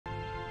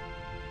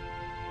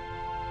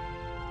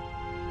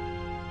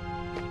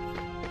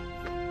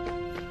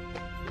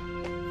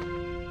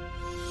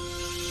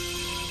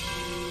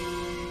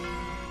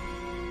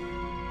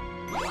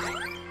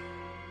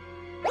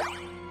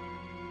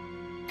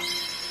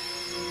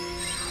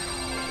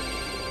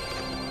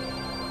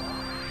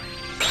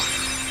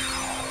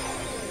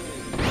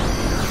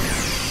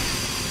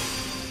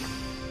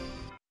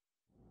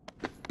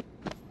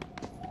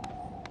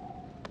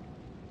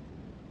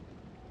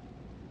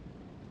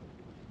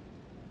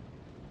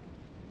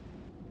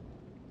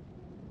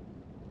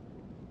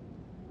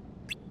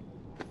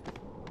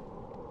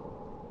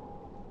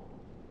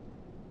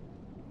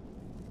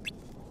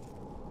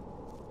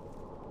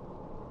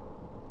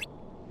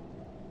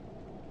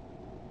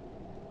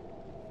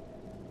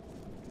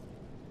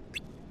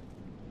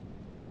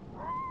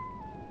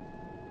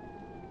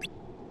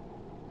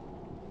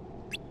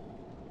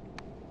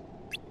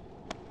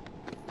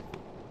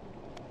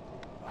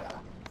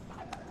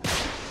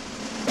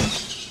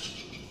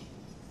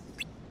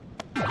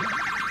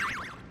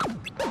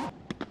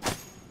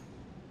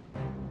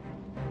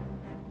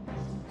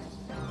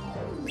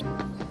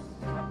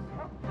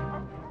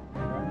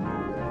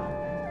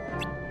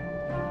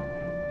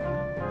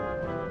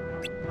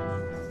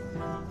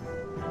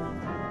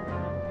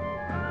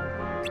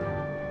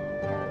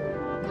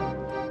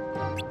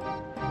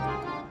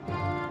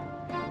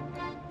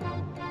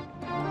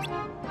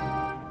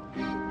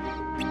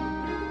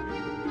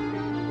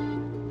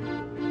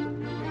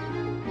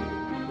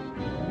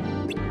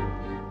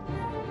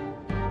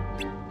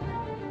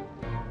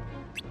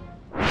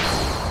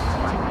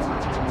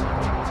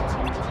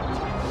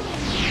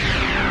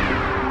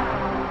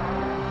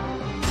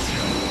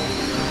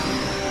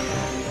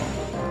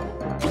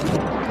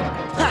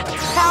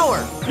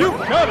You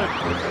got it!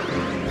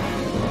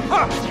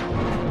 Ha!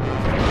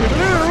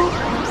 Toodaloo!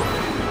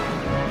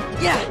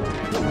 Yeah!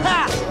 Ha!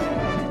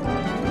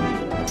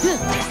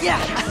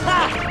 Yeah! Ha!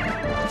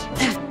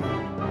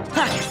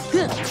 Ha!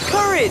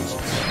 Courage!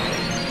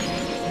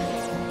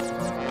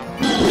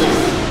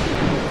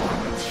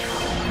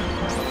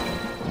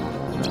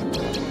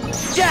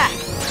 Jack!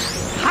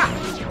 Ha!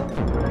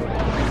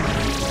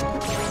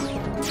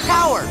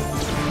 Power!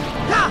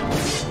 Ha!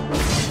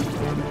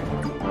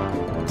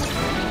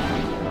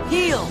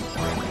 Heal!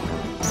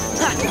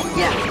 Ha!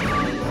 Yeah!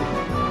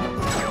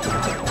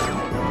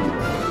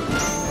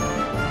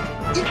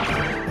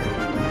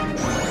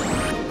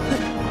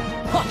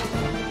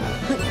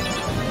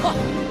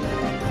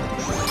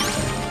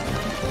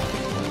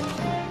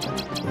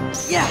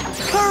 Yeah!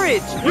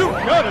 Courage! You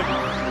got it!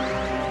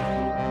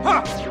 Ha!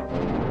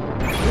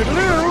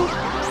 Toodaloo!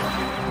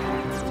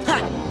 Ha!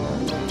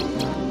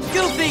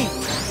 Goofy!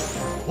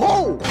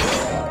 Whoa!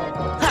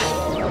 Ha!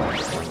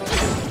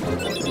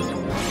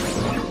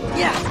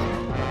 Yeah!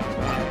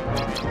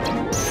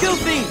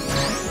 Goofy!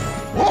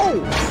 Whoa!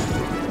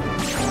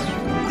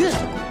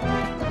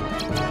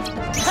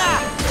 Ha!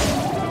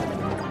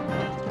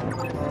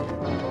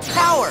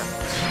 Power!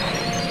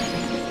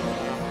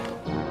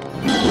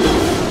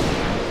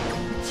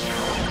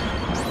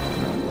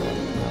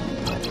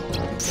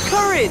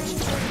 Courage!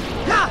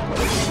 Ha!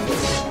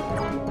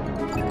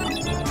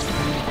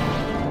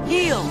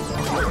 Heal!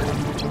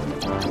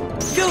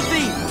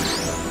 Goofy!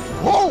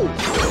 Whoa!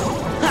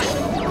 Ha!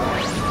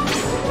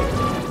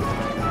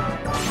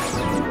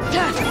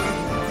 Ha!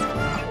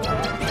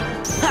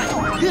 Ha!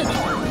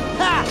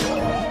 Ha!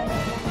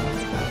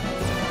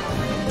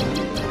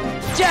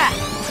 Jack!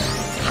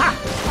 Ha!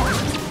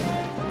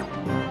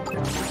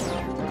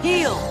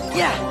 Heal!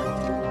 Yeah!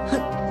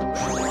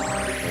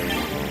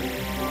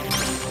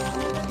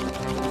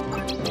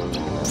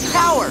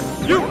 Power!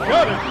 You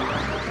got it!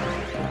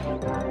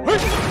 Hey!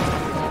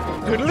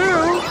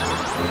 Toodaloo!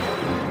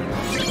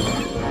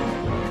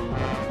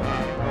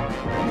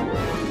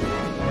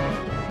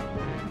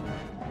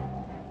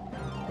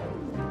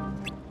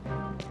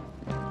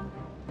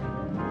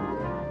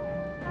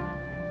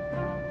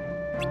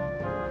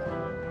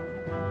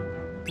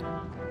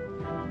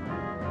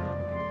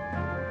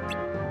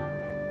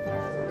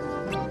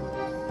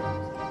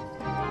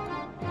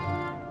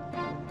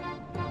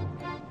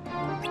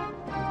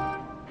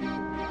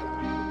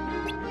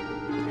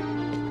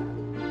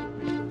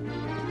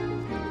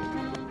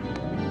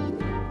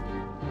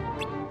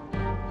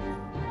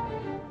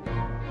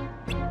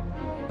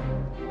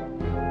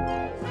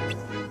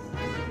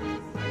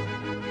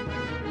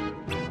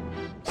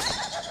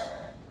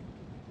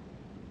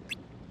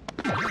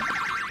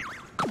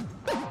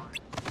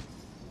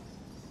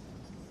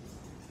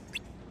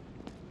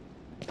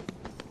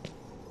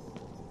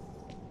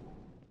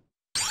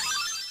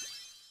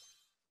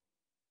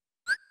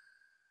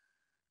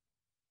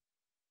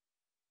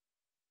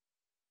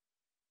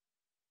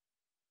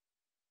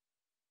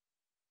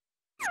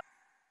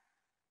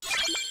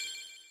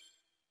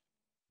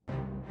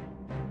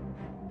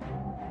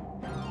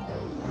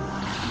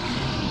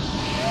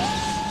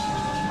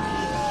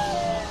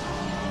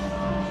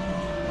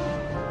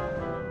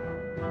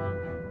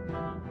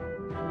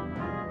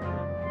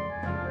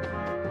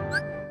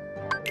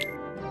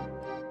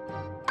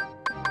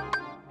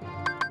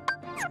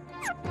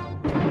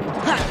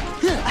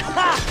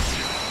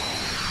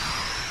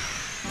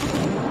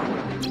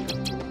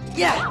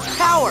 Yeah!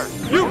 Power!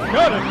 You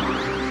got it!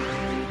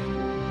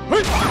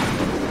 Hey!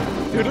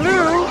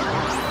 Toodaloo!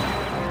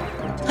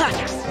 Ha!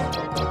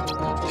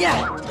 Yeah!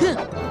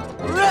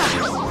 Rah!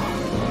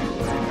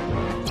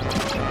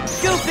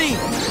 Goofy!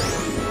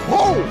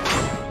 Whoa!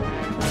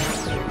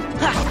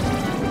 Ha!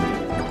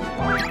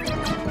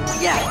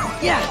 Yeah!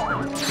 Yeah!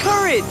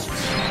 Courage!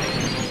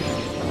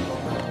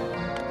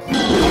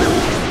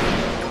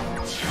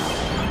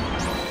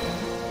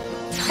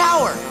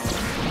 Power!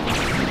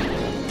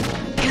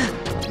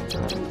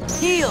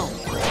 Heal!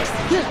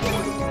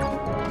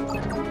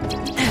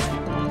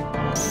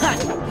 Ha!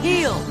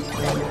 Heal!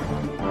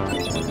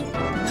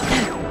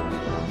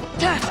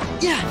 Ha!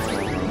 Yeah!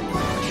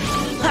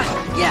 Ha!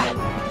 Yeah!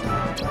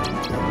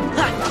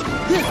 Ha!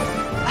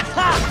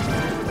 Ha!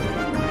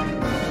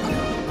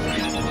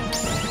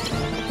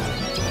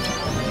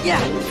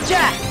 Yeah!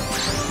 Jack!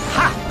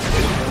 Ha!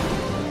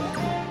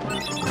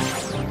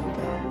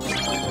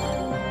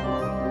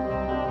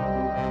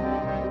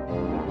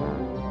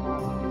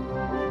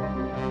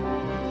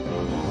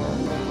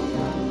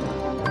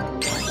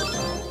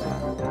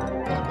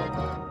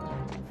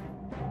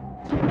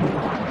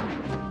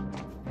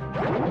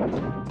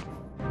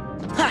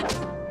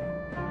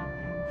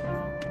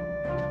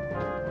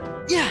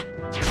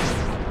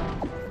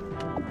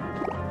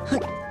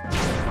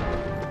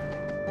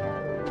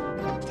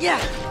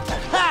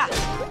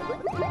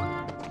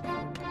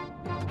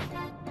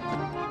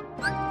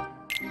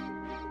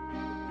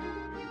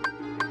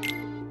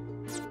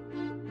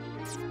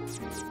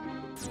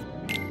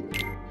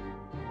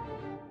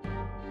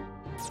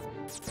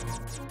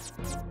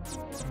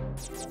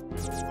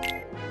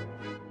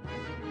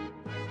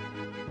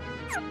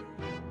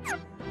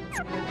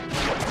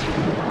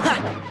 Ha!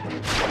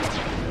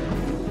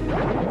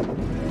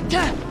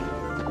 Ta!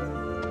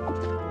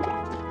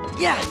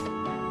 Yeah!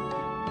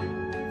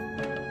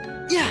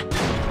 Yeah!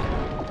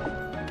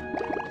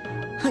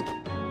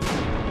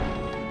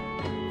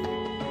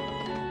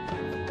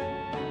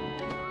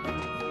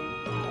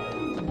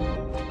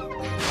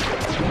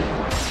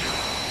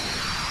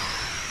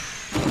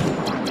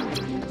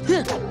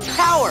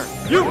 Power!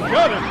 You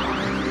got it!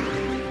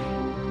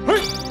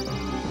 Hey!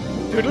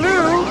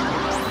 Toodaloo!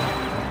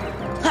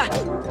 Ha!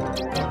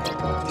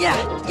 Yeah!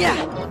 Yeah!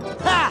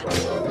 Ha!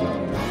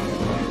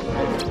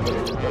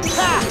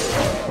 Ha!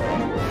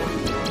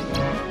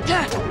 Ta!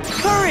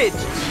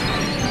 Courage!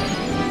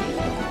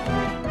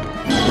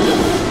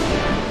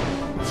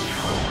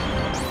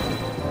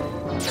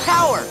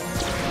 Power!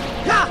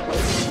 Ha!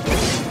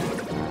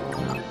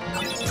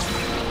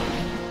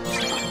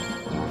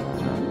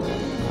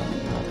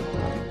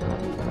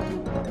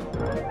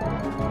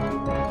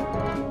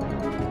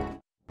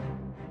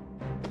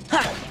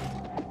 Ha!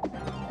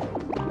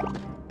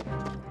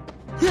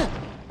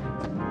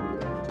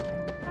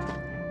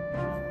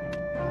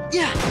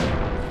 Yeah! Yeah!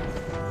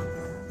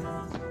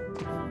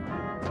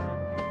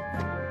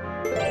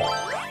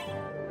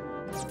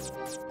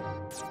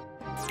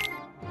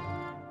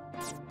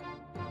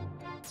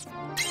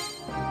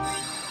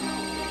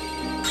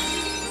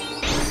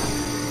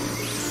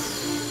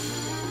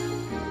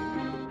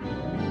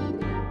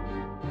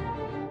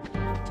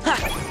 Ha!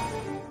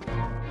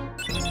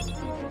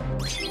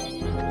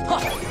 Ha!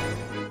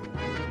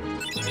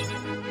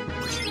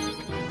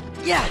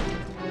 Yeah!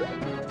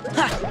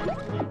 Ha!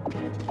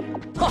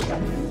 Ha!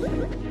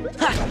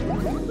 Ha!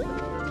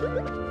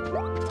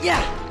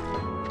 Yeah!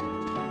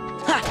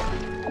 Ha!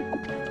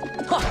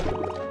 Ha!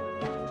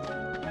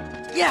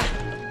 Yeah!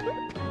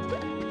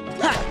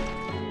 Ha!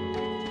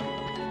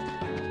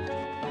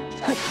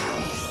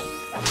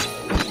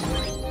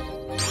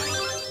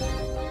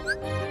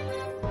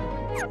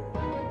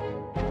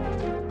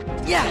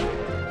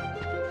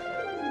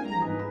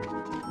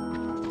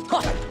 Ha!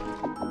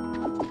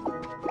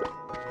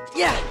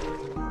 Yeah!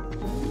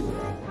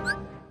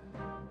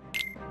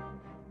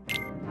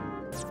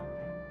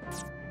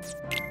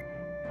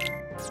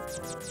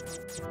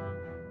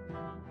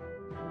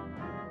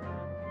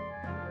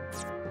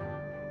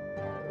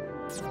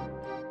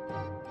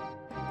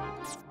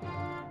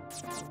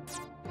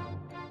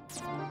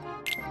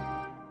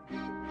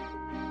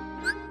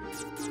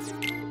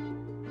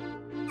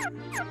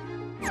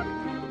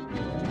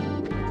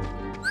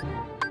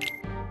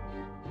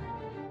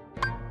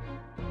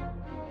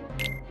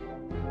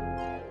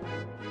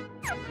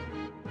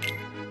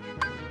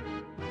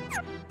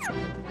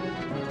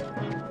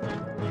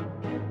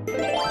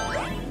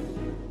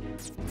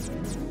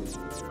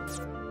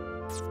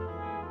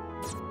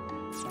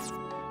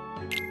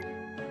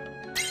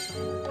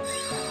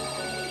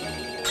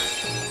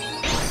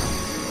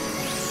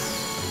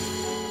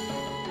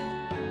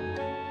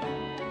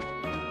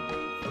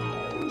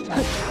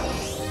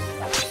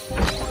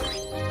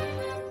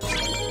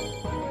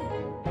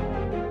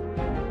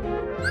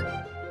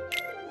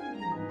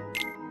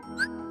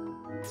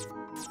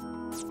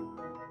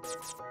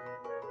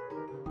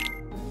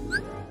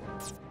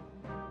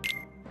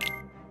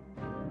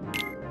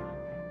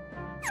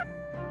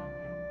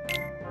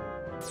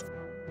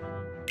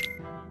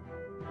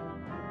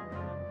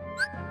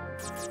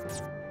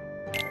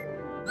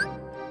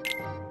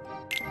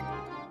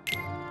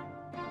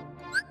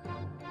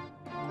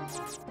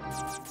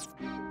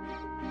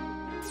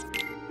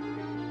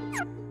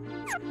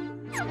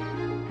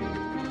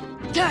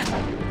 Yeah!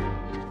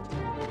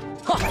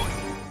 Ha!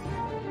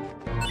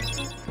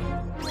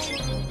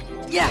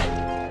 Yeah!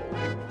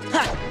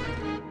 Ha!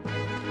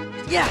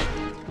 Yeah!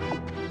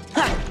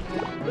 Ha!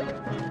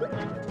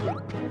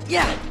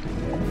 Yeah!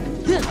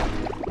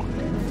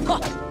 Ha!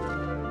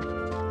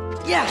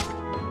 Yeah!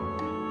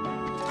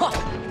 Ha!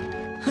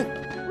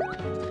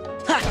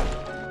 Ha!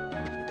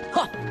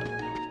 Ha!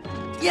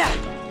 Yeah!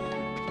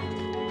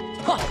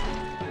 Ha!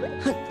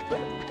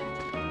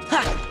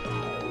 Ha!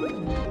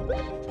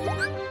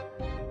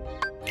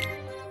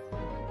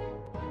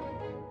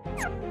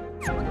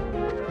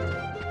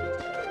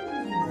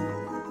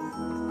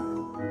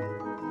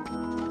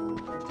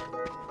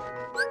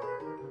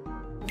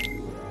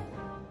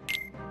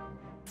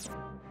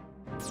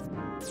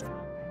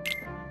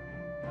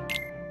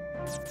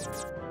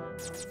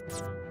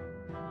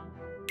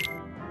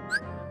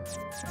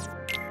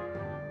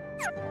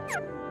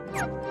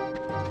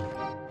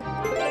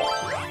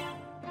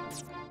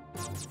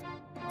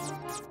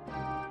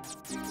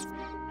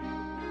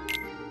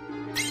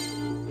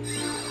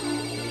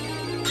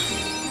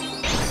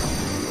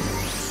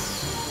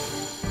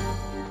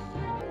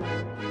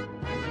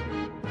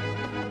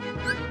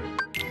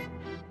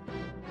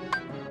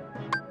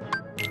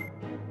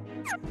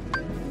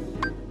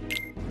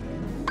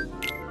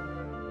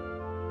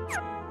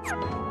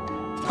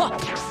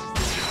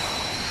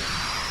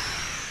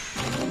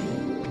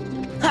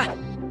 Ha!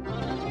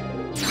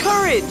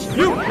 Courage!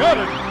 You got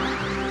it!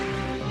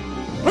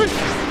 Hey!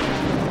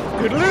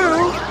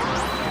 Toodaloo!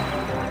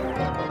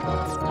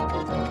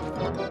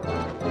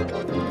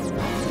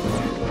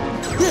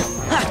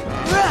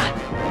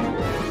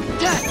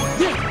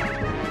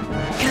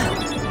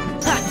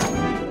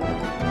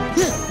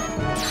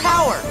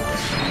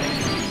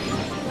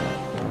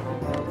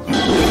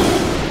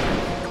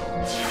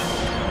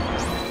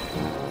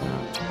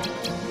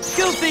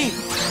 Stealthy!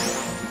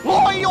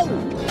 Loyal!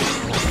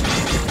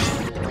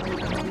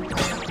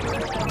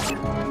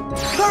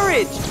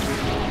 Courage!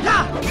 Ha!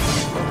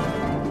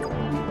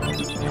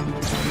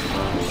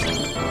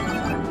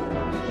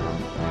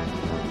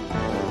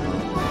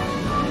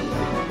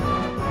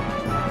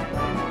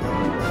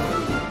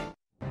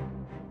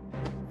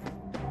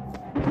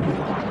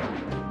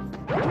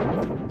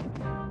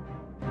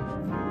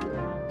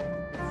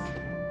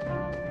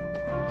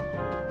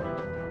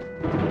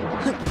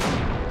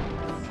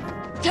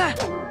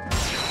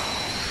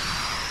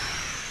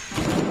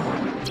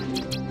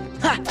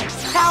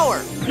 Power!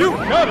 You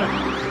got it!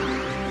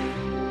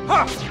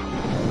 Ha!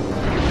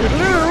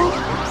 Toodaloo!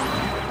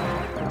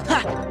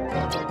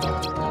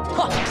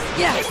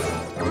 Yes!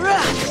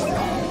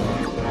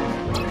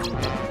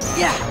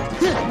 Yeah!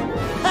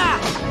 Ha!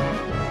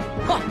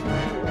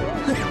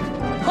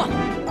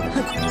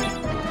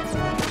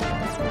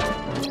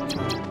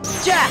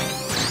 Jack!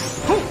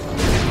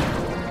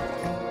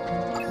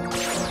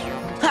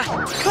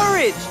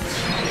 Courage!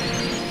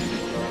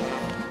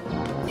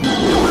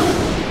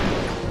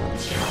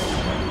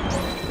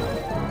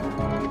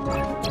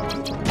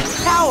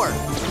 Power!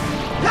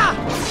 Ha!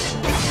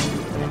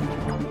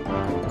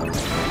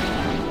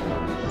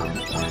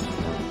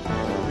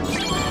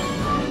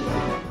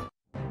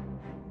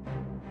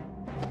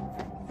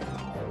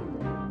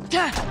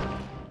 Yeah!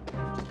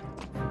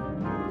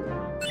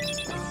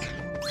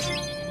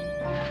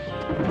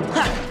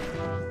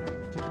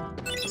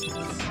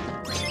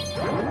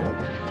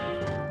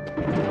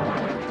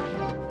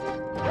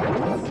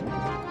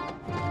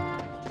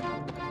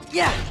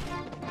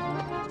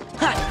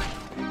 Ha!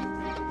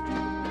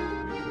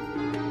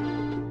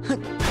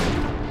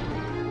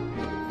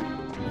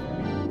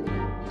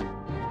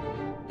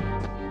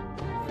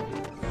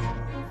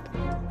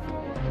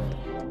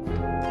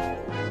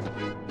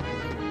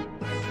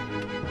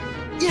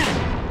 Yeah!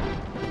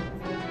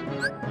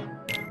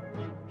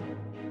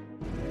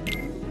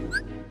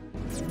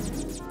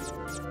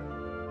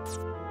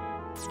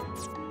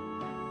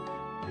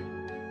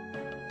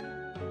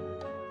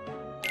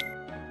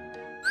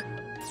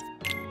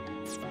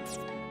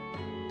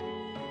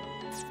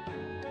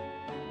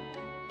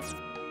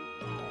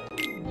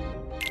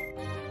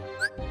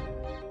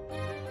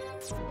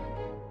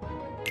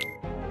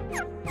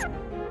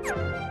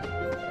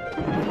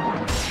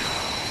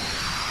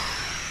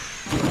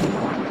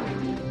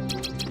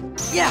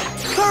 Yeah!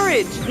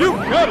 Courage! You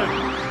got it!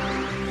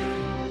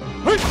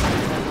 Hey!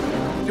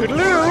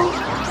 Toodaloo!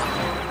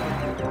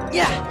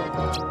 Yeah!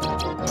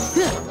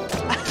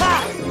 Aha!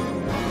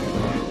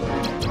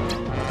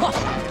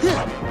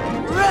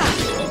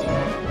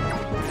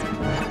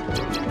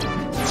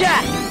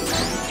 Jack!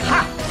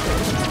 Ha!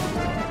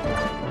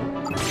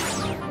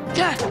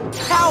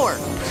 Power!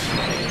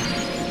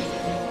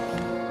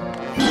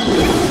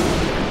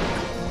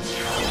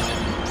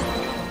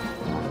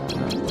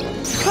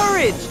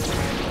 Courage!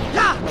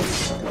 Ha!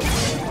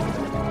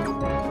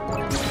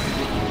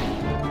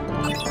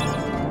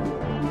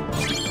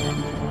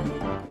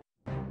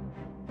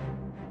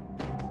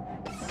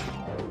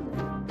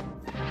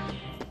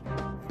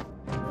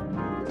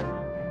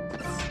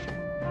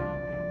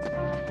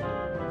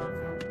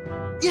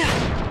 Yeah!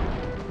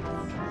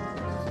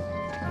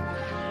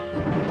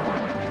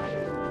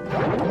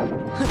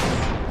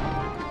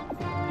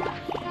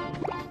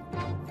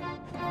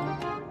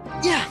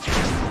 Yeah!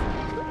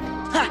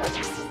 Ha!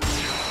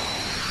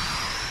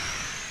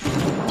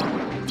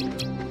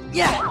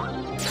 Yeah!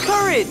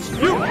 Courage!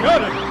 You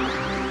got it!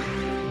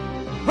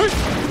 Hey!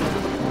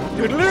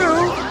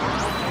 Toodaloo!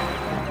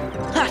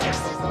 Ha!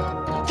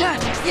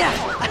 Yeah!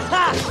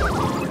 Ha!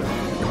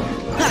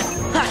 Ha!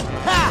 Ha!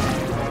 Ha!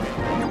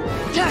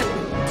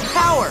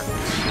 Power!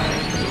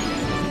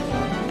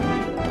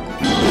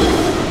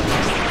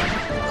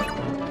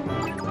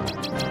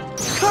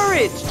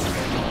 Courage!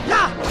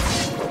 Ha!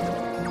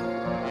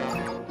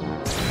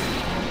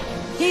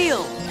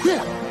 Heal!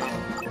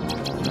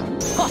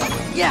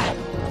 Yeah!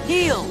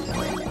 Heal!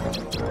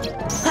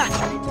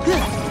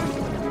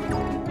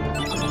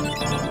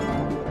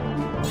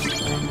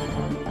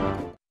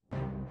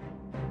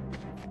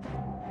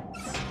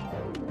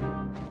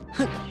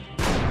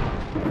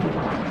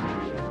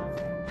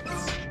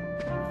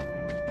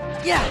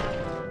 Yeah!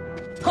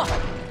 Ha!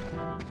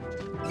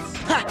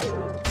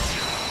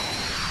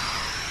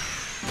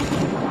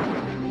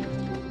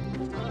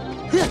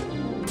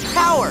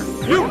 Power!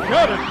 You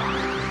got it!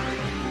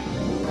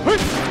 Hey!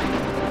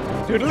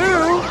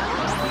 Toodaloo!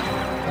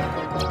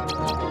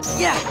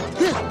 Yeah!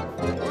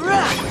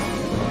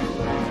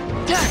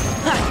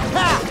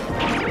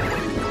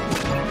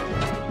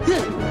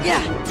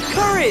 Yeah!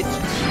 Courage!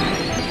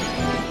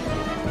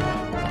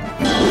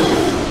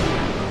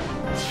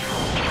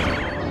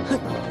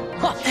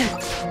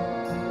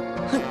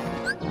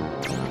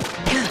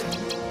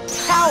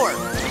 Power!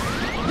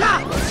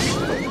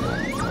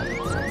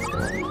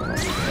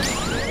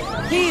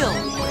 Heal!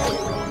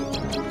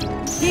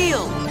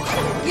 Heal!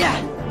 Yeah!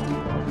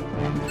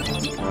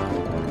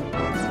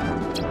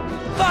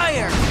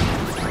 Fire!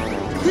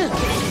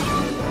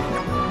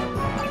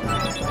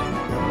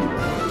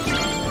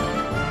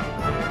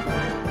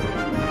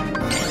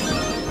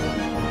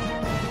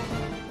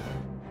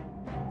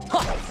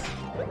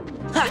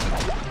 Ha!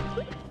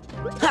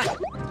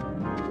 Ha!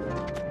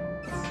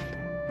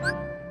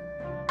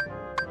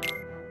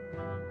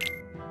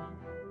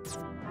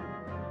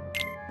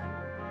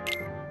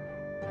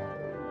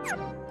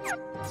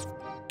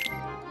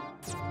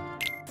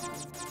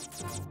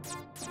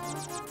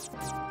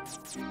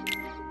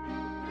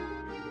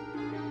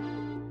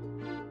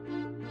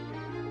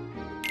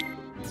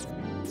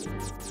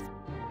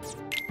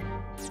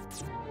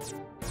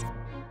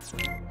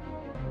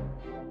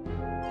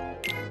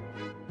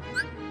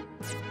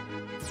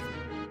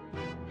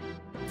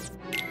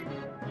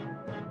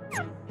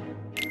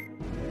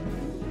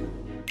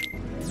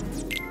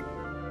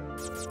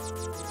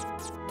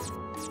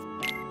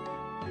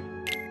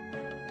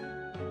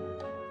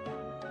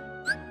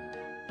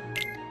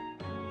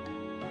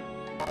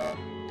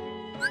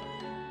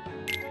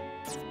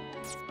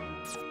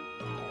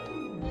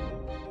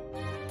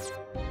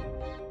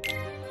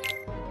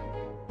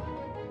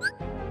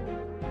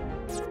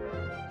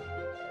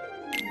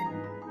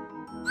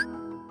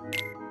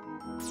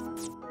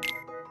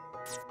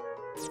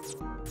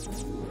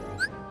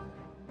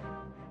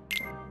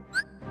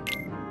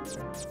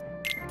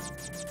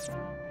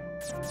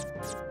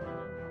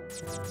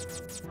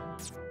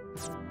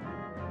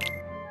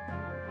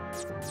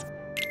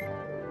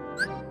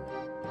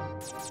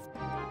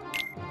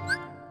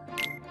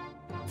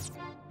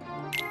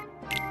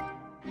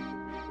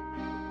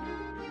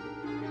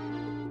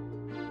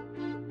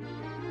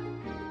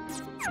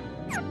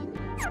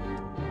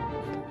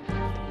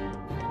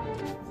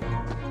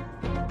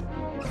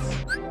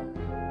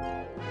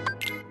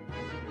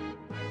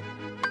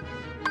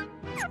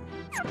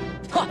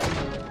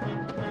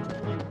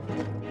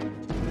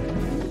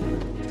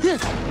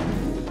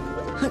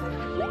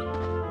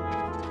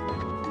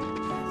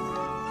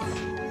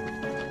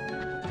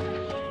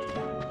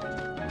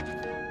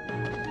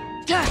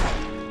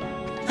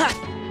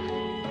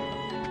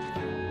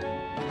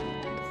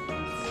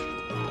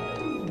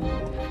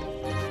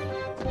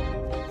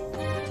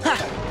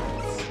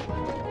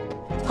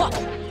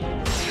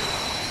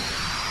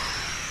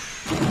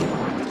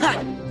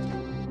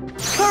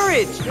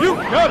 Courage! You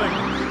got it!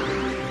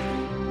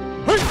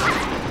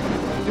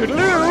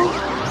 Toodaloo!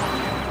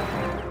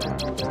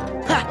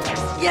 Ha!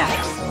 Yeah!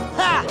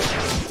 Ha!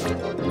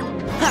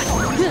 Ha!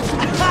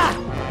 Ha!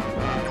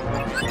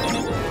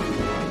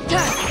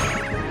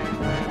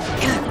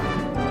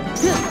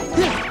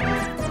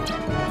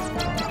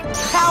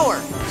 Power!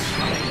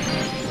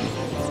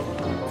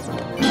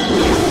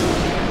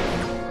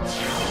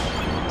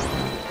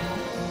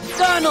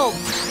 Donald!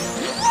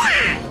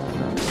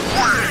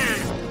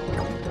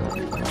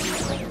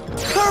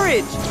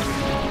 Courage!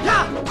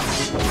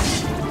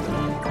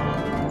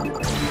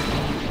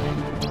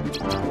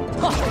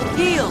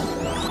 Heal!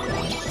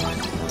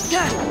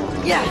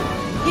 Yeah!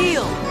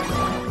 Heal!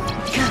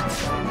 Yeah!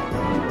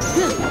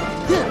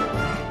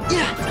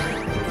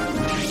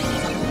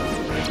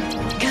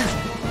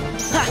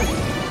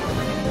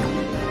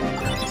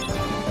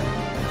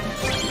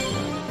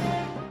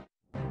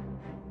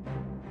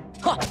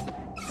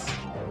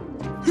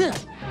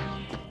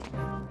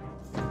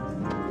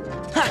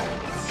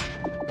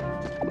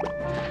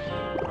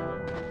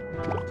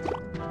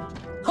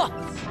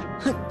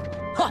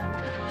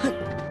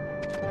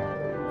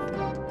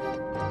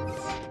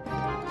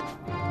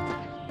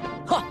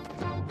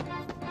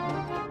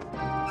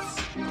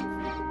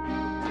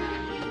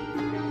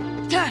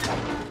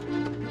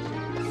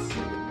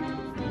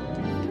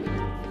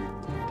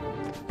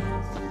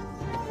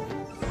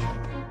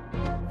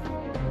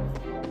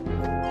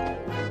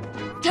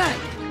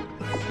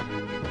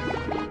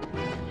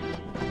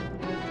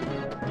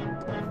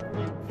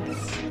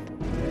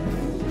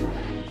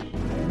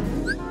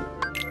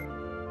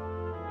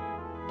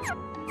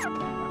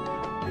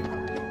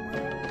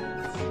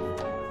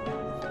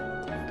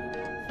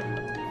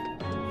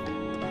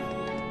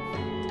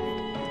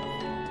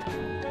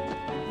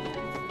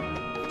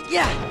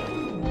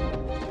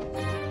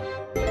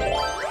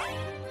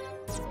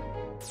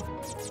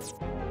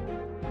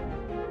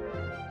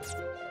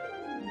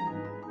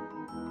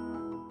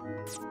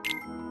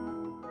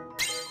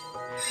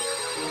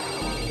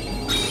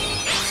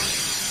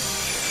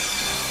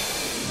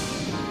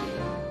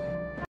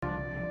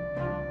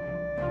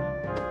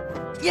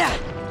 Yeah!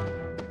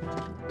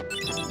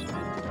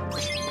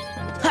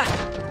 Ha!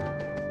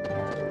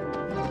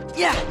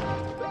 Yeah!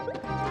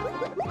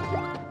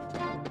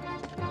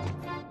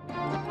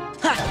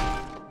 Ha!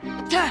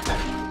 Ta!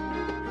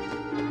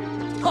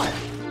 Ha!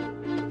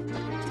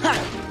 Ha!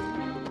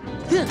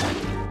 Huh!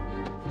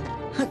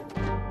 Huh!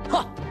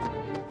 Ha!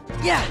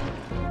 Yeah!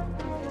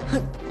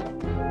 Huh!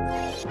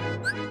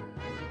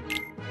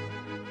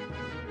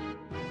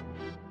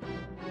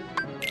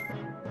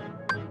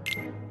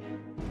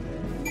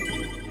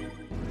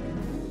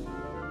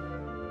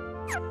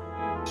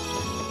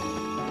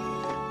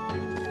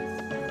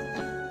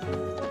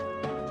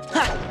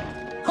 Ha!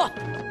 Ha!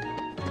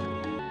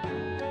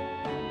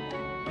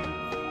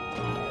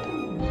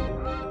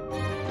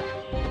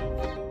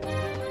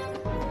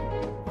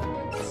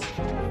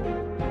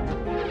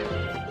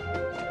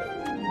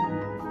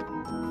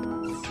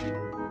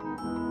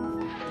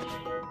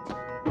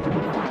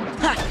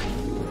 Ha!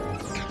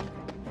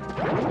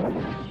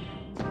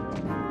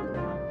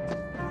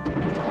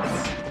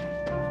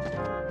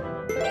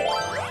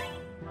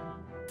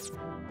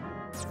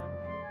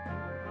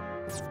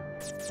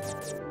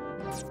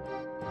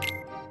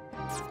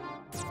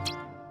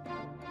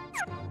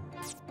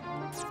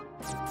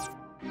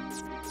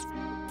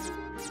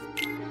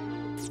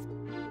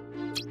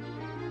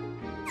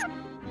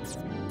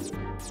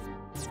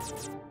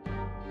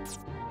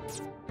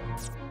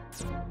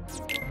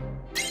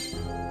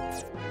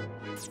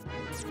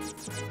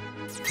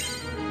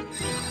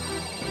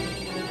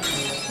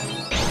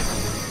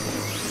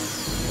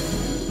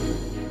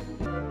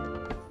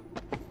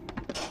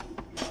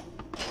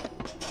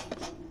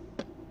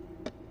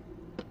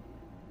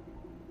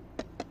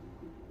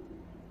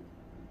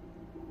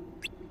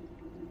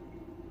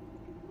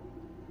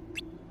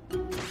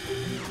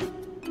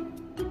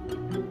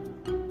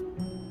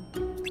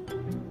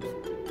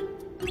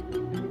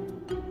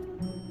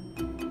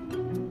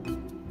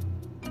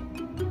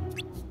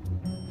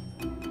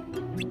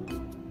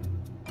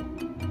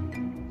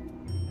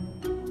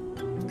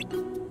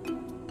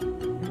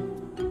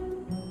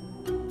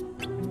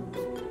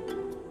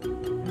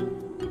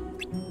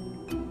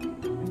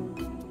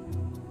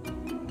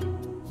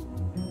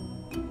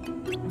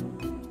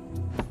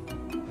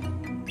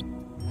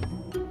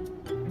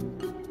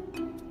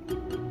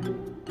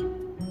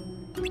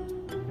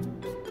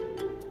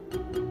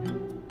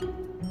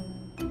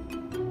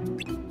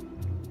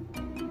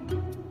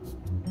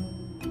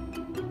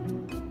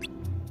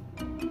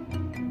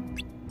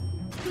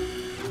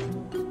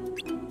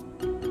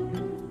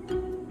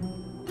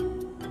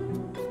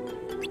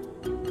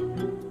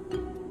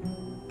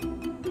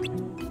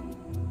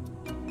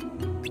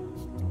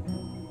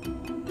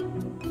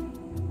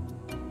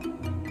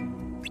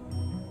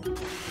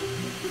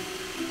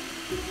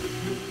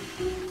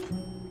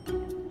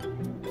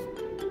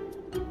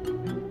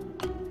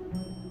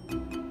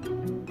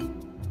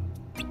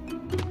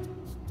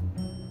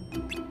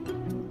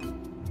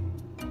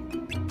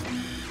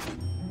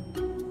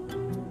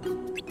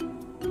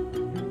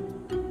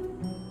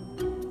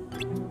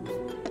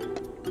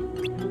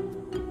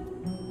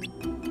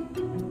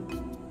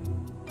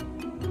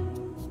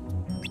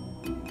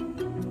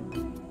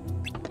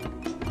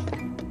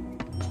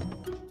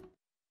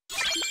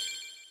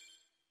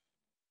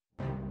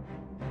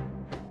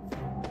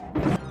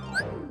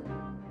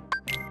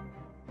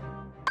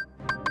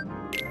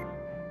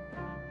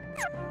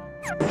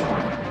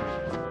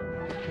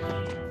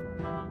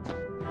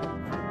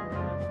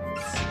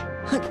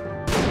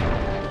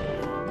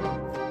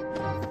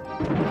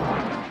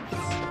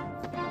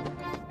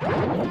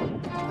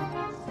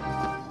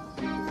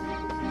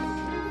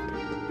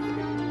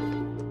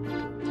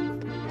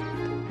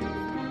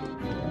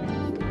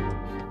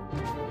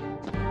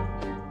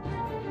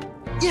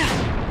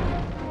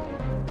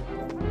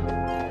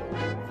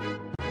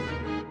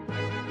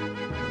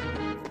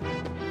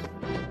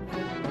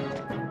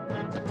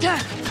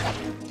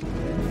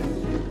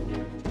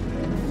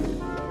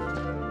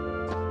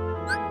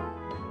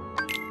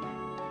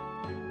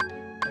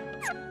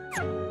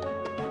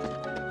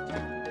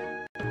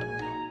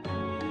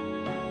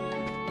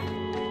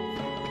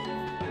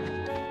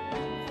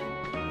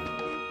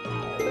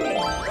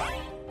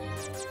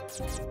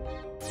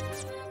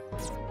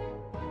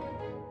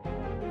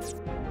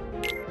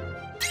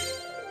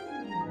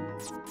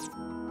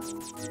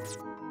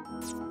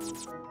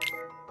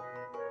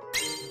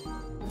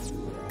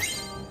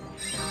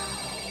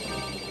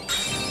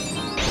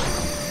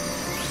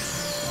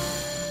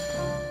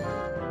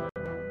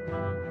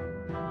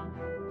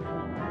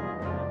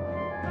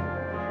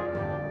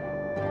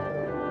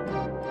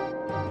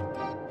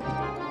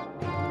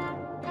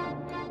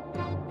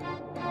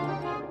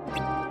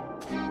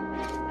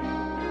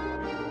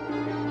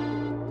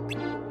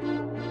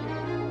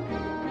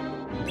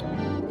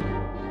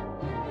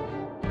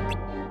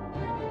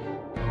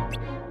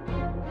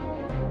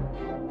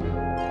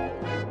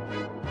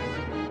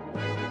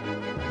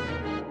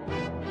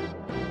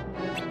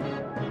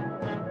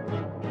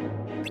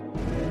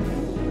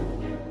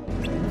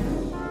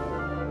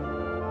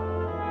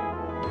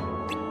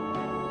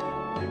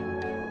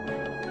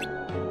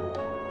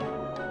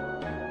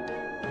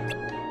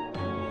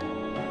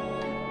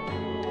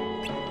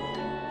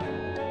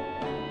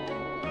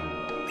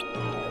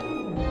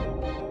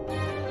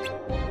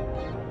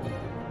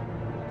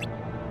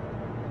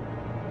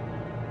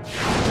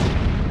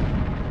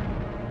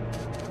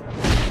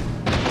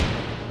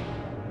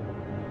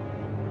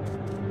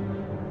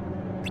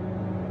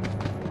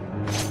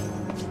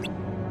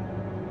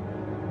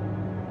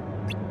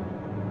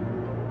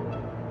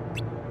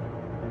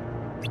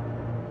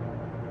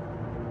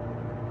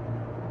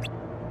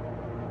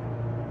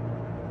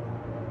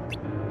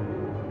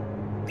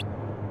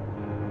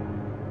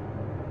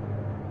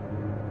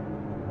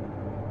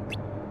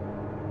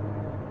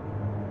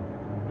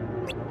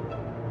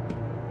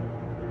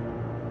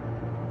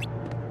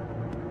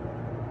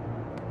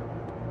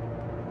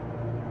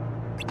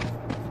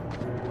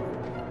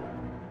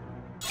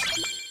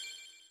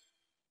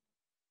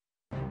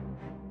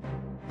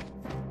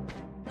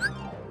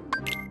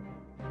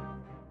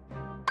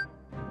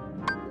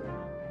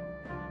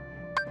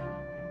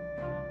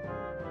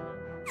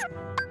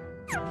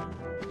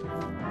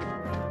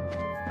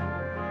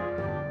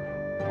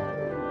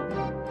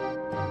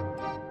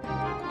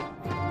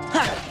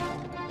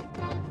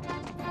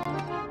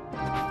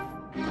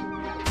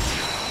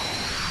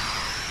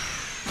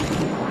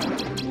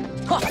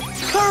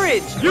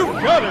 Courage! You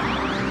got it!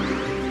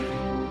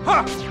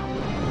 Ha!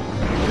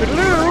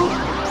 Toodaloo!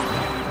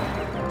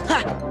 Ha!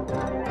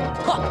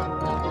 Ha!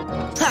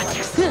 Ha!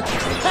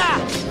 Ha!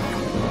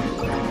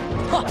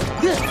 Ha!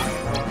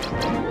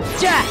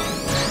 Jack!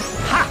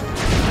 Ha!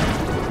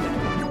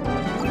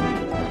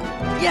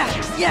 Yes,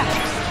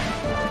 yes!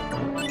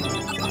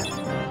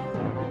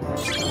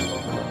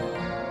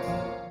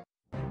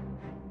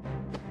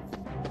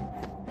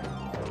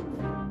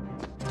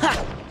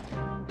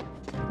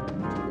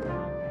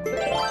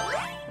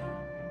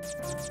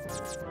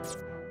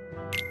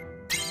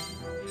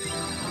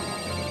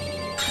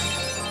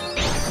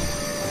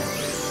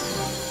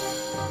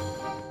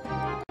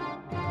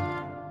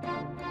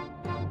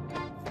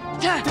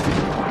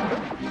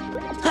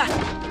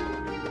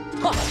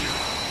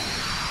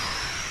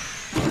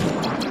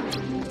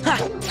 Ha!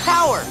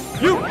 Power!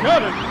 You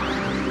got it!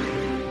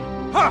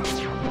 Ha!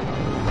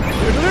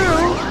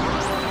 Toodaloo!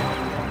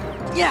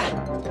 Yeah!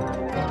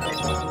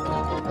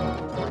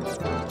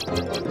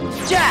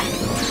 Jack!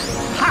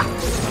 Ha!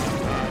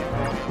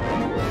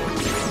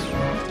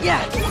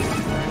 Yeah!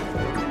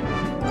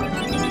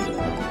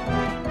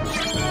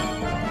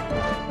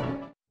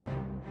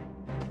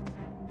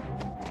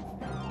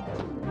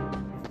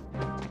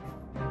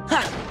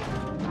 Ha!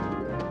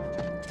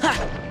 Ha!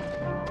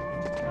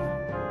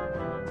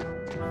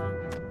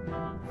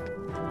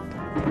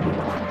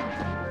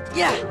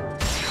 Yeah!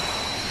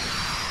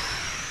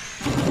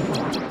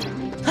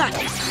 Ha!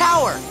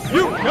 Power!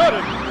 You got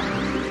it!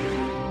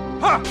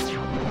 Ha!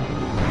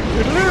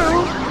 Toodaloo!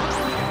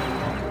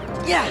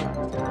 Yeah!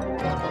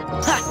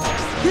 Ha!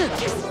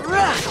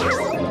 Rah!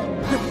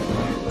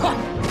 Ha!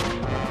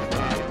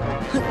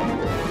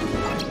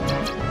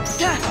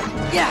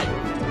 Yeah!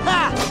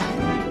 Ha!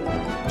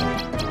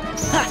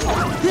 Ha!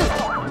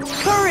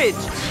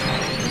 Courage!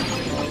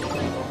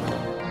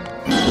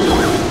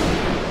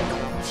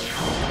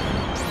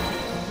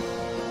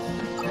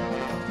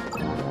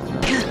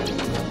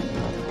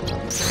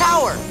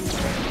 Power!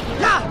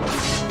 Ya!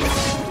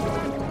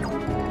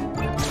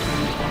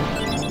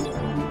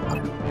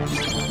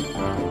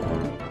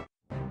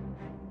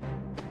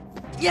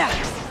 Yeah!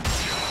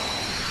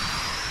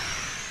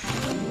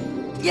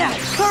 Yeah!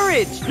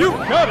 Courage! You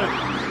got it!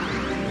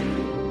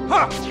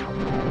 Ha!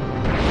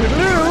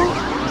 Toodaloo!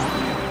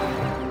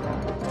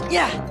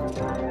 Yeah!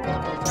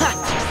 Ha!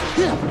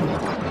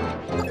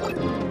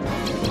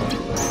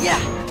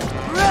 Yeah!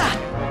 Rah!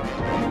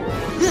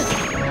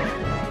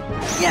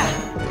 Yeah!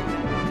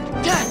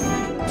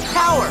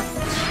 Power!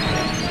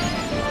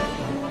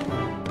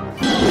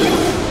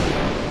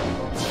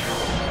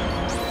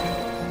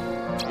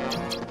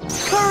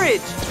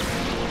 Courage!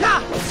 Ya!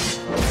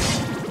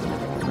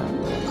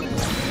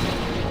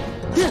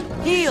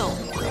 Heal!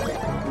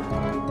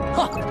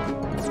 Huh.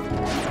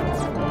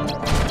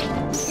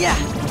 Yeah!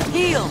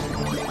 Heal!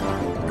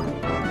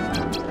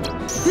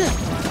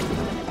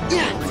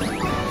 Yeah!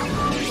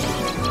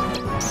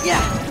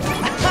 Yeah!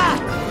 Attack!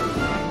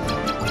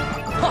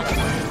 Huh.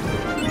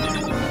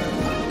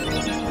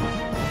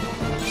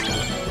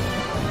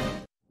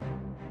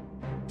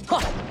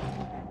 Huh.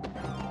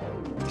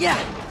 Yeah!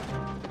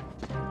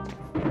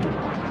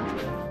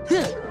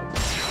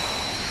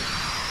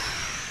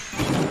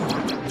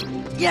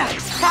 Yeah!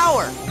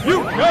 Power! You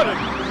got it!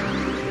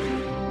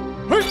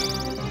 Hey!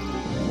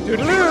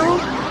 Toodaloo!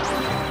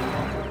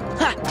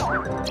 Ha!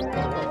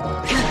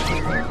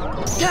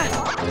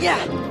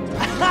 Yeah!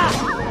 Ha!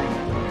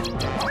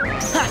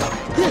 Ha!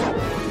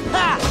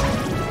 Ha!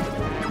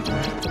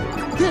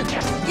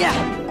 Yeah!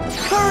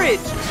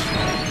 Courage!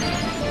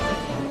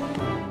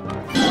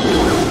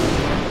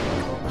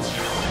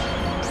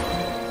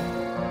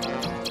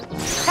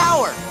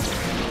 Power!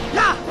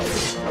 Ya!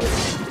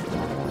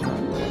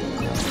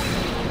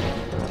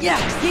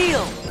 Yeah!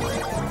 Heal!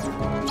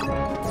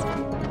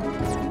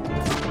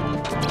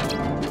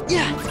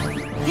 Yeah!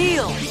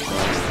 Heal!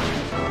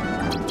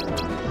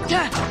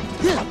 Yeah!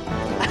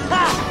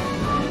 Ha!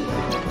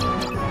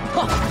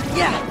 Huh.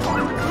 Yeah!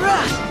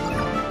 Rah!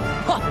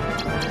 Huh.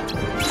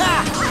 Ha!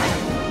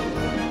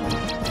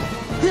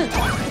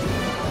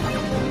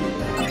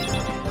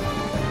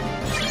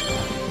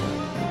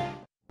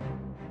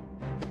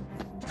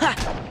 Ha!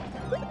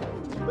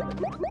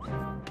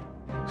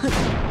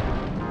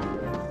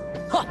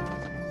 Huh.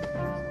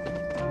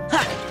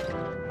 Ha!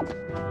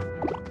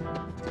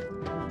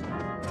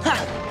 Ha!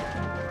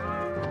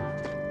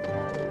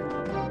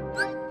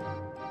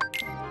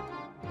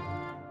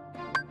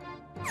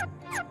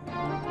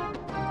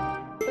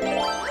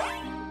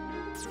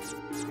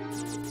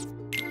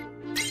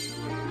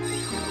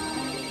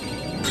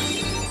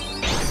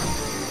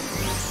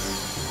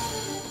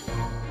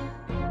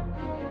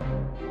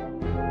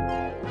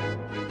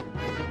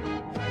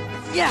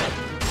 Yeah!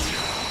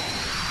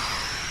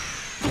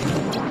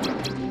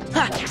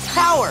 Ha!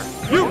 Power!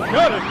 You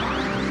got it!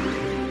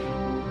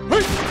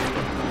 Hey!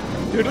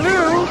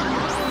 Toodaloo!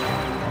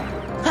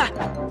 Ha!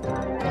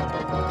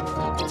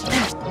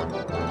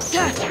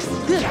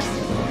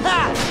 Ha!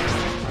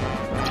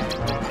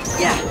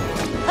 Yeah!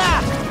 Ha!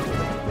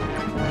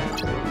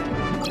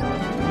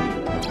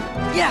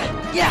 Yeah!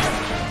 Yeah!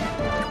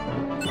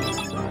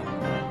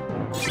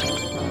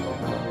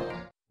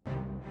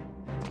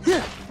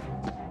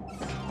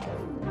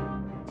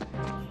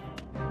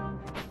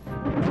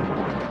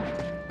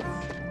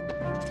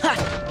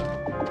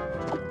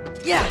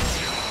 Yeah.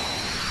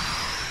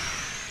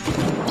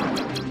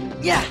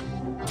 Yeah.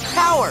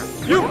 Power.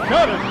 You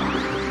got it!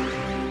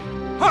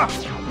 Ha!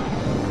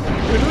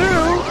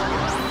 Toodaloo!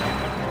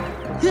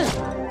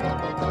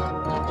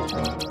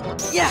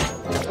 Yeah.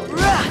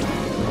 Rah.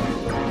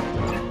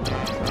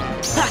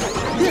 Ha.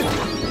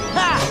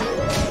 Ha.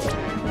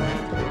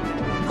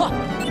 Huh.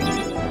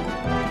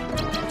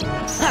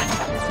 Ha.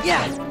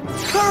 Yeah.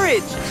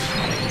 Courage.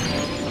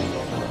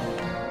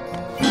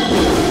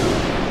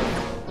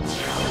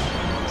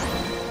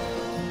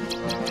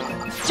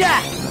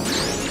 Jack.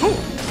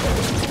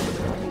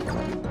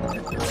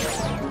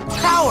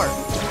 Power.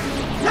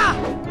 Yeah.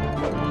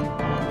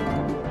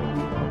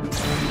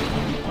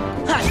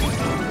 Ha.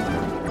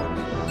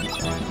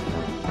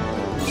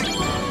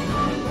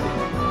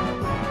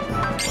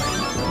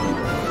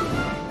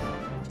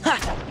 Ha.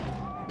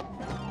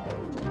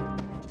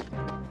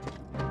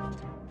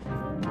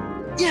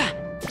 Yeah.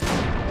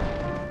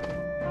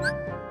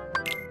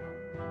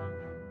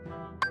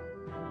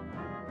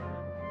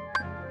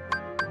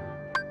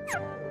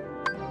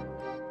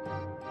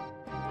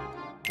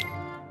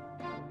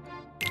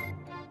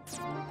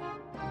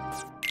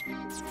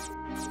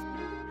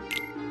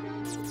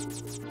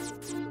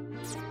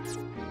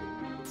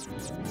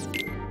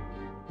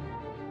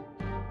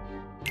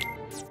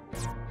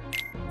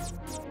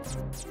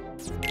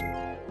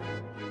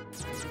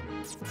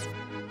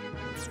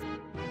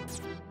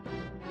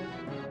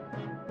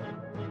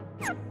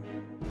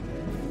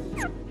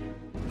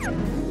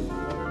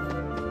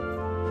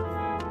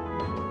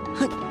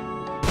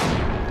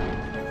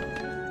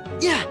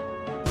 Yeah.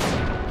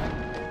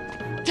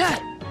 Yeah.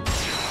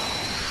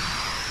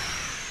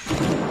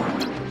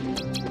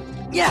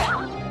 Yeah.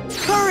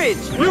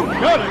 Courage. You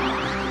got it!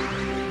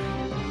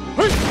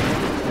 Hey!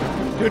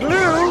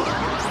 Toodaloo!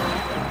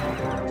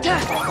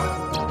 Yeah.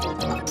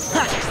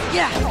 Ha.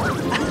 Yeah.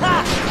 Ha.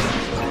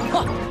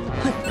 Huh.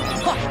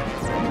 Huh.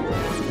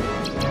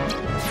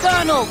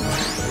 Donald.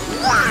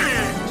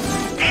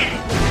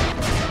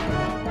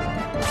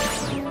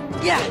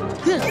 Yeah.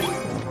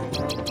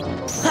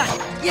 Ha.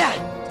 Yeah.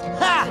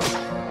 Ha.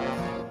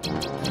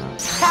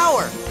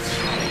 Power.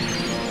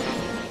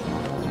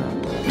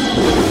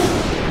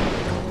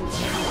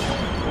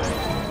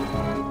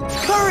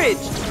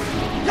 Courage.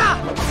 Yeah.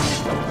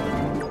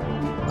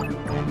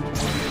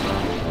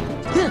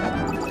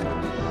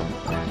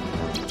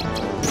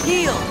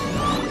 Heal.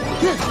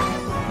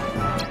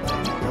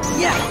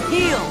 Yeah,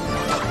 heal.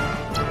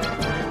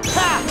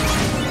 Ha.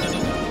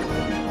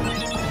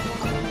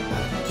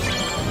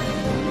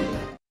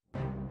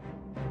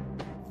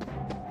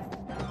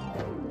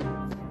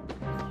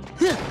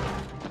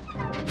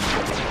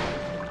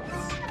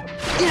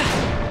 Yeah.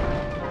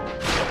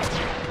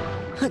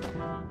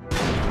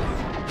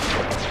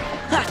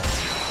 Ha.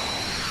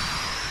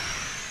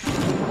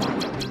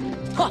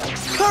 Huh.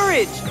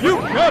 Courage. You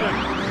got it!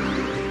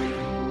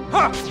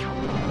 Ha!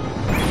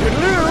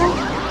 Toodaloo!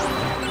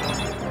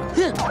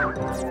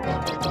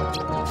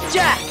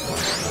 Jack.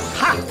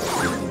 Ha.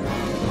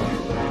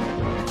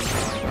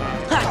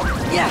 Ha.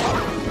 Yeah.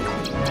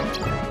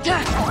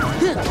 Jack.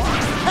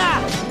 Ha.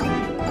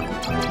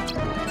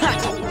 Ha.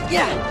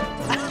 Yeah.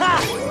 Ha.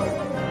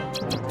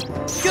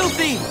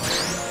 Goofy.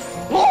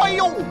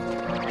 Loyal.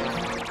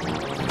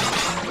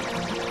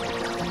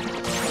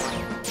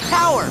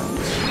 Power.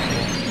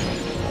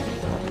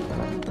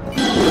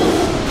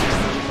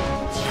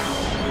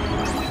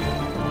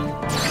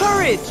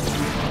 Courage.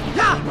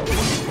 Yeah.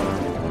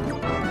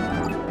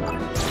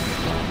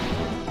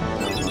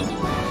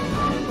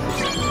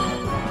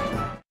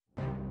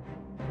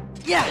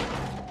 Yeah.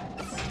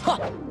 Huh.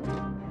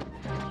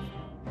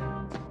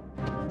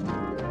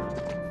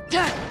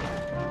 Yeah.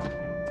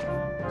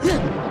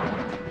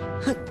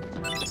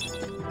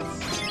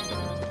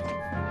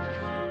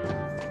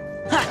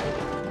 Ha.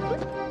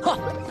 Huh.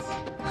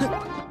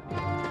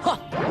 Huh.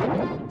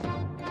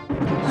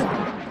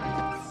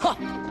 Huh.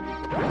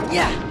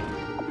 Yeah.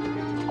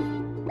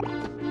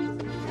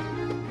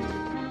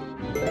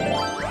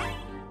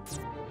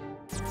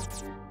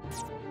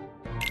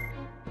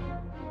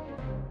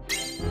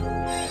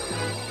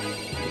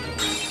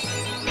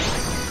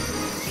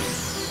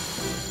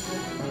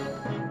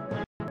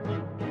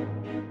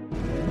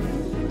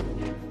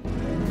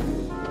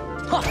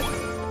 Huh.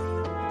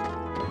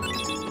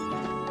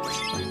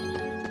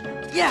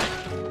 Yeah.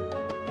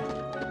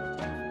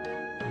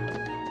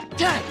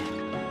 Yeah.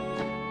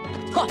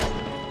 Huh.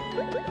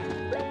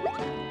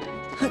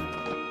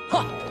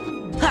 Huh.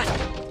 Ha.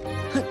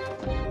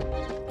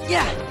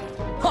 Yeah.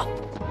 Huh.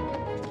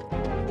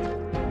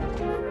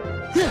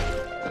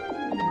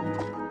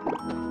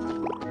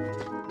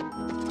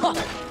 Huh.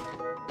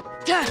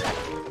 Yeah.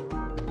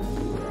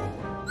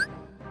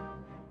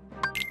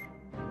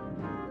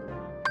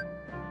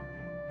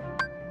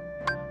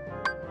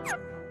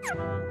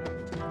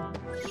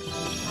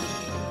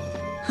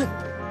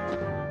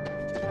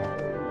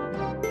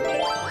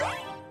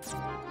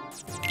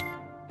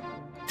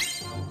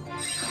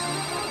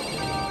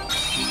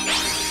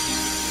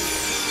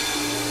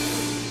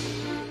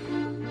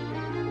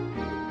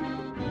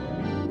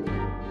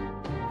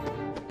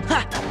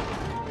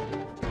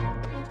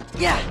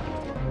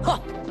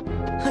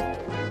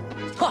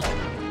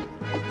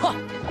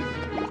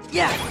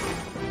 Yeah!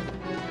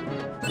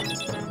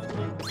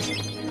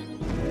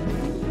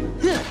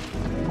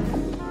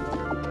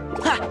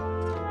 Ha!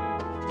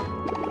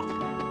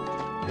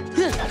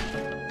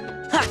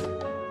 Ha!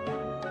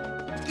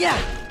 Yeah!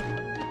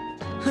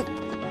 Ha!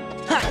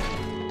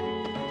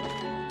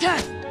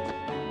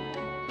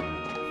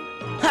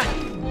 Ha! Ha!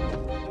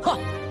 Ha!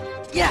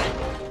 Yeah!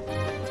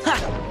 Ha!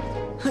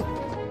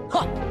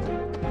 Ha!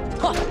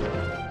 Ha!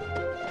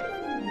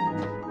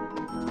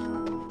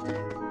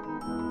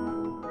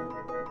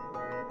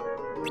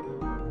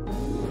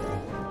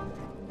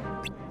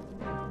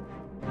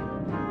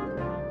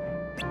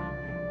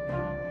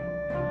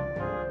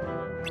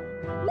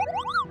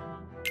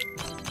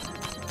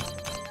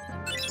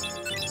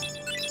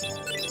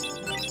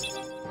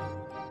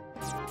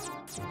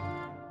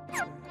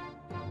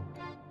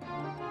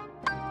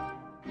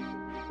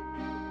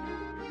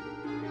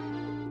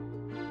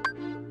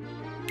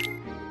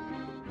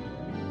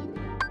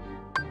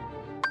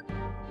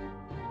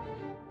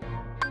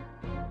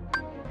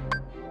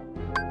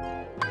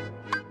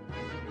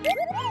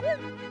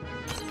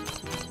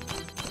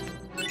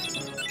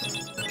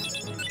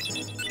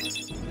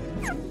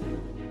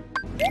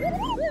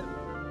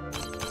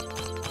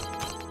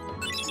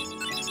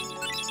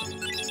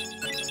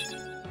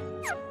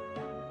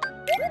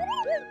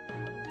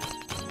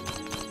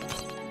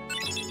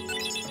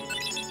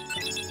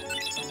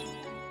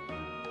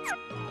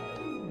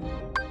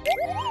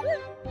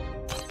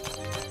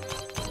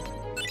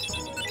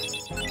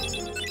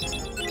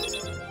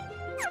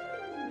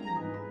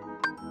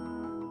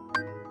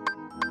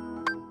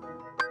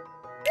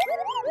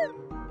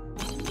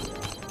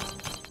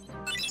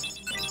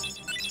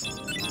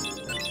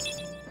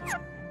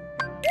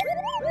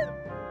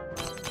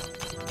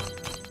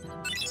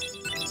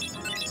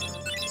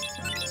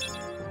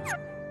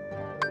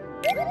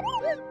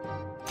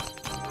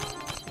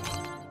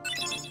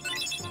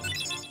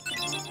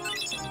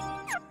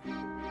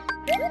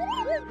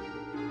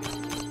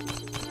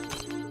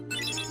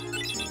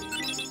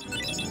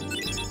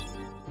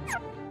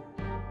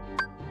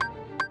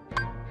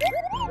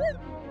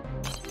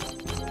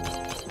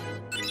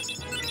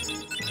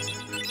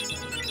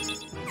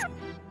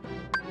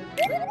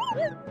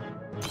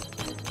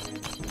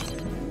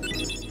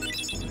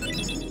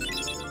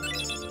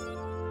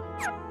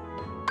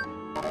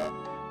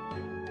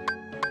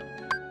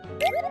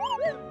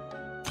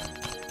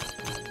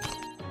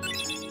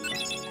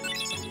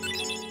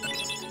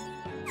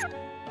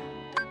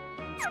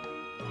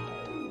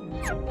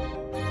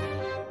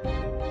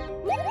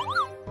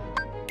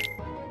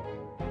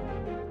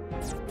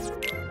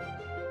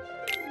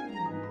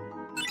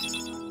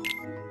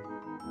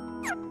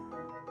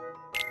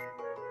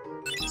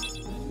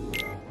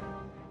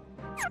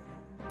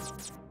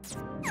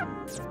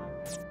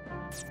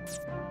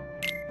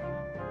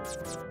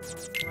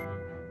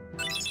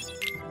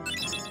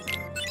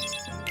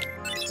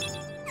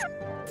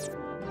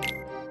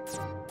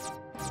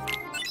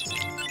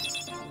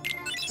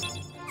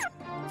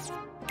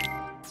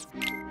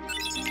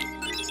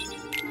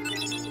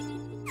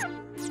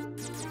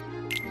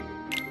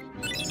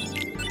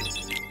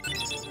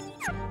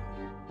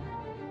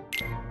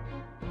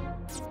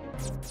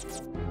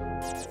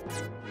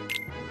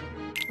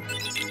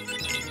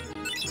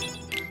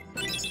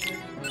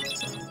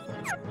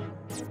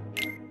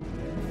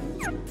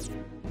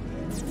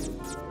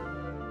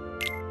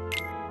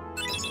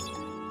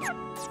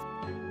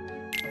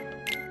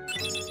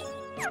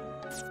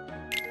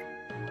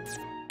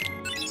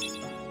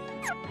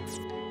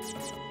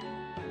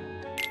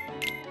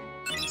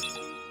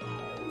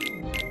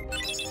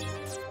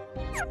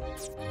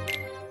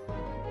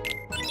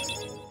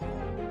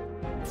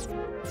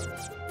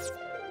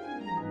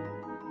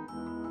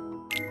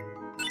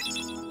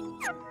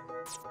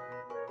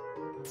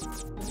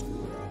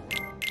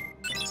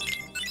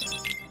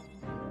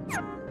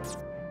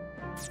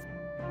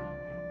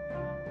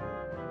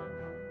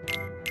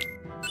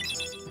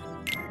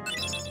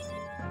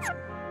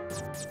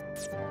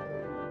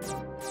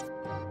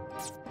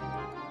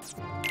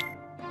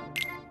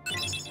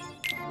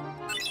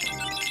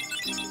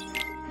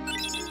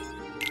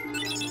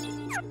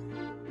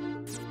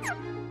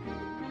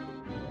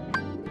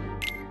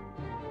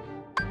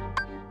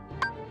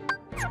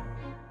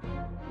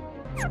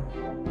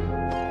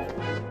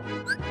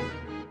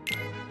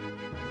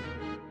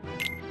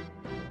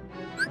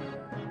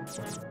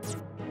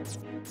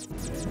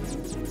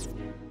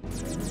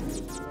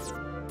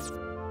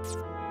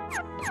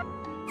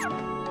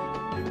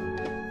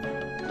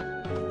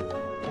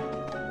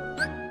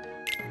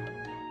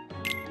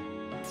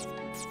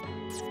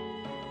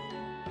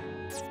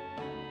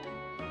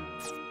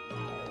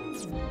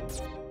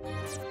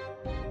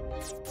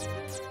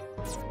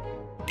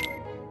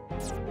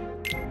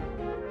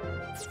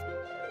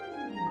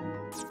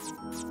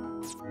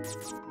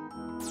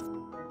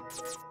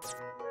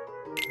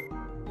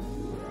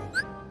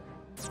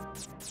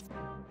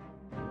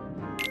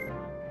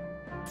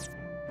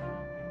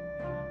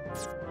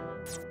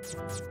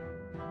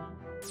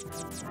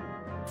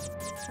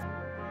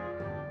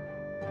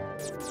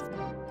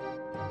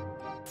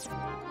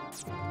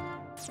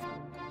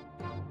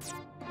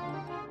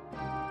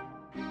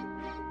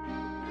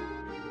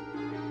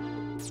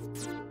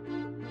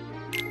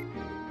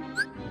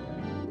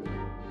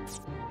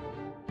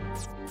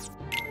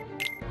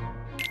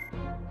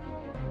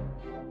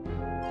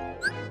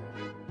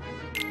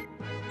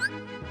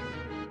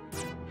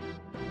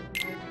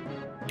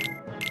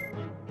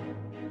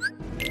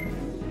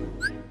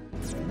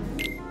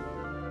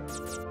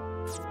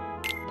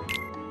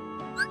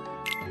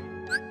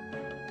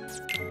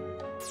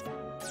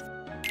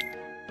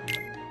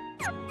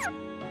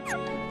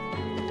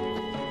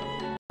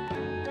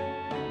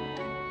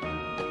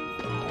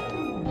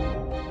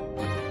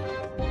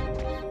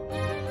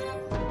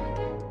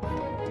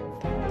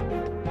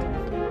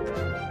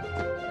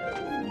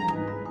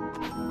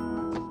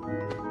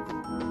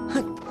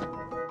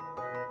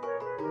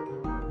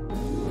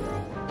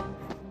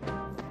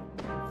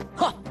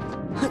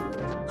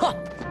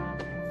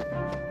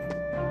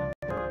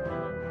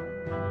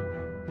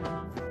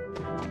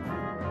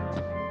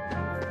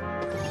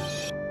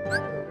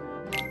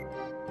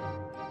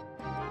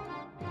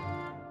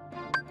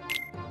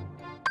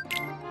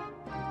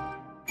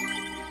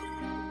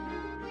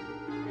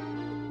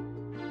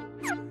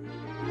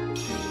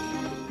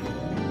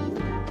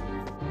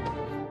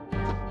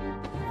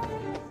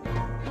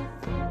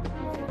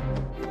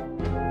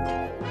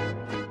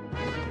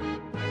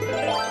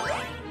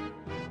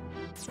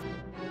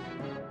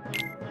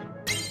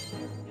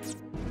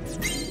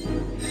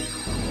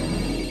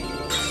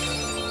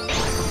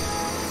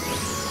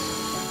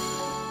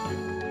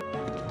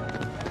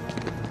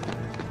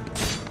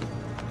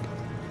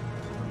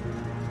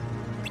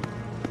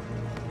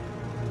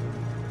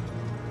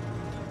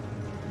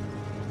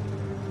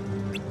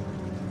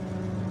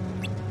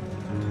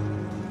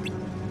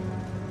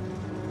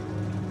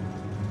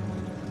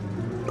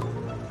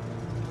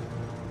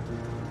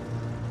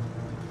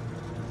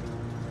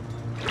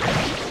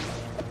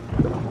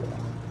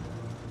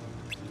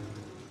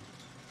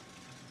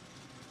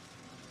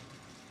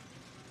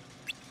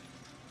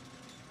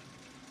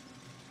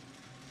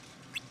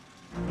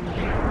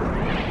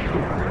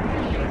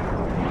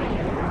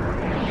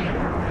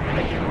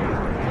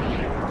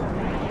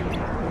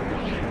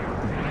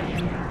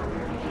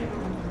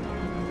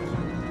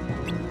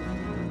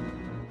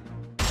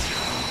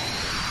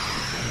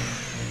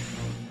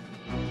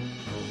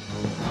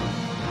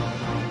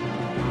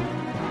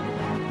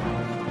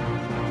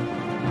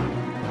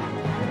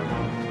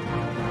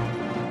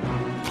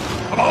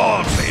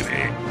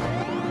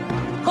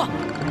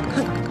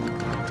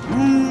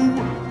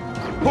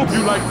 Hope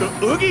you like the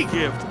Oogie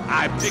gift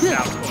I picked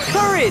out for you.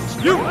 Courage!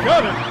 You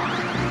got it!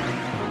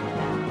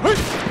 Hey!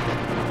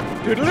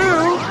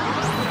 Toodaloo!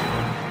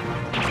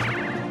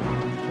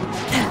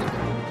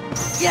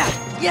 Yeah,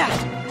 yeah!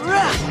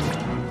 Rah!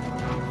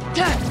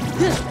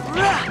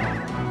 Rah!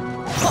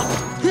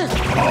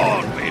 Come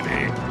on, baby!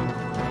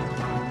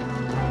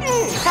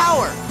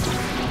 Power!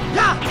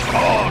 Yeah! Come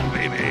on,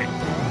 baby!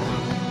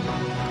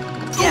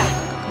 Yeah!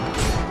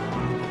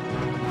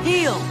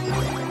 Heal!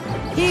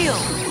 Heal!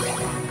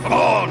 Come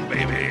on,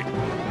 baby!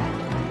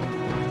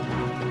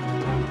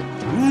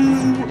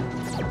 Ooh!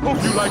 Hope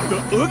you like the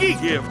Oogie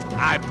gift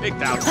I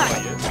picked out for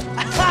you.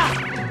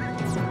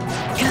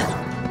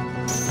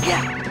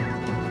 Yeah!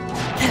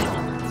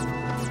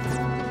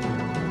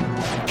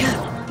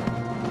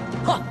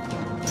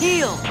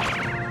 Heal!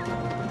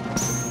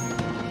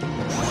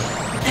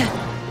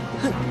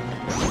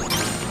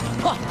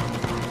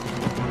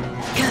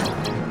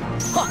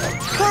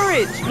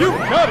 Courage! You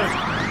got it!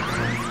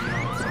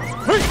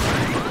 Hey!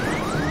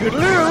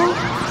 Toodaloo!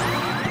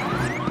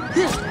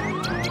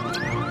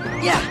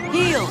 Yeah,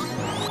 heal!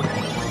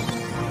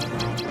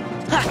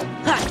 Ha!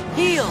 Ha!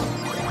 Heal!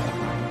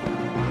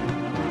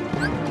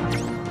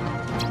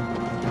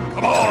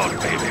 Come on,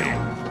 baby!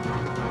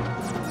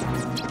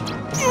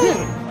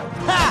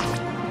 Ha!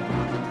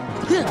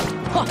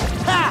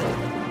 Ha!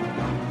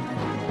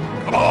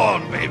 Come on,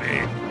 baby!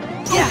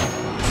 Yeah!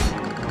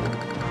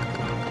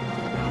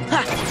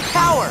 Ha!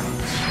 Power!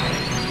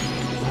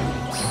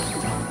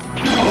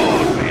 Come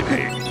on,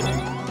 baby!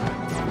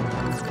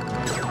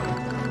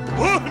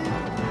 One!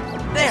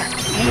 There!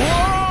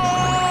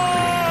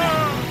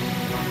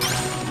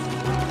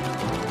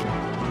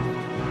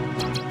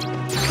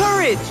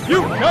 Courage! You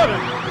got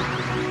it!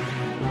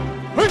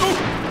 Hey!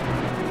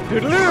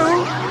 Toodaloo!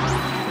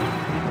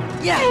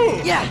 Yeah!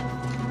 Yeah!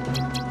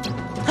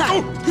 Ha!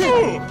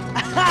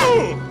 Ha!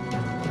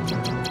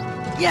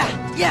 Yeah!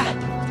 Yeah!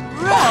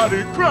 Rah!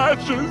 Body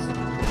crashes!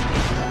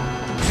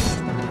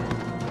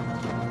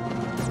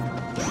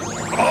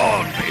 Come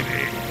on,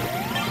 baby!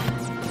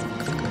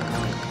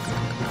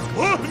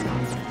 One!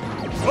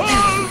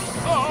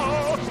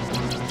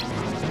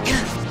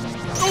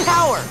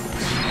 Power!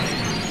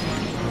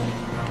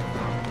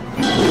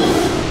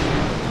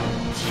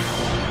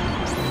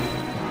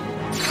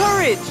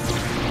 Courage!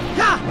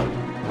 Yeah!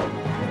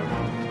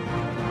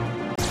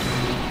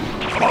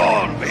 Come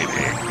on,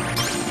 baby!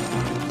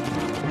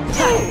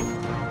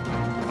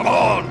 Come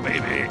on,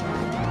 baby!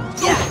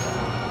 Yeah!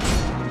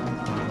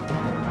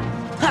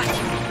 Ha!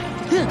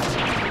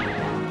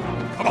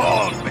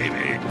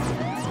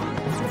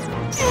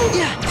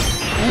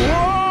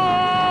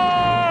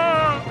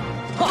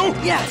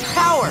 Yeah,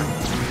 power.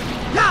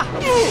 Yeah.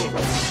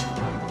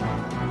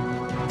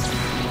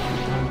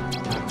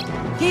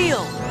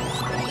 Heal.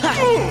 Ha.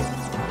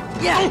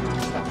 Yeah.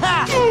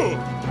 Ha.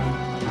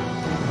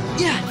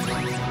 Yeah.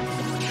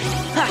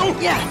 Ha.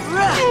 Yeah.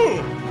 Rah.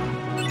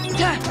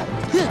 Ja.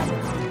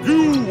 You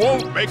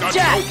won't make a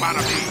Jack. dope out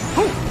of me.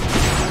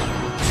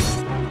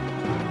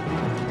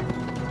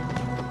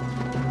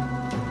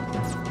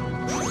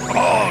 Come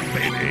on,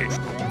 baby.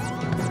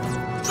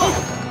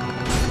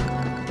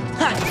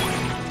 Ha.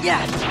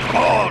 Yeah.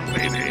 Come on,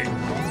 baby.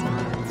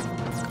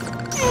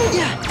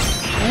 Yeah.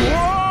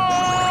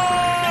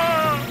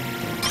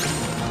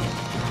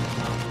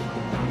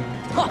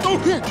 Ha.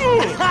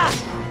 Ha.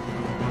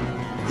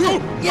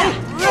 Yeah.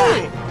 Rah.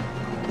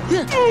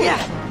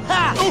 Yeah. Ha.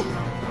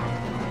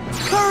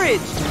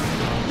 Courage.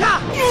 Yeah.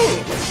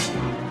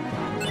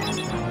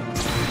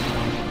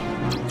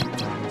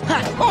 Ha.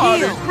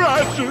 Party Heal.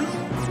 crashes.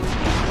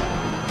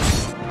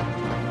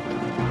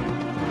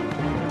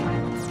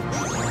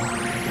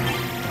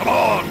 Come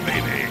on,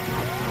 baby.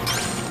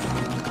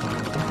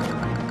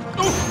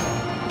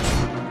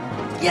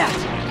 Yeah.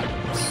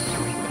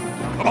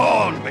 Come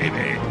on,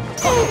 baby.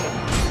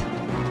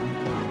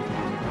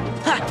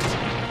 Ha.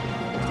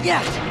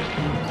 Yeah.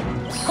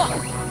 Ha.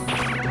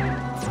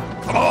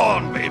 Come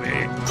on, baby.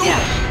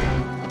 Yeah.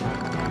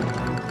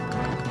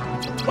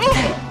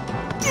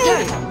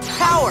 Yeah.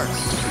 Power.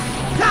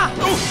 Yeah.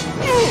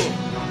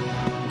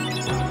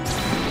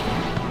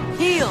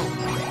 Heal.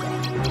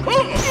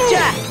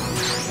 Jack.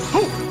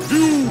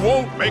 You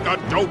won't make a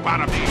dope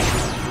out of me.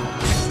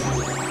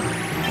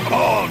 Come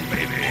on,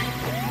 baby.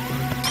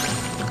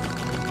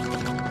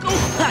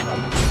 Ha.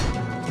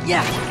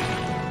 Yeah.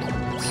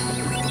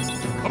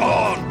 Come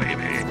on,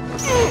 baby.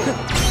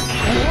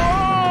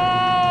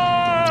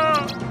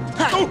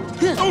 Ha.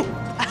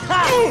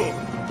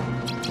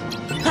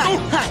 Ha.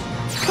 Ha.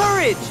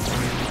 Courage.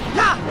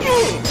 Yeah.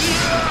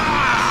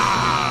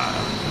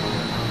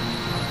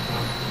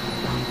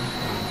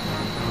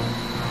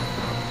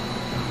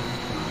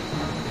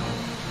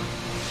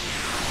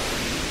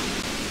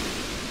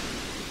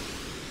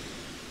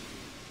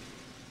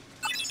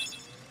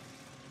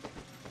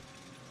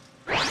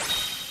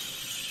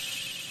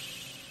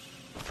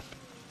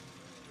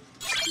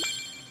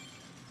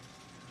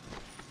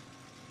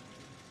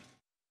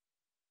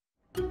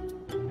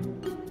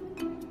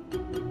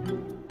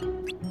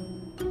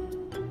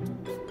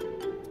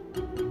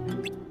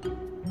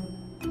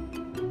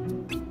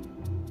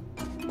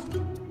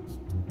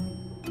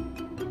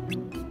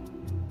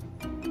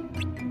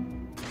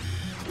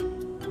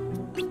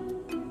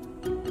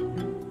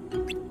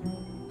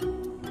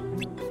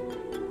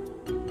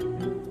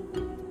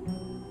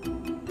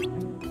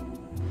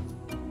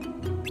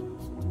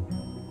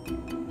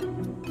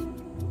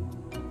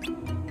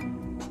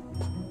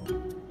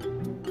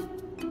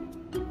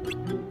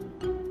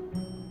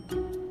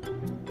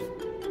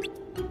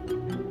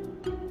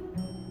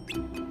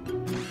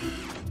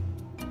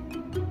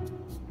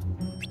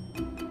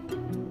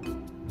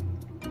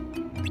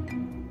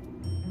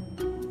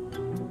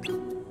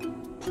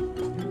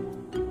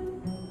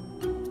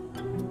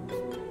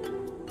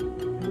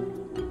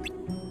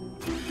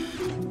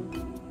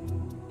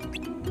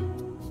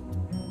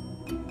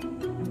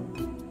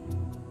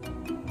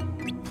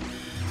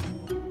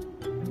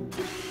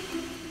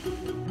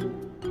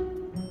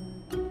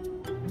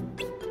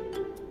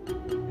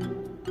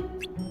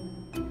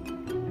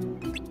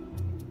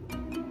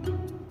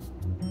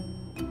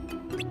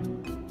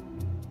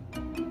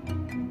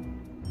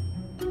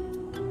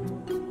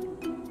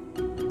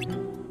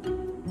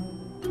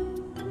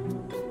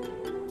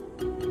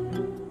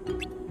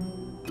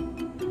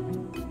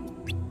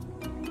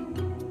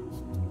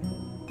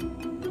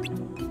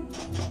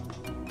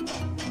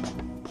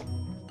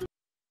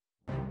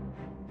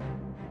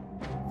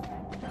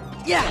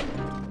 Yeah.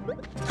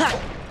 Ha.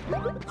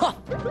 Ha.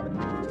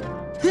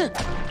 Huh.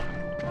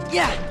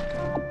 Yeah.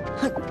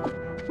 Ha.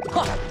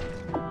 Ha.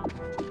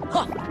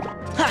 Ha.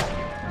 Ha.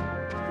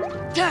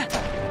 Ja.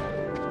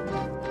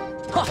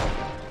 Ha.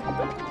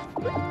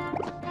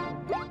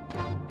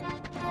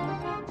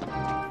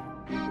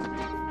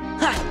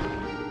 Ha.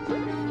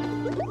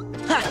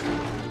 Ha.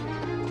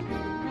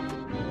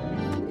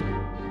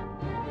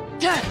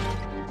 Ja.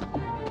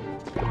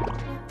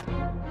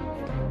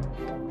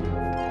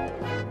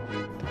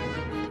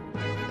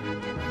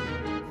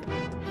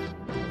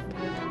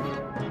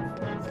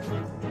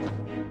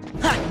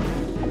 Ha.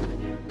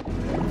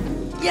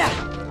 Yeah.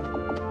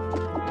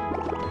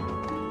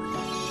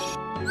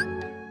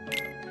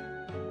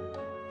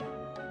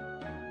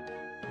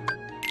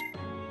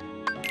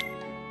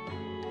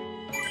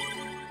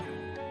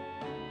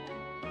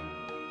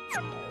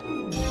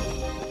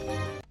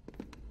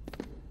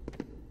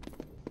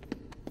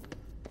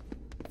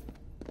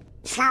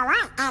 So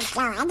what is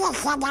there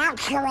anything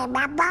else you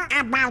remember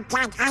about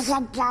that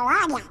other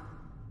Joanna?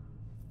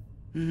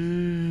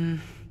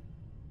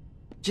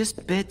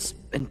 Just bits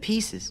and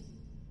pieces.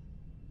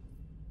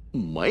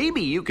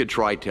 Maybe you could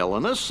try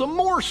telling us some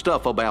more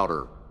stuff about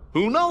her.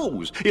 Who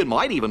knows? It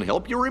might even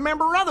help you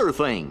remember other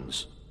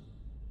things.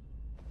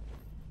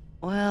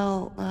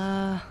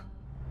 Well,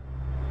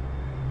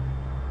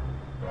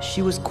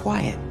 she was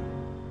quiet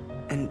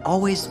and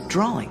always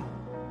drawing.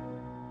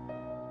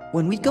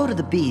 When we'd go to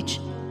the beach,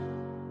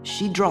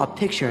 she'd draw a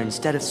picture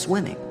instead of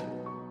swimming.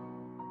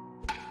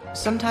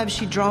 Sometimes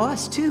she'd draw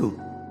us too.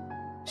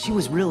 She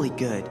was really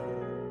good.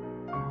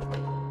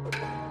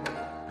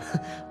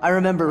 I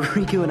remember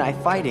Riku and I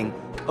fighting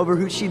over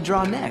who she'd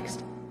draw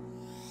next.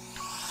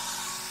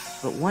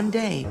 But one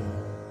day,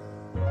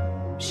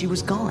 she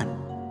was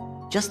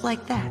gone, just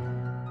like that.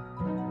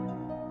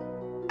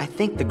 I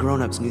think the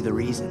grown-ups knew the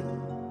reason.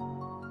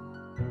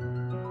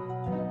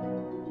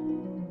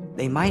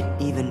 They might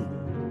even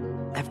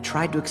have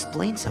tried to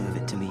explain some of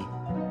it to me.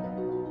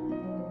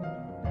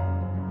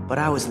 But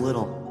I was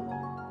little.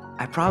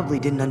 I probably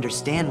didn't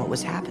understand what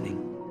was happening.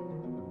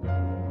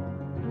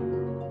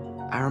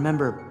 I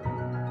remember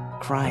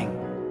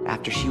crying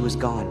after she was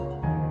gone.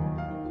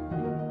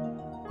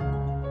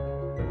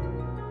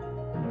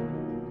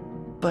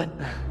 But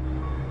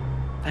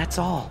that's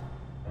all.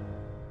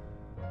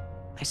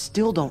 I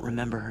still don't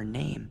remember her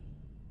name.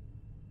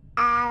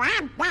 Oh,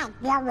 I bet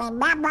you'll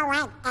remember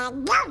it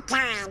in no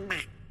time.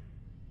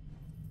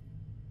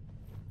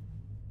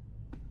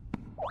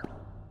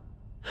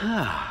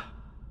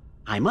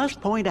 I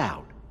must point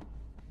out,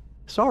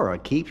 Sora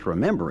keeps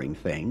remembering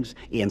things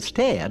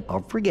instead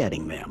of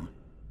forgetting them.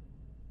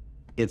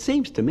 It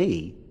seems to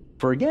me,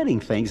 forgetting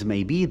things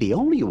may be the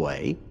only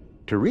way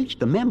to reach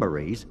the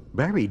memories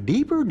buried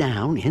deeper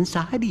down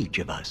inside each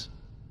of us.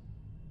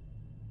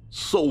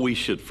 So we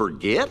should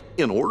forget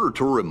in order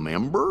to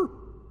remember?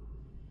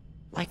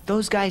 Like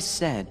those guys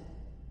said,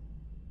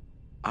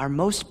 our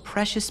most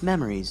precious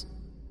memories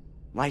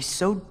lie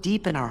so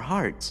deep in our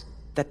hearts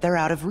that they're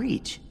out of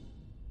reach.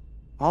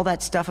 All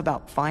that stuff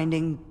about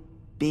finding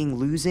being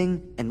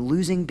losing and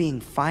losing being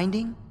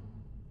finding,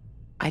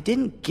 I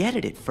didn't get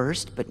it at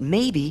first, but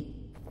maybe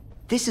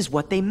this is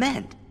what they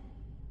meant.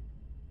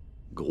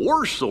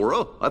 Gosh,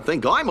 Sora, I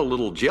think I'm a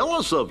little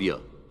jealous of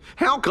you.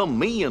 How come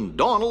me and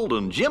Donald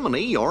and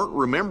Jiminy aren't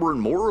remembering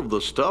more of the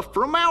stuff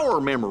from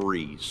our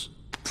memories?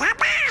 Come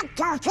on,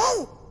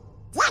 Goofy!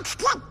 Let's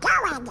get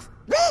going!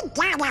 We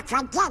gotta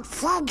forget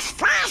things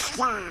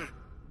faster!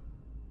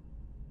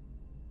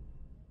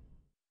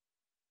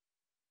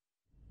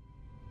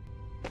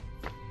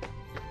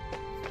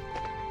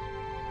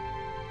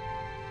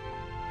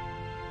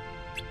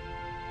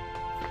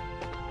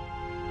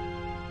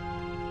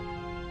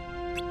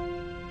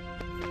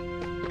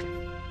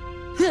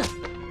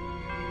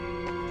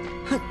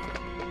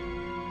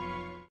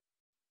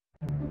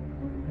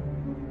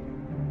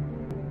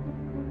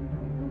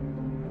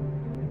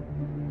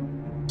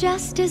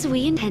 Just as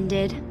we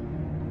intended.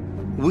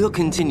 We'll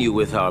continue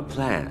with our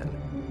plan.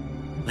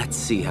 Let's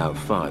see how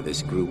far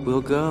this group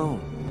will go.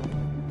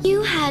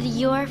 You had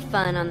your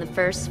fun on the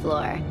first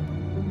floor.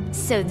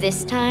 So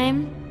this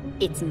time,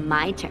 it's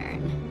my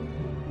turn.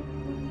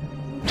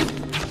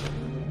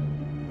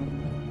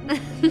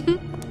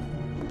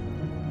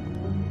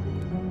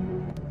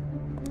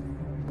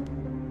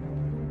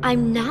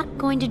 I'm not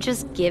going to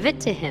just give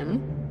it to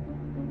him.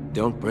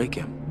 Don't break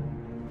him.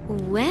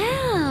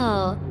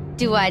 Well,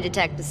 do I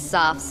detect a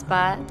soft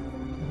spot?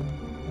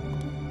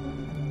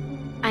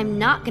 I'm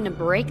not gonna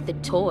break the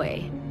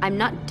toy. I'm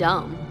not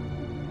dumb.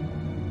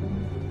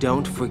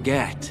 Don't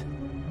forget,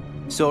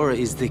 Sora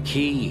is the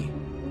key.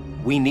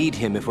 We need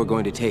him if we're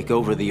going to take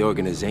over the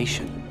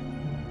organization.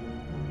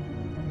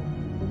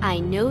 I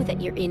know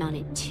that you're in on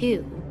it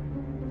too.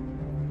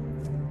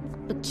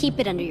 But keep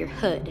it under your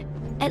hood,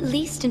 at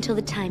least until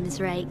the time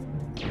is right.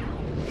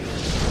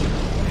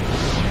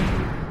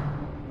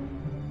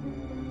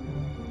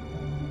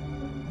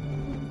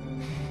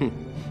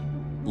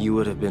 You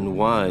would have been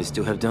wise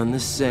to have done the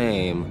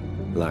same,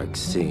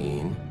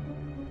 Larxene.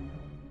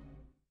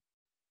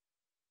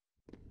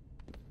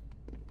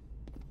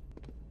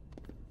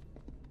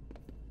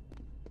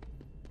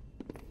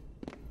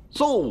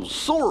 So,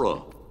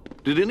 Sora,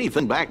 did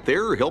anything back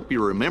there help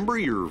you remember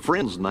your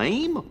friend's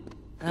name?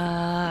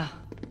 Her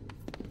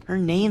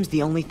name's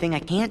the only thing I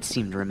can't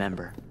seem to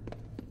remember.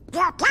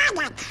 You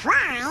gotta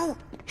try!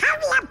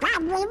 Hurry up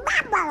and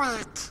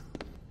remember it!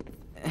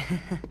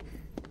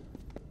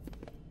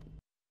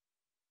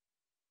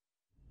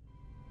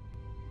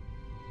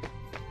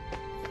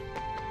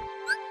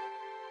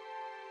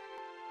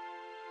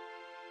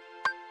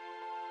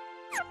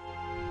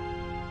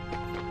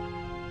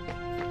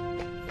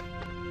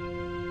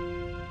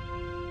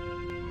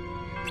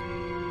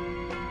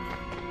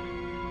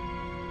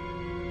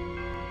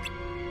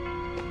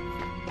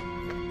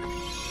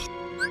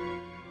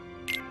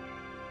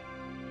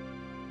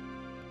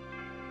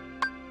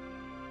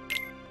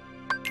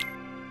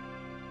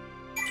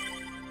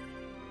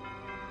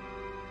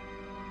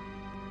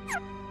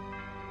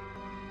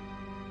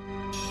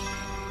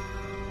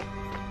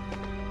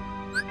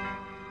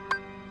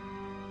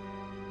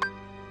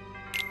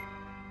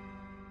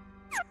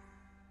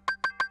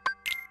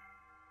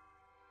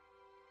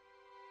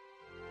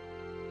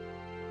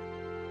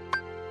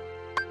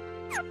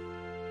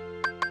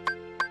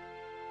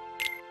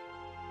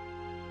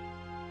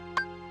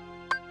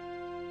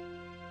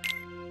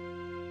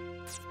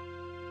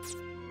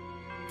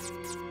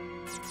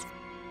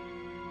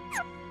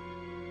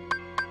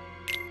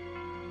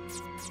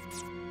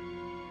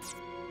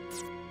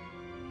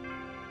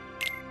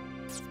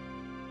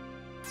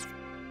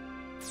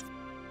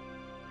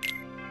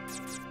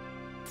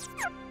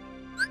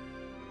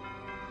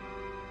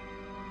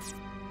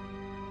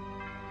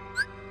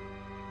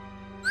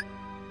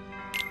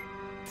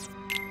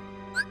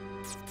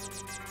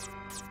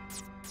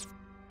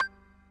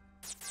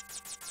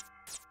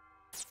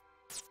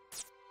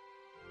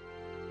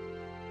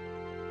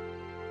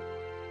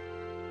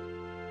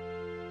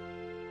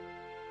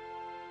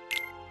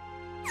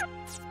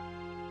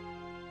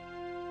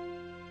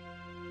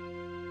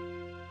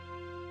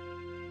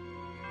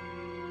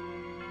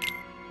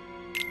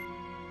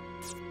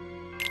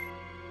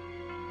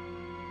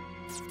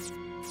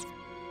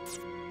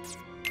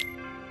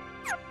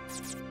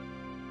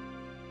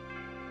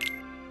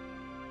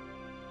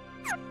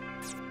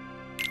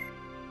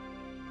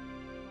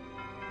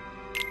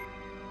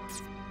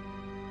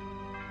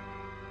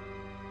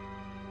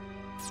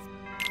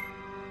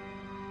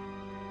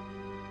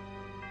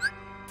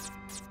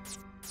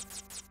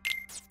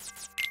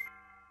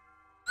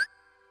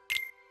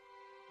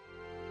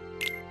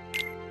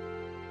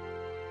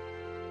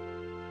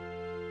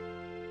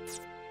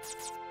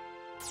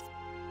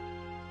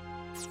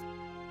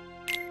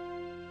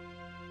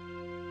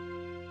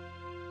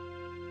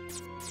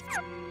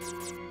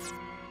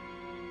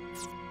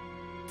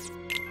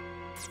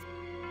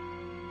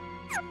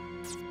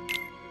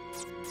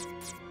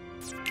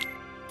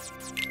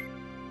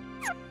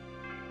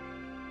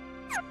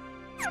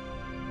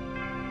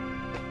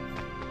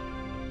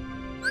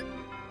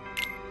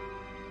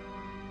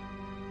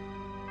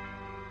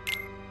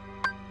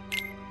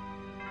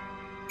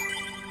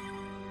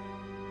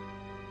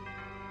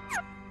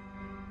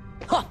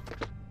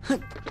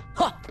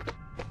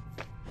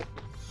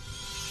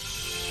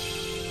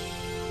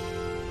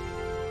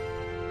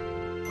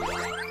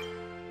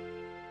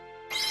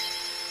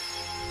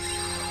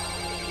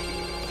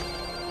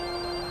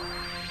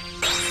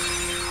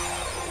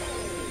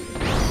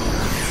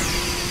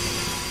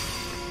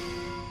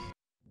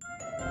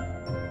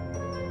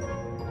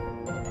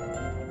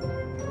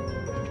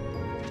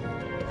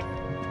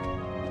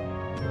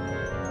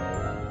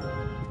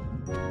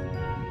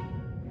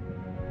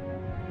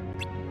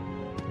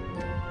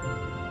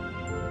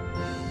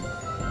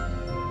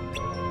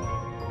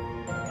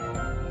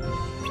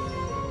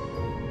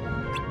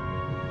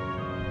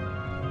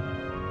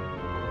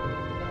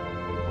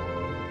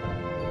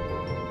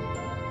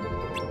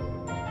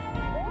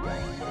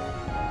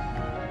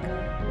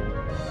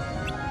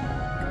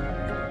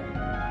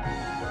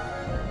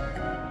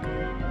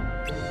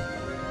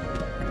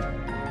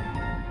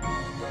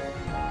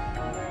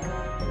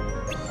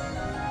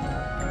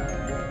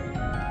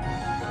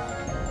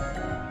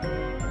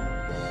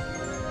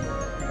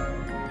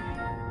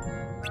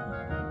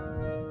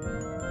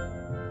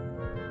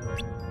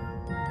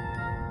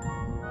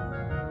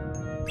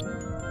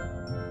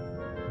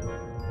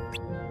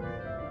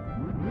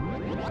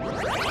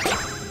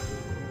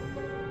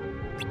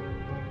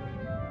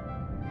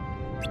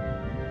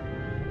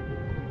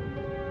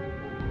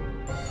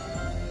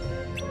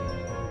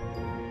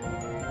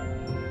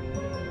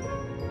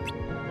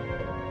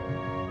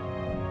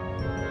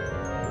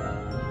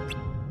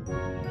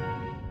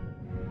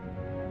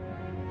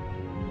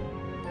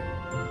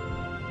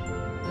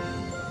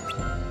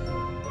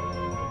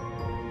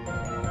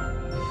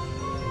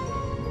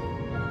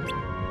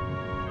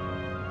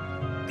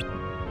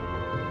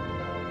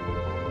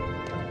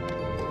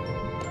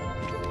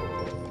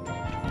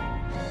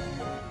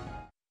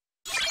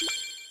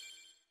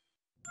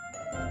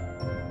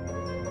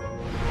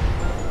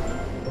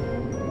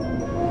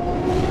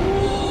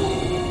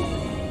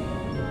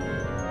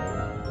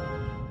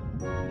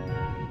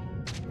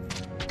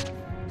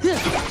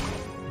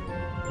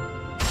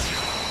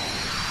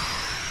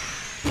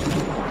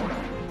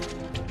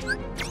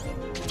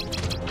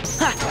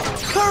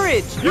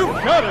 Courage! You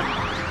got it!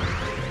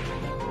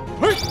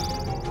 Hey!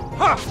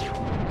 Ha!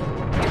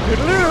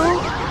 Toodaloo!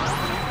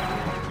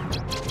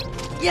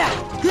 Yeah!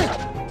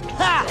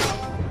 Ha!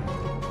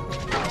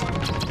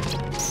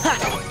 Ha!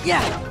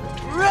 Yeah!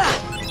 Rah!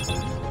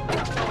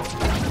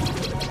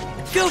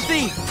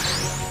 Goofy!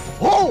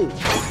 Oh!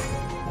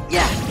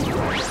 Yeah!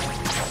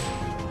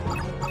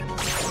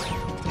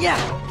 Yeah!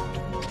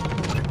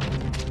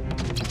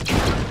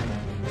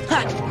 Ha!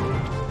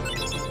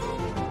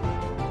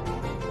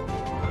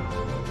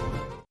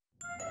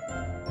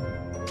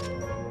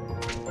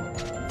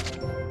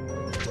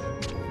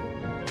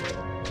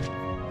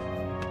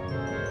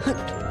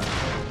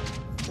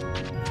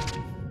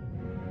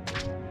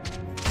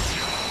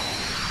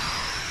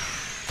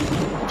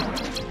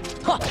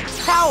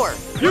 Power!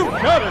 You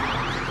got it!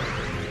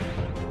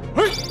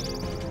 Hey!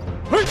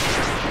 Hey!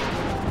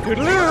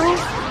 Toodaloo!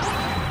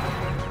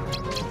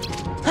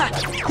 Ha!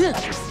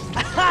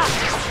 Ha!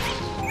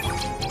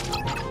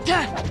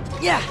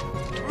 Yeah!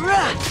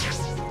 Rah!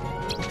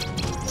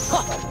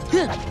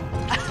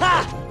 Ha!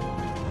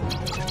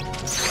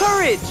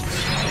 Courage!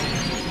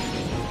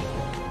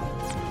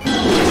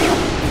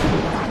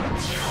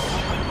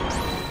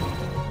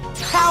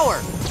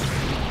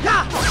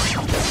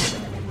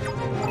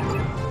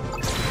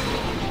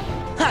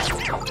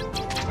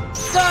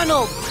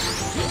 Donald!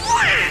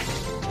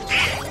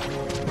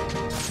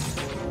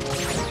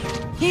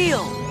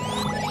 Heal!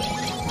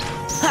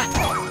 Ha!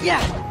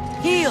 Yeah!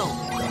 Heal!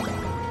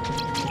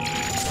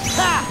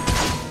 Ha!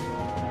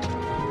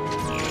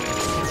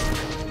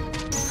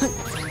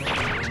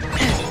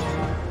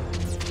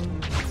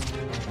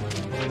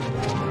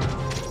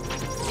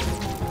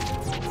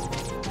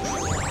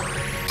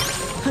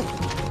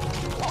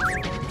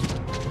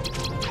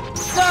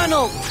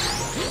 Donald!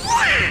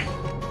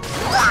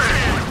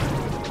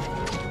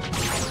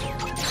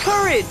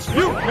 Courage!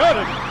 You got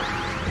it!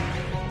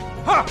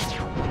 Ha!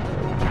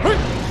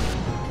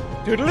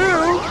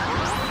 Toodaloo!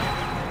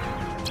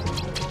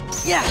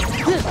 Yeah!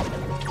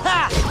 Ha!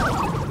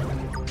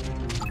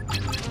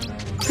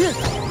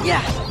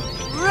 Yeah!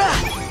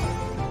 Rah!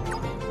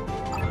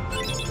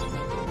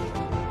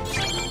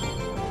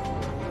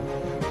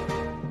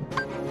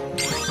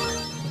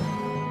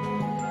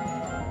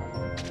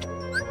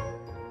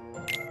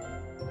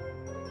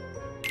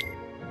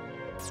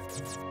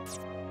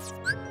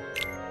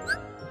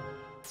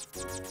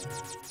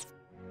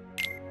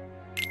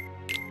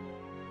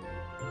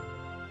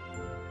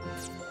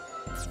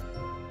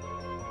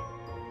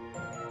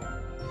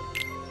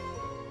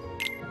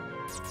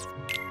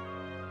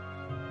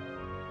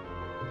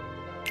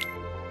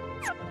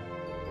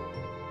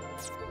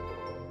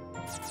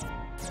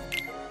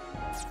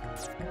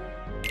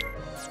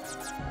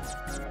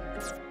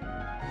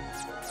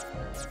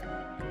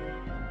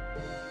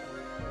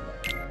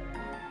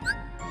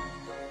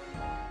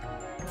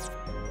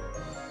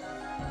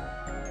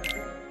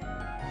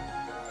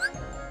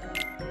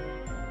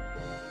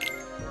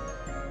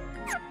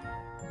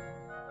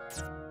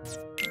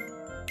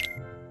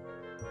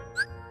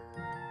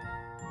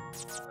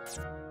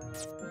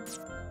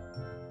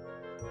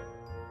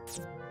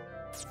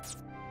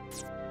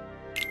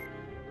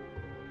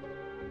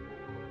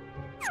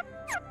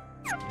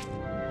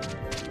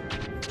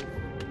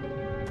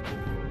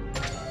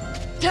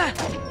 Yeah!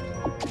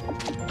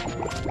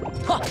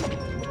 Ha!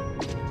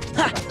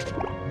 Ha!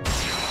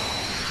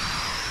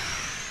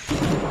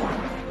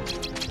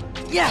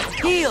 Yeah!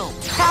 Heal!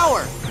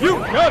 Power! You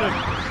got it!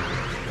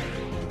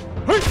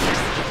 Hey!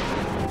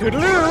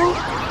 Toodaloo!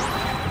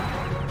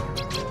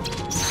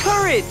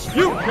 Courage!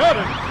 You got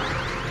it!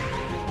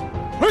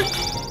 Hey!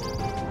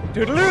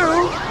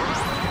 Toodaloo!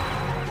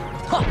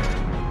 Ha!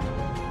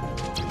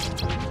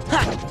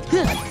 Ha!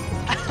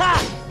 Ha!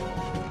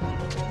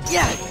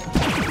 Yeah!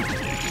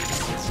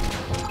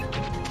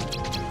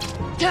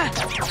 Yeah!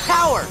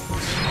 Power!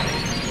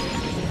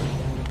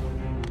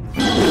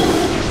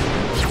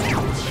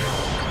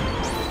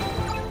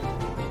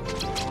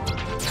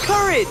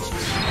 Courage!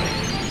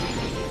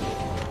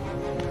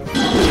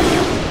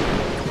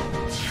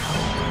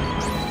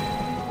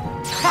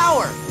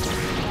 Power!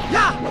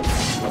 Yeah!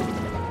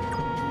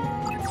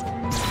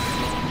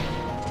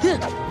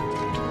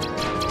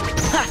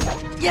 Ha!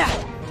 Yeah!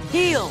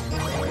 Heal!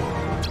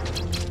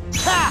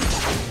 Ha!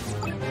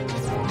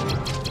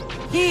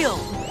 Heal!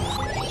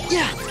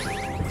 Yeah!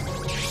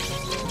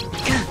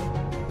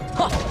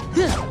 Ha!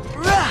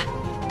 Rah!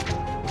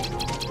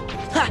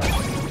 Ha!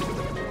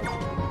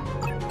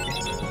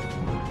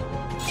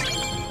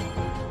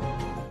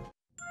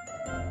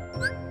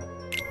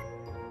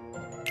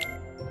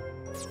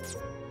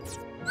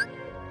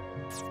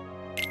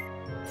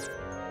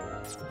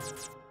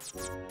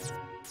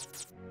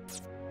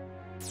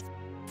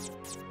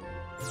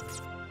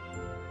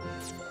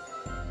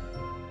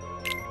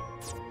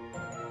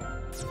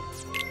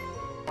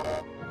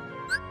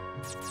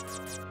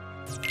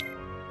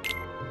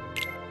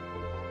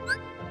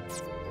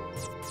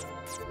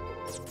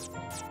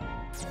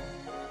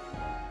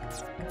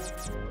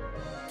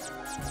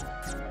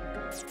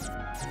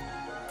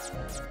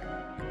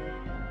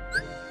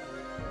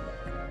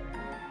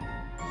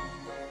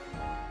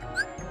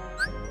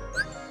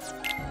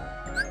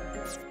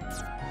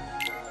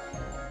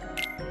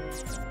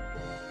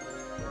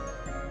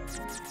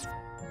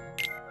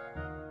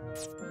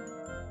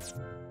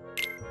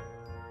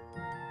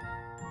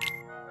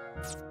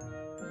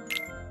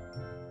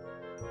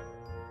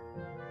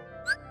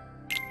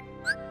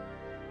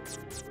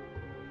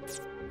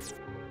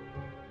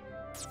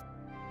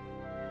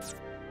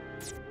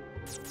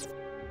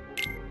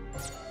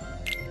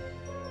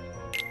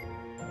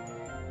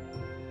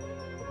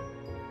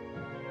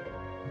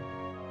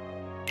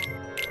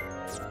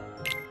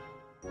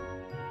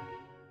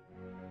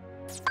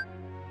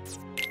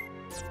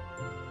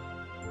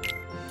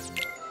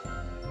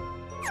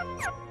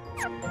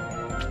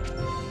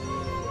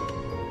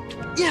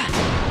 Yeah!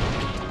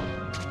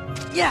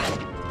 Yeah!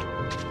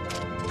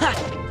 Ha!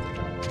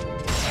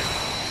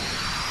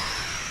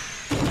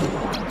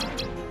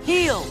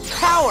 Heal!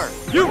 Power!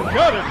 You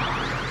got it!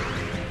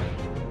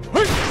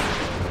 Hey!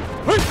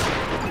 Hey!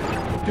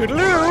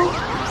 Toodaloo!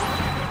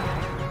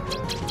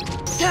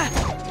 Yeah!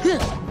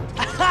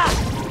 Aha!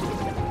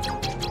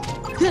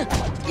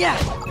 Yeah!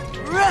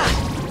 Rah!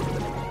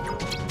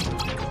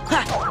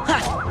 Ha! Ha!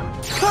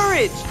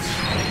 Courage!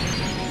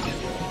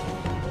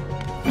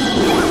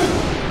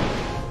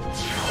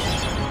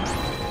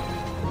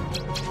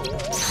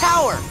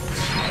 Power!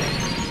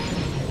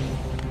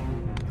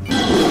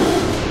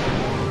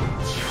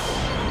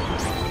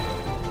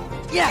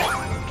 Yeah!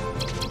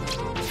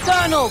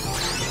 Donald!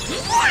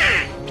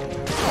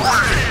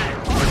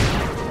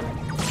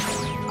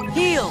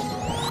 Heal!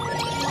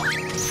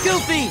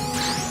 Goofy!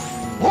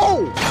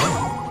 Whoa!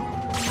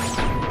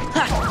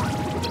 Ha!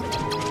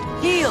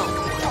 Heal!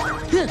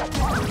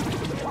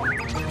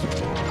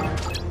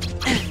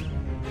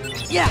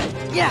 Yeah!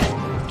 Yeah!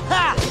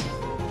 Ha!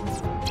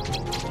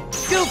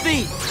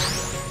 Goofy!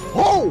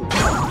 Whoa!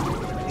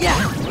 Yeah!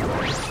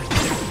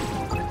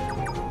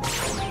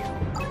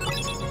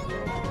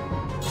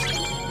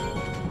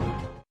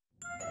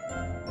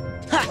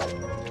 Ha!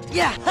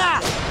 Yeah! Ha!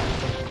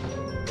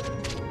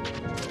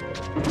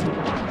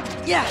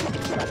 Yeah!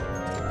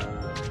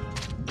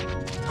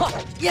 Huh.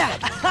 Yeah!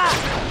 Ha!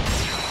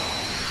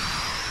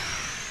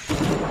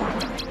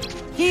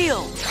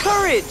 Heal!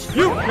 Courage!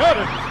 You got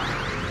it!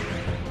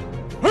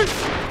 Hey!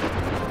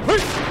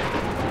 Hey!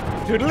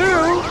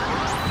 Toodaloo!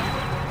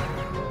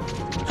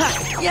 Ha!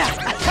 Yeah!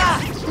 Ha!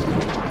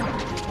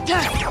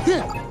 Yeah!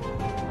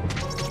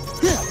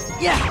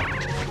 Yeah!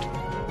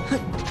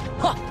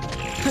 Huh.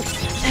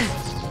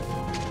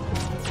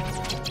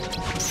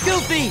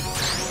 Goofy!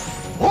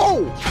 Whoa!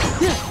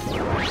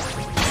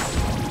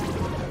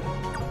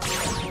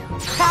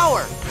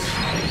 Power!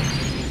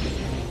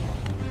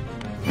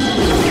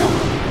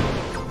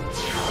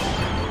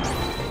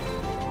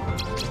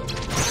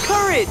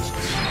 Courage!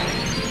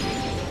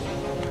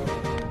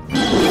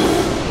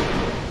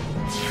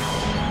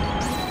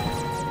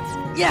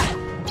 Yeah!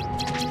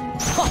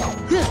 Huh.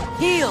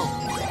 Heal!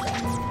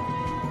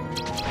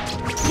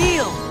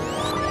 Heal!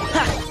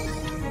 Ha!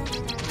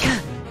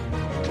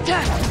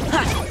 Ha!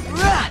 Ha!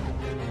 Rah!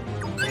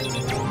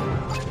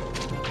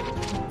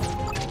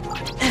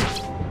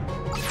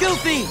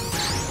 Goofy!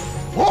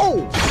 Whoa!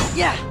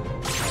 Yeah!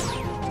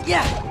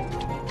 Yeah!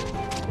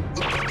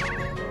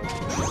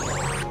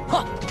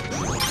 Huh.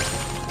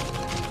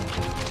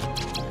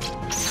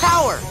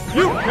 Power!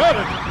 You got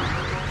it!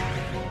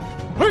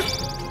 Hey!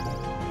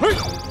 Hey!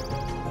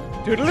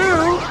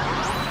 Toodaloo!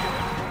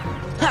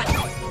 Ha!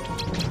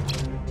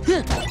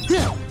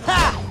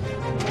 Ha!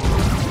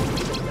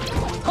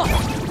 Huh.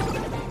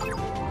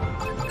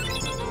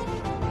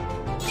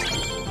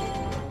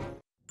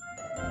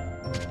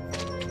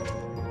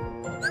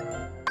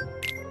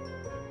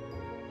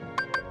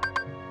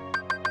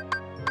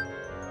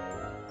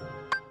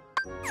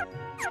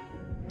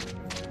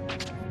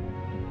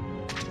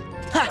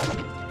 Ha!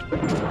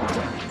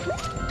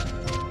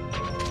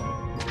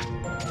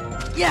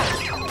 Yeah!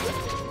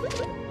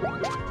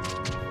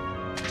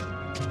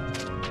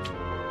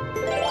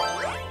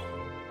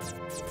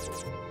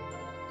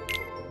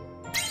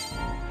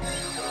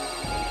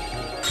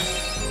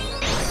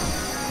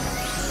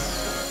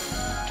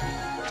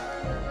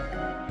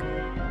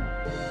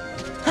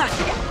 Ha!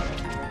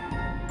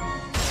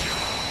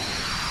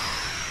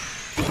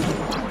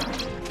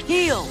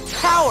 Heal!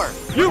 Power!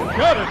 You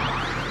got it!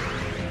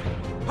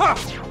 Ha!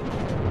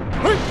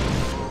 Hey!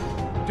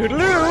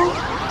 Toodaloo!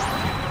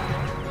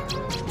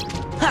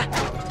 Ha!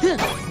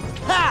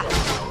 Ha!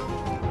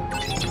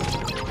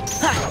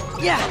 Ha!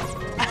 Yeah!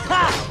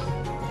 Ha!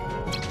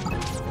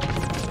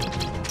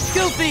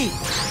 Goofy!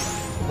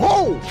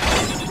 Whoa!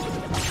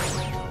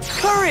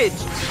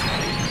 Courage!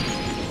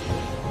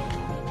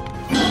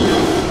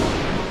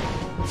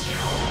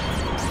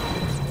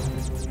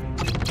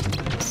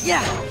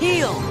 Yeah!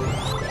 Heal!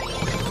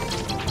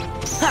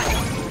 Ha!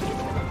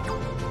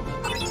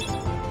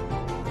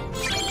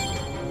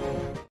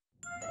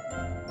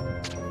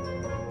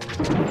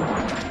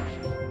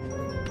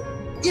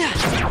 Yeah!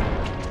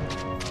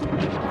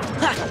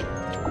 Ha!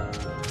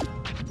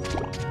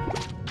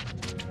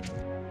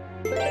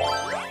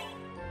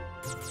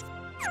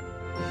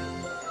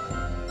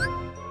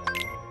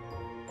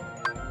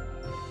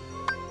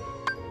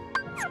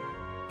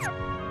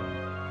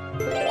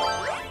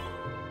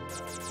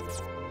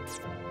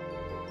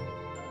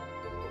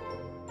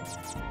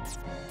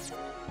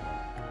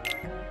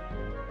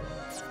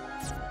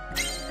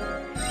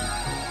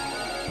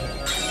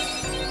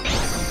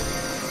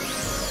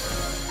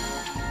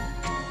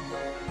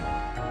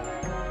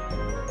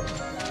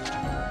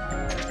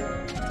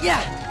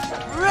 Yeah!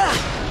 Rah!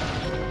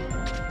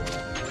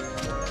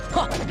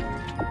 Huh.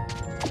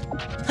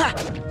 Ha!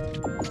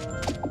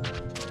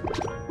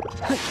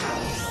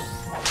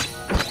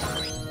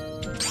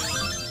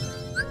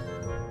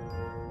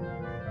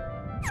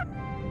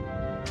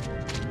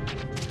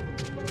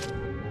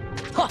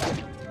 Huh.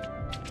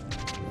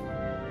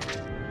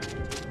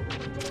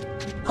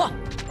 Huh.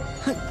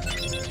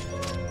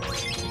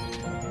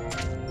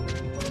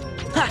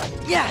 Ha!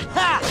 Yeah!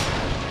 Ha!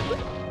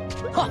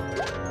 Huh.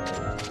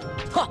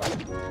 Huh.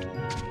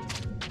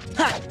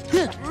 Ha!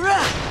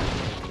 Rah!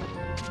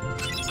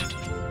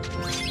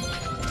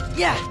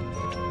 Yeah!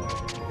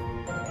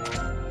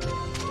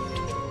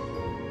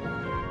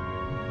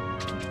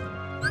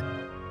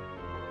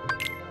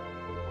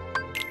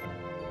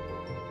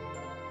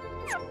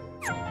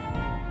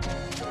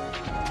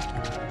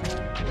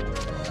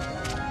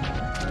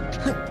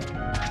 Huh.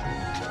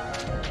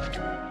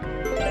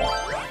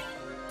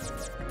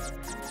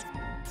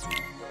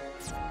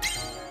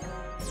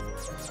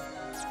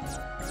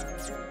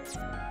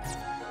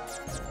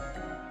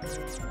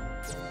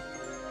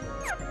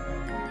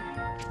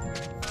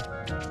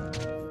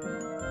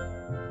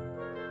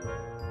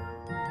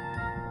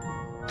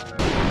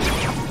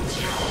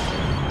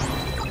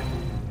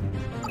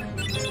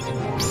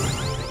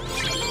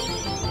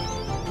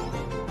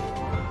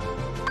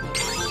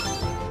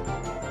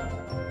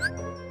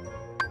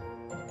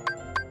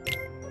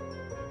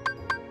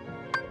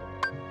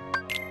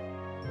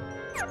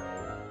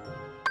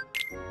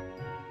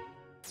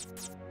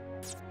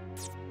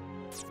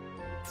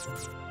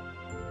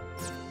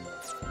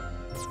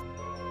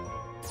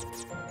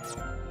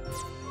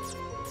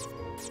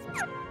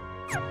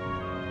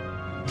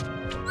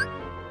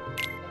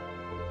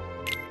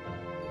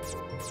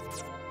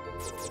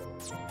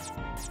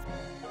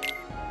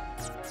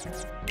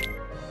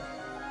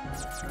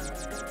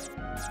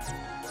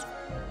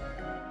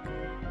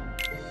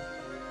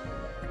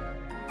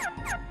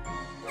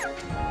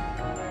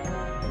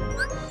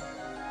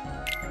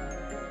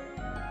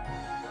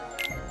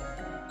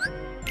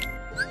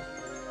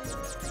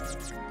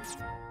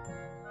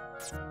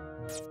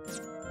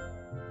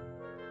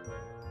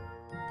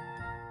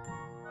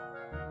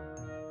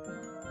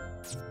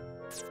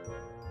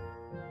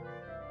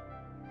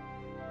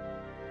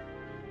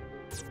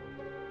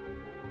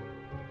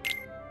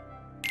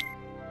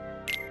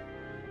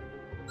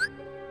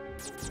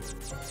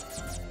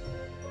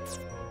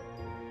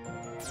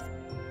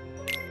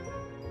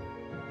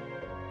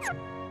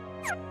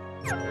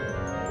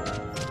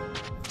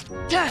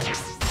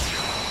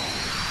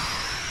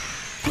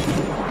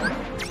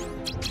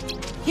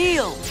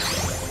 Heal!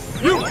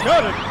 You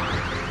got it!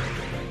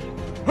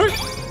 Hey!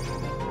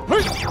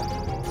 Hey!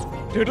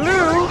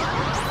 Toodaloo!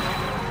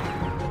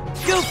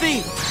 Goofy!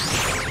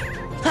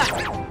 Ha!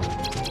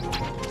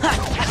 Ha!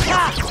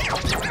 Ha!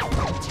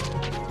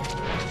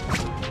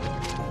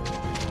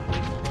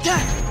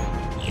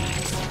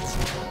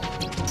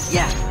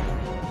 Yeah!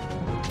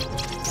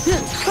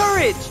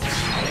 Courage!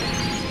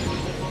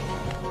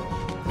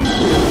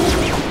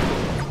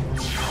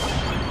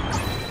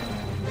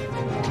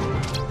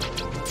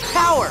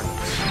 Power!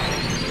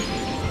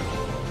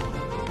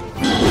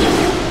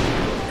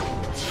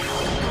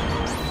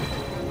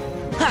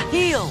 Ha!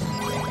 Heal!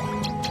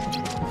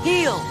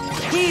 Heal!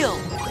 Heal!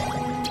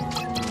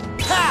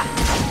 Ha!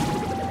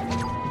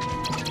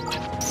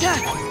 Yeah!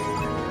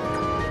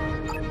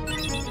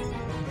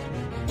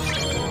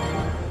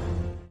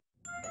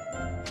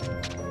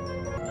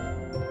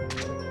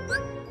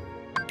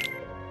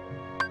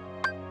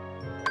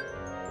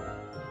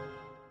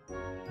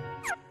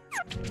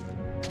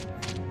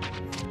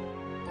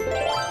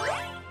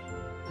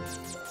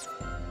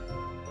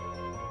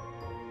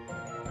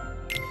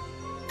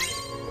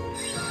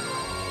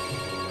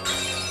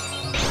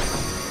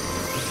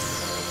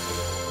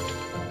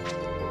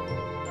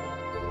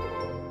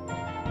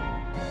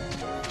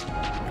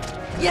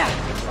 Yeah!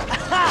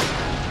 Ha!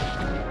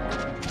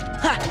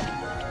 Ha!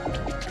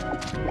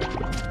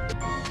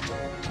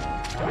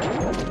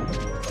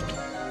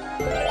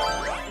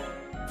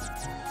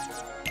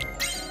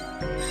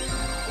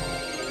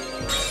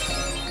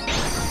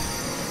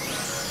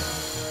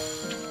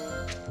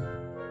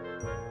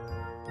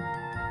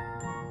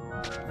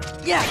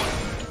 Yeah!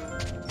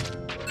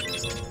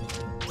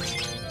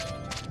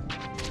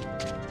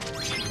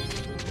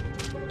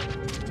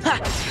 Ha!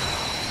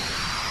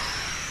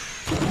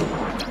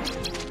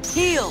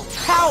 Heal!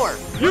 Power!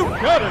 You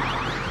got it!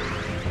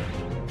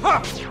 Ha!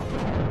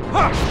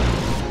 Ha!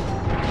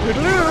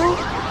 Toodaloo!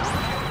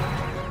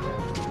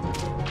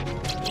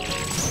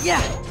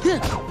 Yeah!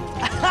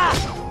 Ha!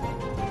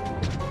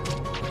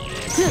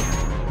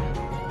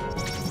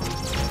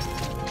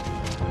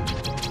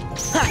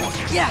 Ha!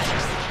 Yeah!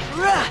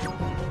 Rah!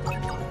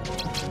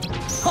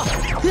 Ha!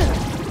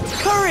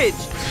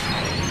 Courage!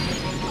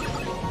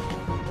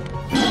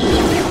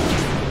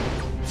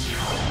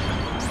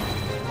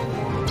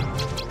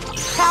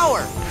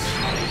 Power!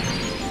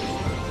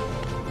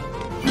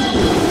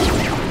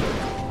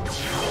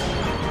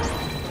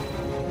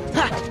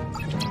 Ha!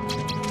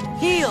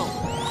 Heal!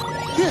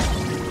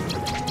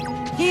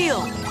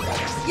 Heal!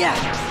 Yeah!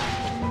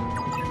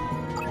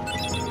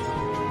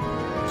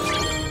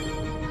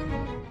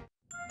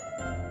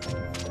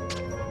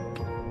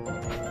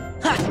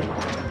 Ha!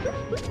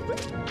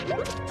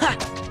 Ha!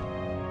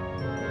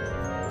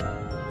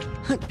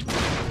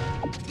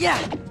 Yeah!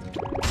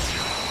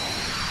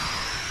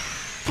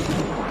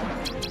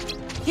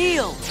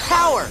 Heal!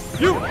 Power!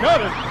 You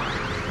got it!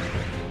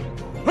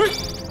 Hey!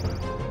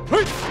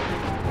 Hey!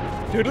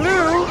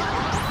 Toodaloo!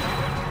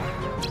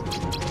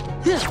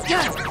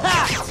 Ha!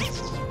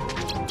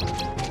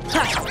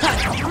 Ha! Ha!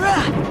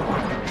 Rah!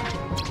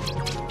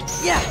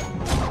 Yeah!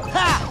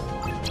 Ha!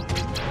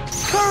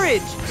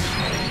 Courage!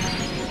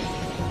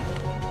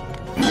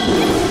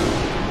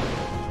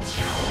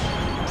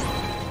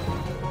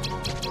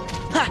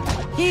 Ha!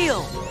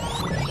 Heal!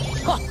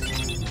 Ha!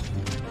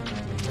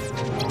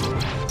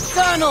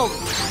 Donald!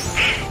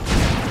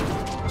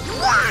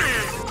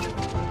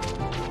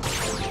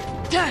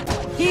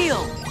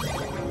 Heal!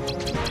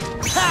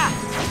 Ha!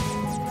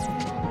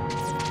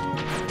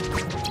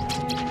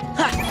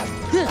 Ha!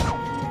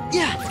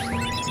 Yeah!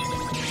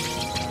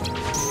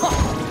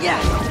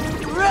 Yeah!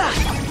 Rah!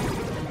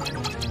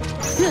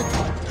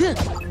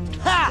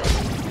 Ha!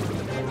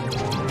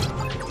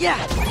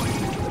 Yeah!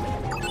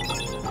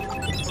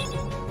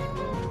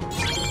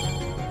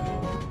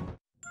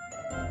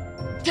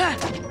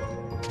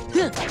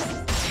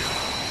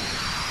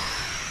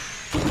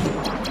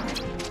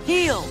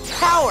 Heal!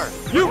 Power!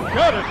 You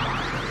got it!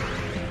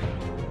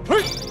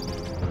 Hey!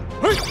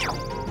 Hey!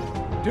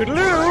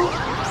 Toodaloo!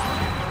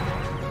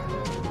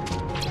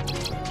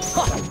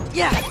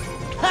 Yeah!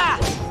 Ha!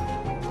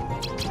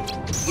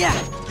 Yeah!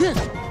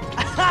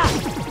 Ha!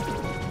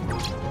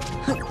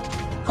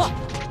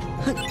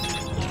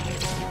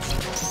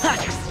 Ha!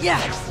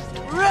 Yeah!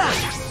 Rah!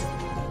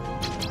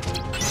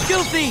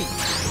 Filthy!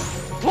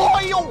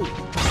 Loyal!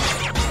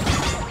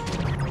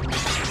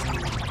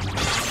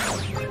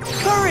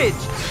 Courage!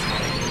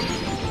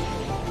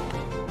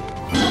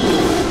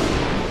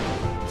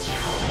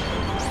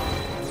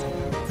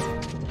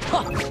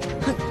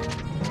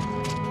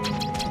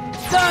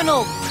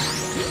 Donald!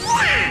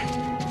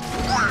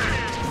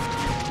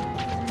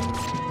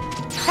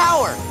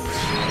 Power!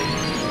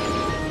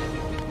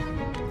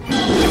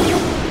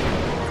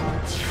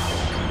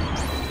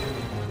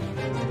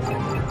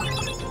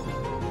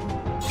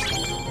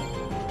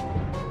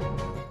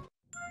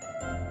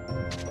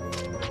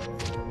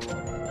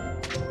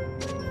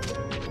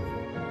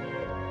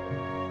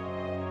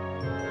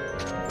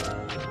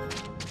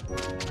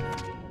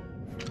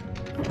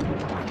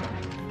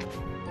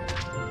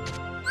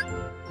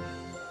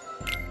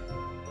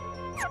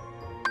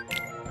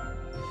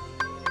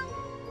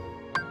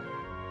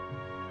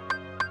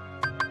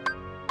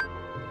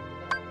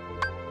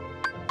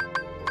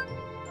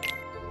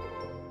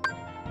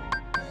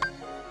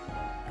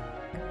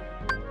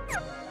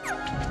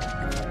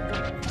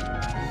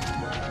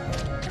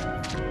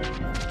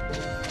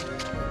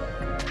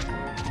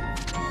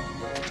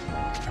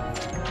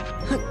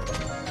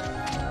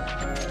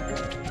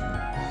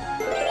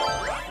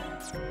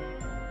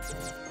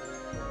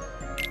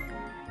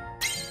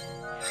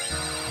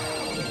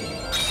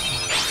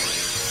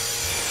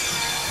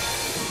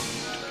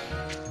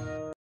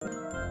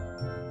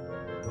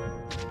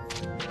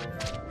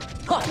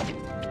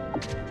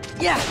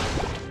 Yeah!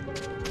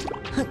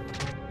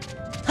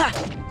 Ha!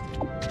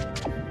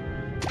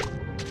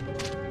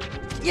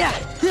 Yeah!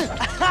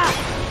 Ha!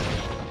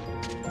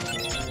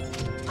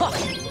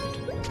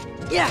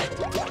 Yeah!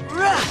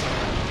 Rah!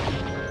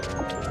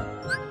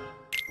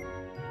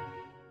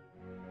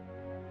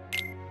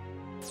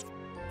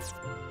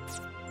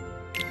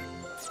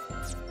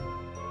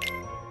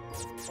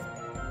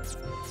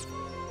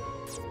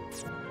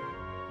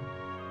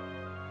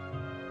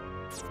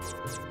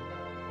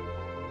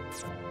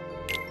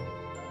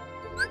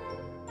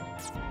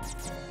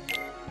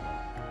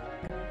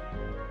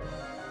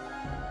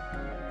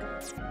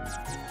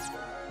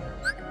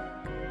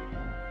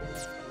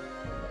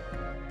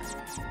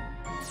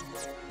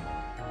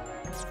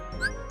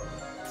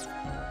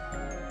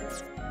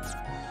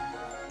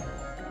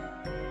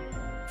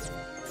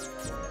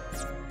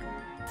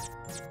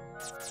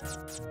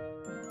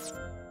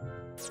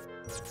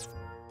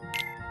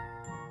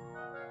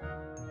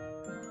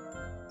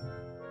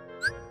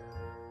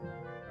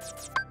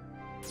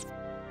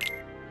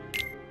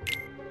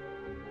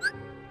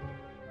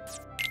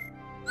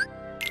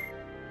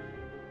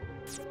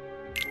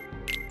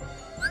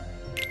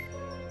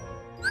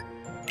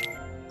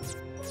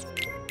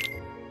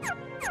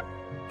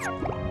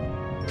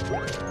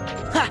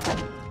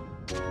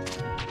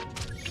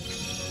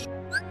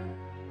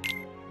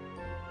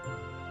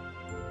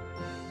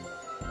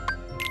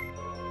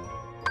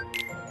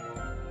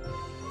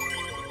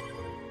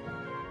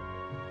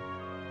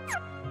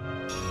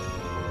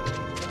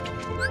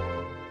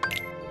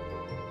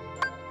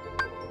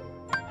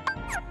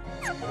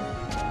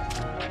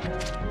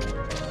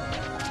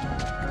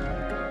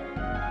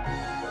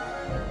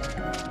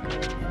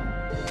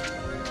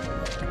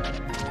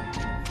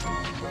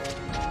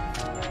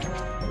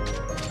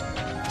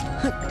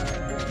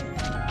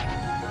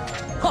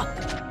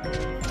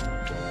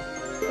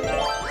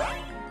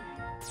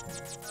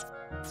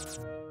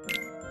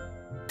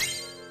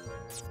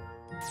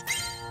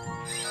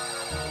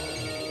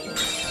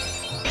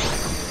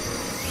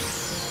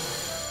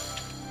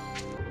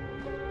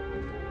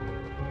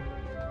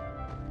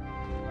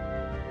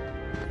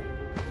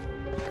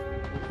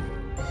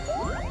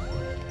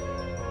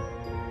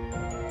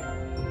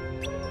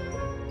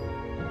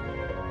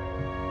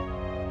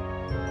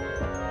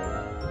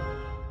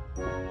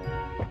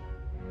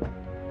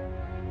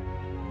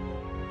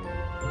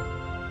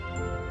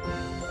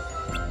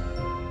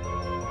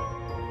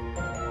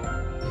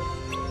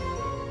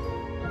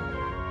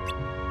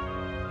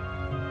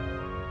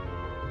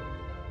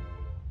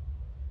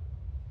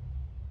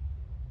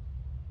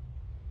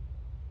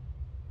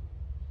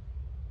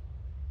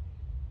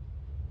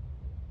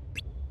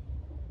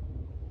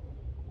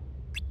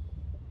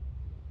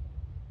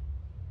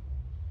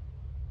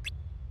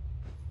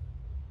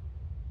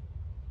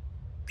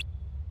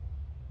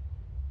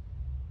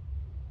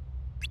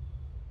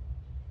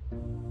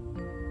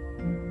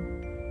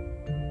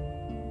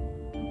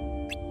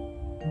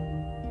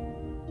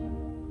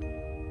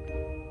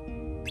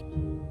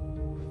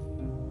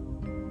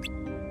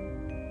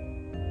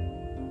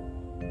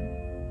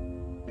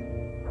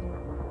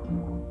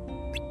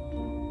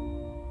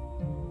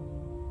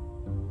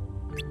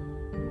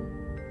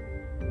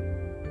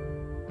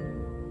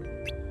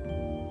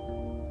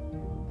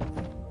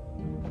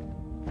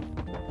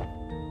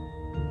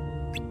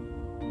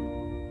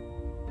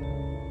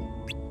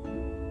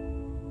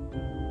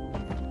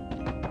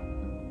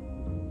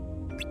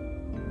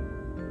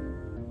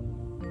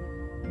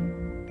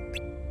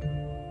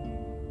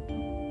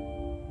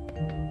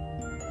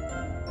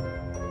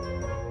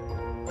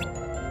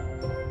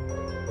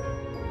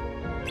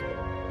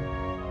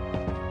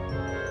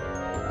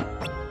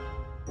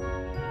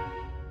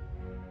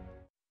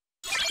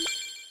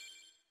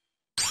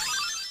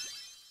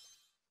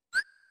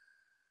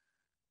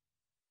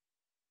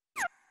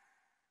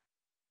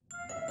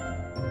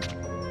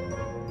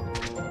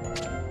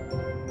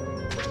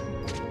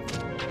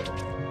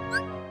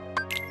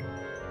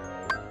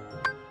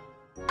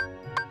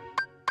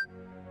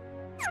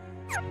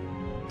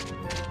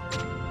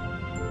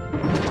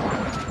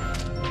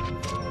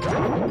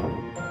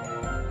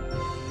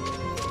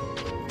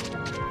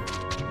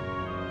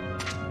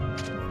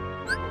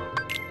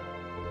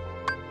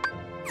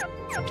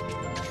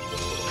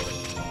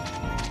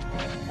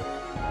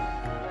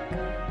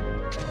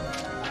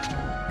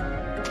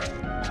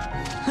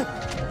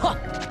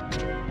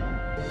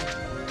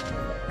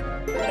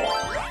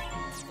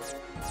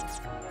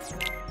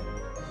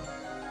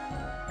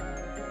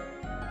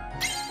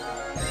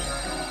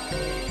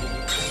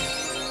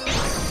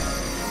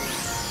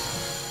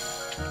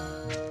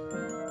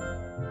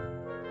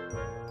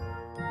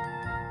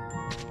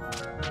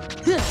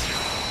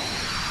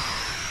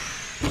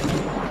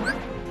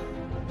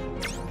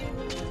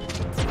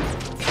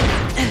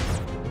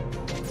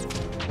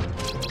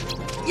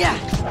 Yeah!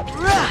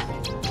 Rah!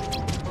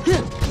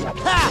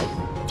 Ha!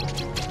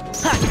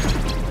 Ha!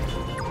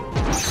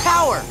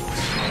 Power!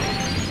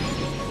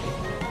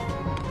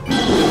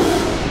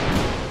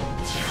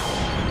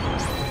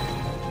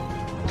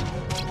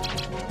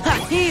 Ha!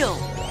 Heal!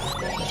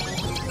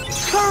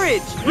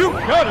 Courage! You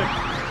got it!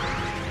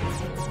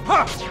 Ha!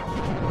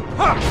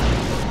 Ha!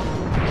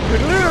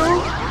 Toodaloo!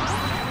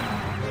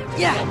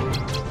 Yeah!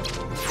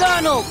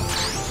 Donald!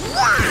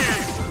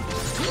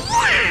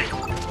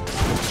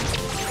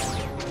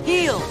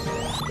 Heal!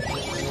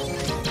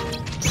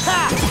 Ha!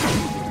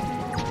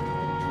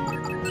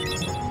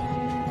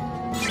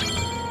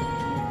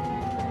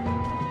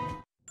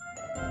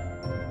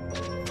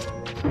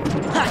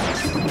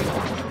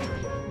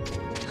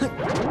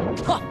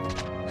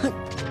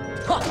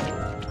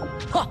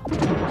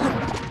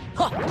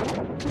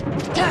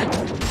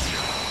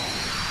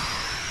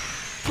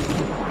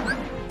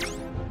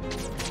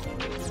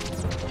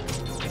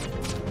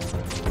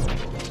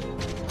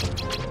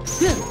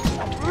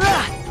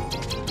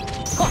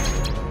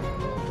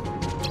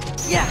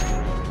 Yeah!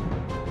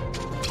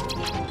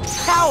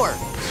 Power!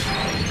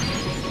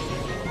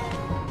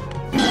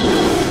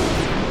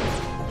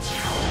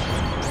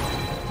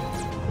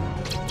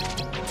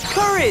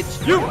 Courage!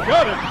 You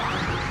got it!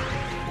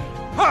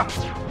 Ha!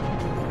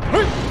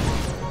 Hey!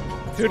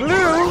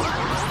 Toodaloo!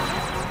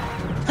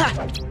 Ha!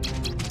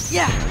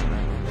 Yeah!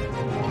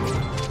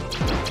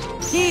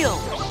 Heal!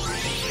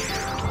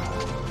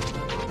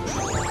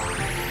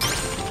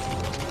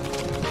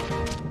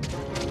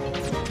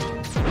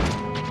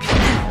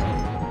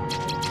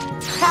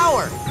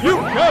 Power! You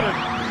got it!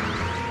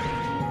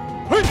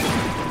 Hey!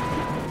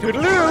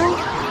 Toodaloo!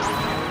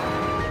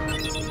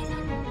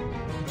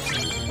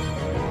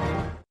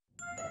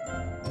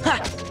 Ha!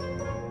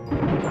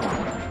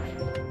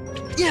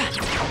 Yeah!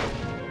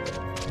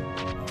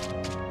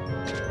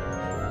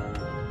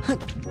 Ha!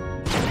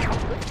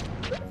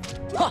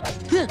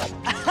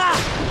 Aha!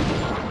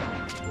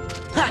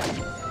 Ha!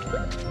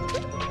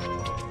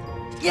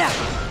 Yeah!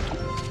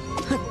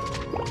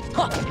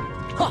 Ha!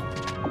 Ha!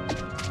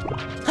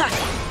 Ha!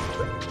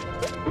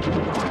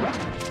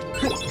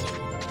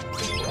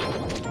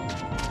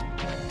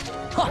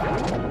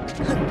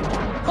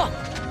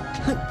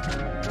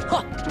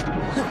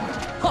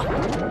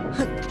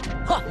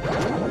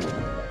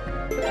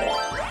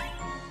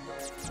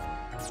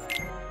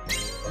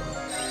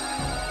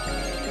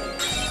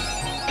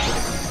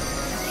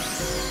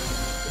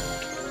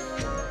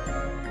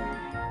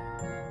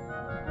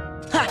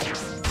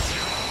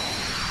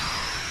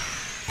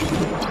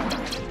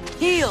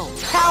 Heal!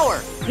 Power!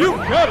 You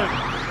got it!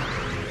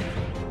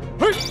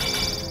 Hey!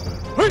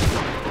 Hey!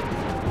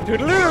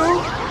 Toodaloo!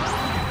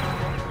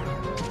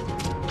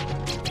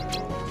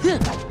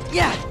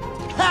 Yeah!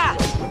 Ha!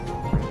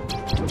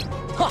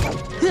 Ha!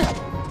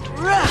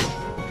 Rah!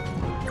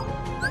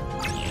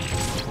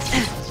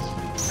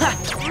 Ha!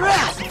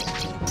 Rah!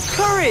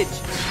 Courage!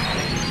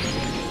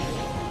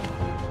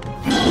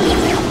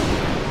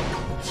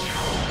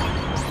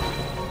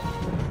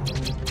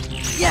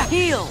 Yeah!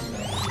 Heal!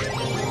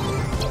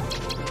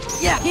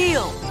 Yeah!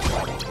 Heal!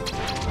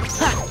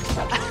 Ha!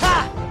 Aha!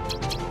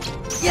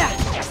 Yeah!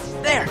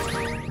 There!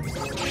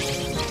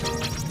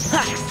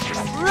 Ha!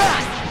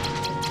 Rah!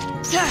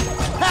 Ha!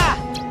 Ha!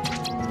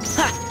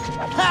 Ha!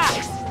 Ha!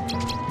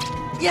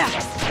 Yeah!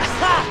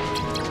 Ha!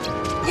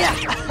 Yeah!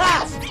 Ha!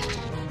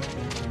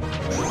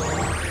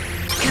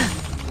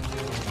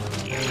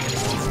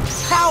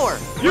 Power!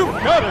 You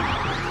got it!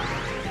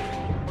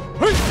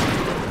 Hey!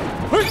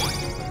 Hey!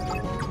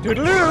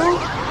 Toodaloo!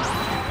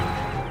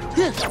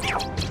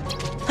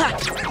 Ha!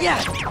 Yeah!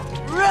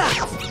 Rah!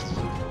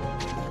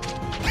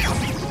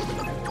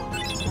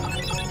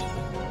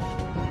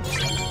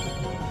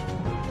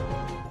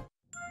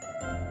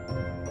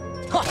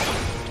 Ha!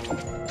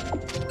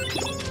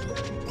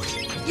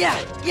 Yeah!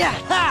 Yeah!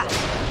 Ha!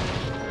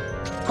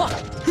 Ha!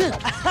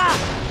 Aha!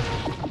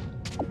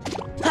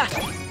 Ha!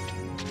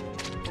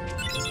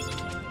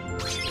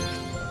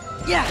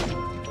 Yeah!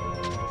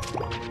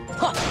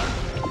 Ha!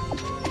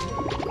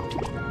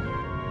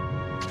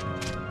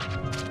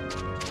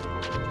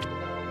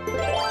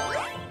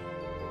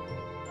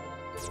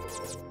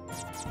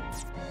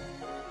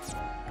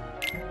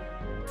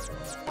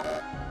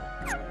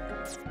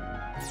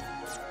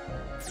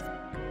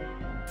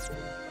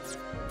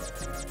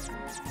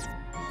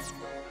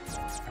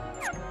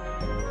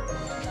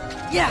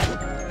 Yeah!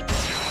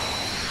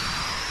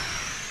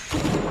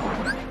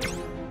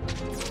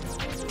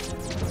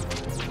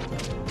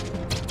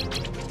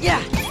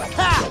 Yeah!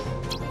 Ha!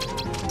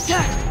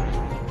 Yeah!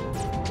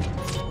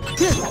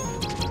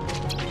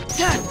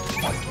 Yeah!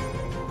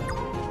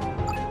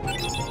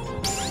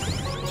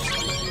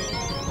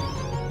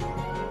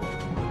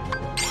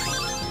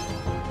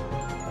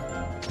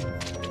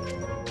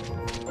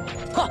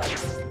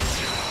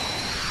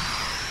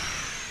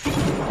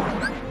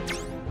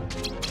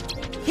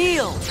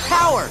 Heal!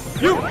 Power!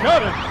 You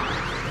got it!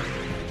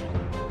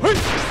 Hey!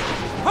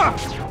 Ha!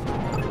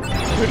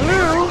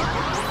 Toodaloo!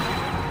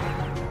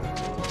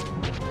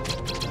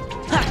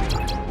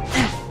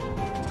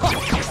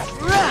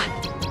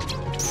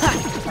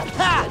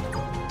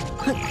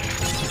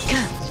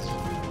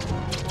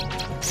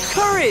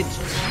 Courage!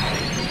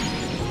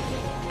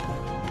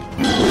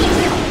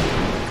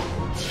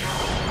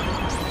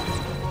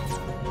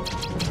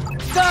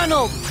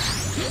 Donald!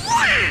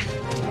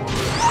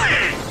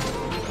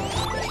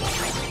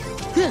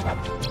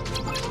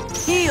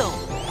 Heal!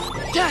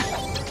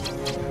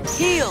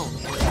 Heal!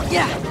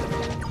 Yeah!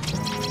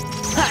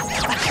 Ha!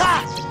 Ha!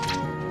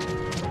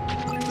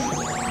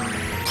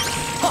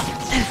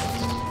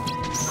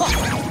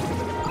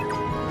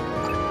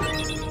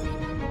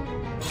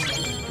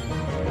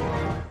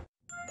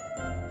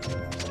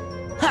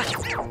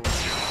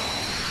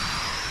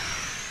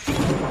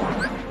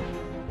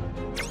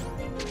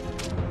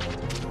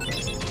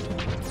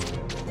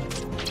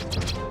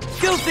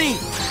 Goofy!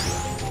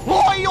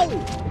 Loyal!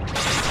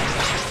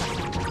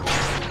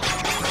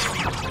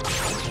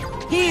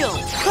 Heal!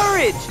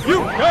 Courage! You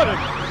got it!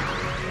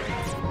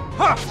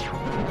 Ha!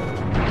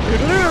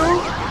 Toodaloo!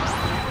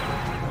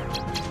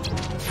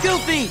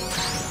 Goofy!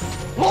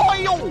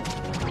 Loyal!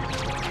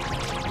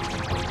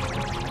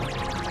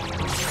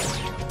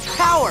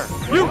 Power!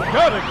 You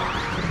got it!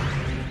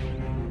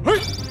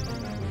 Hey!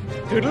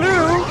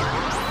 Toodaloo!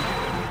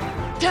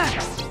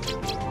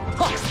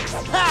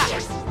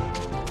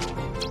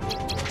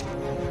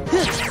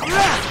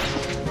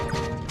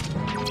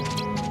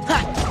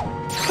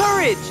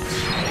 Courage!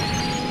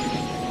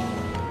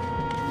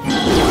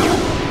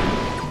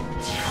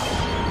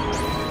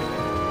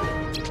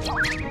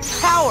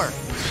 Power!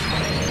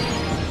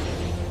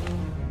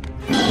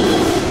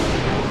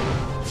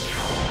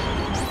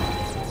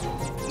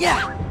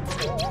 Yeah!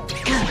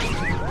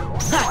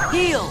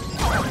 Heal!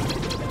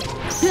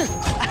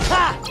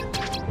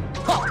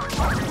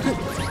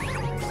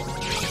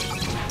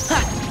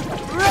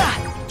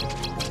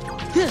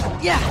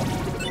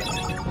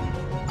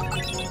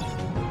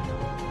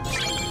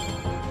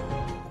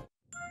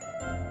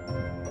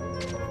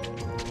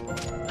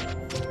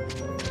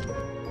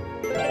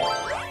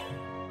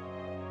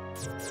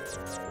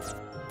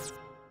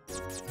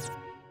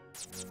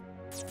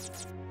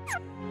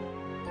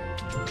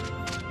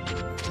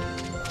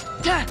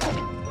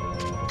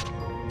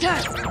 Yeah!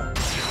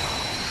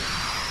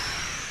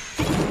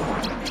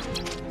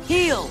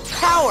 Heal!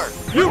 Power!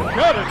 You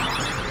got it!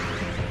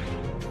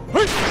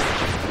 Hey!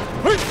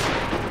 Hey!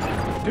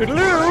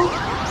 Toodaloo!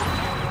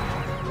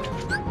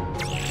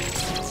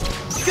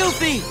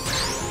 Goofy!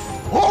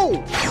 Oh!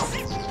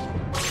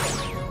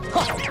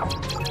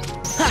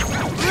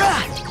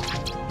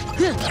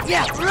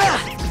 Yeah! Yeah!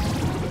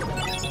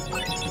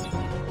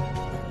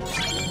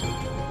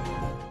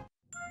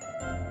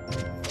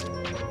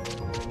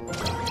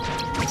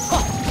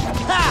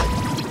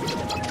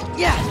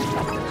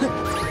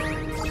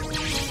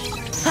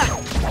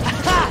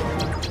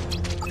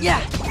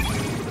 Yeah!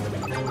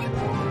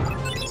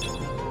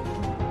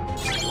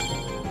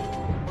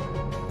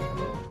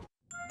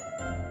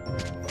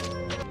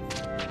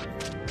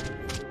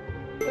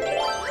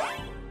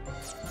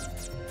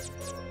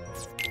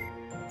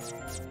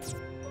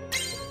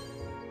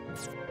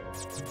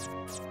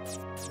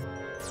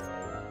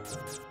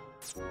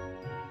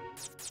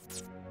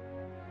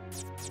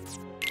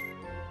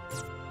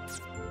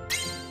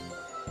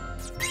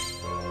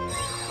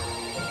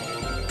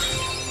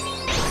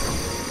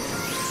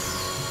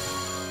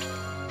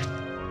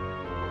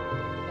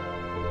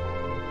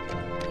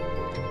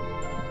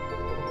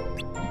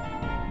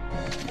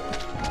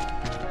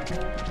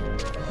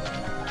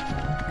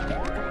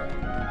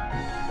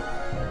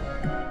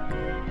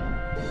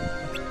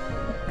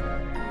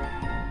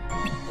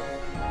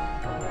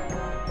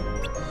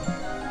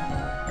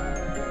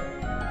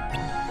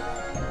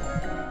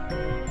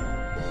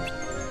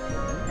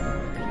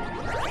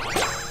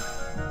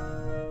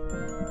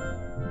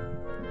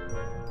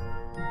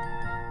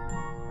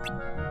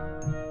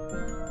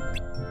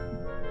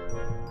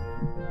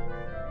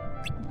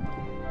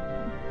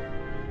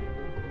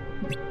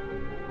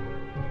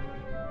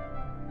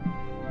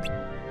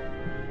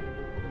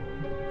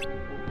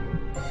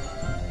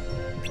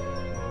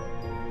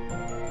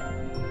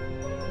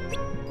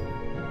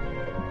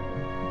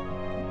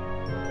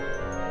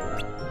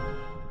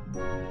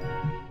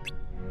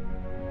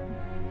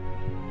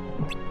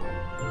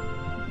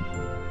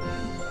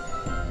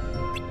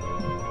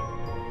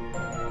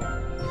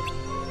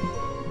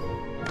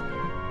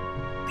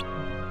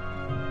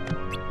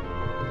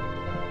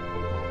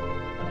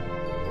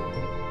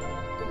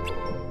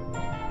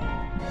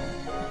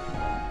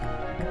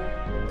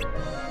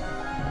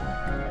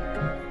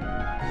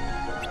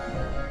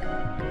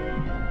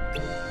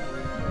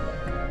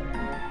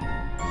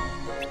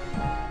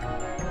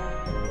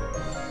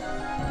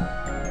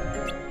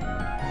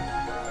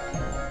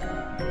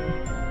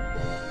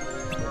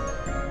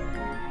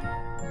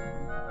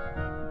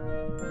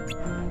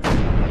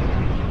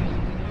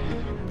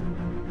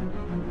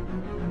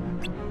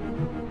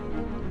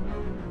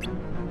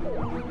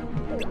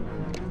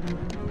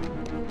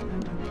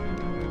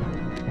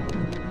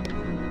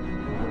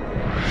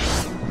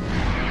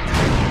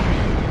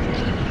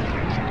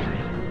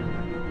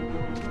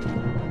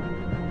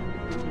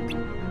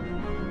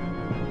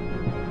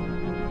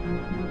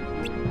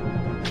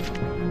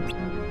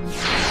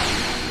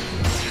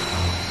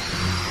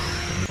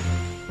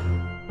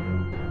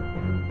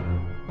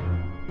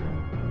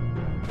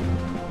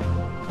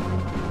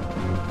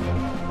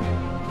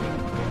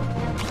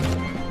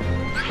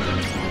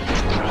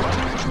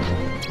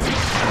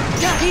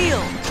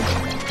 Heal!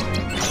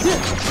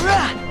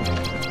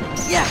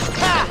 Yeah!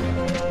 Ha!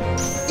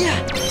 Yeah!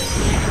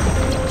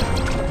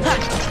 Ha!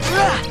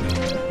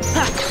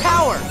 Ha!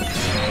 Power!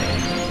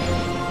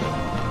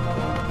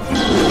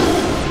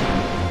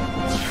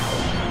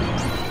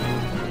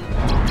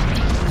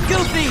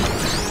 Goofy!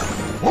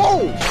 Whoa!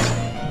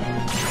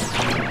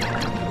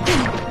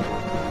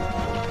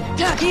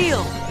 Yeah,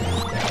 heal!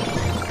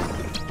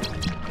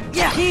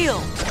 Yeah, heal!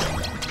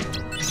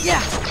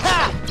 Yeah! Ha!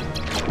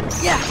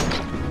 Yeah!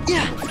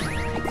 Yeah!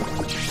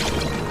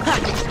 Ha!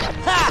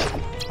 Ha!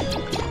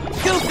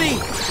 Goofy!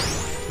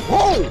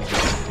 Whoa!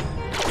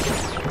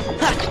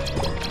 Ha!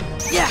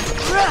 Yeah!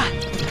 Rah!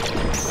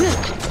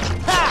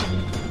 Ha!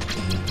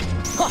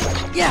 Huh!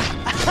 Yeah!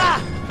 Ha!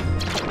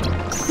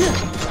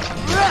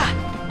 Rah!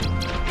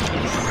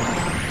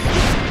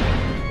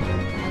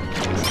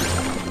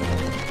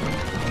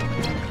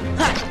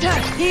 Ha! Yeah!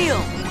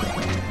 Heal!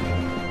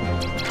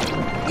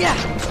 Yeah!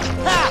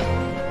 Ha!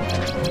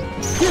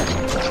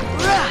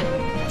 Rah!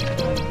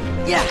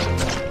 Yeah!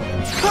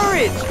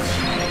 Courage!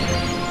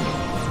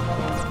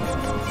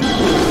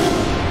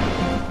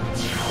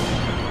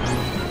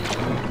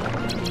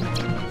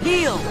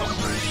 Heal!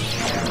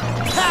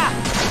 Ha!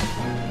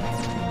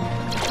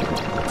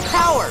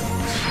 Power!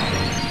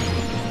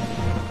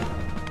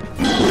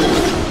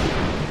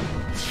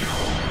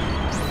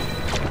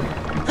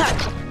 Ha!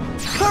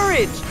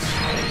 Courage!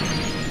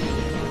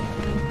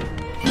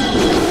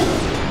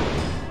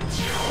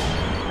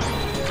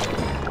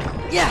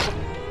 Yeah!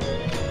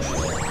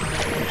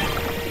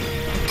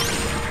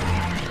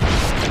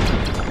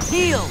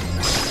 Heal!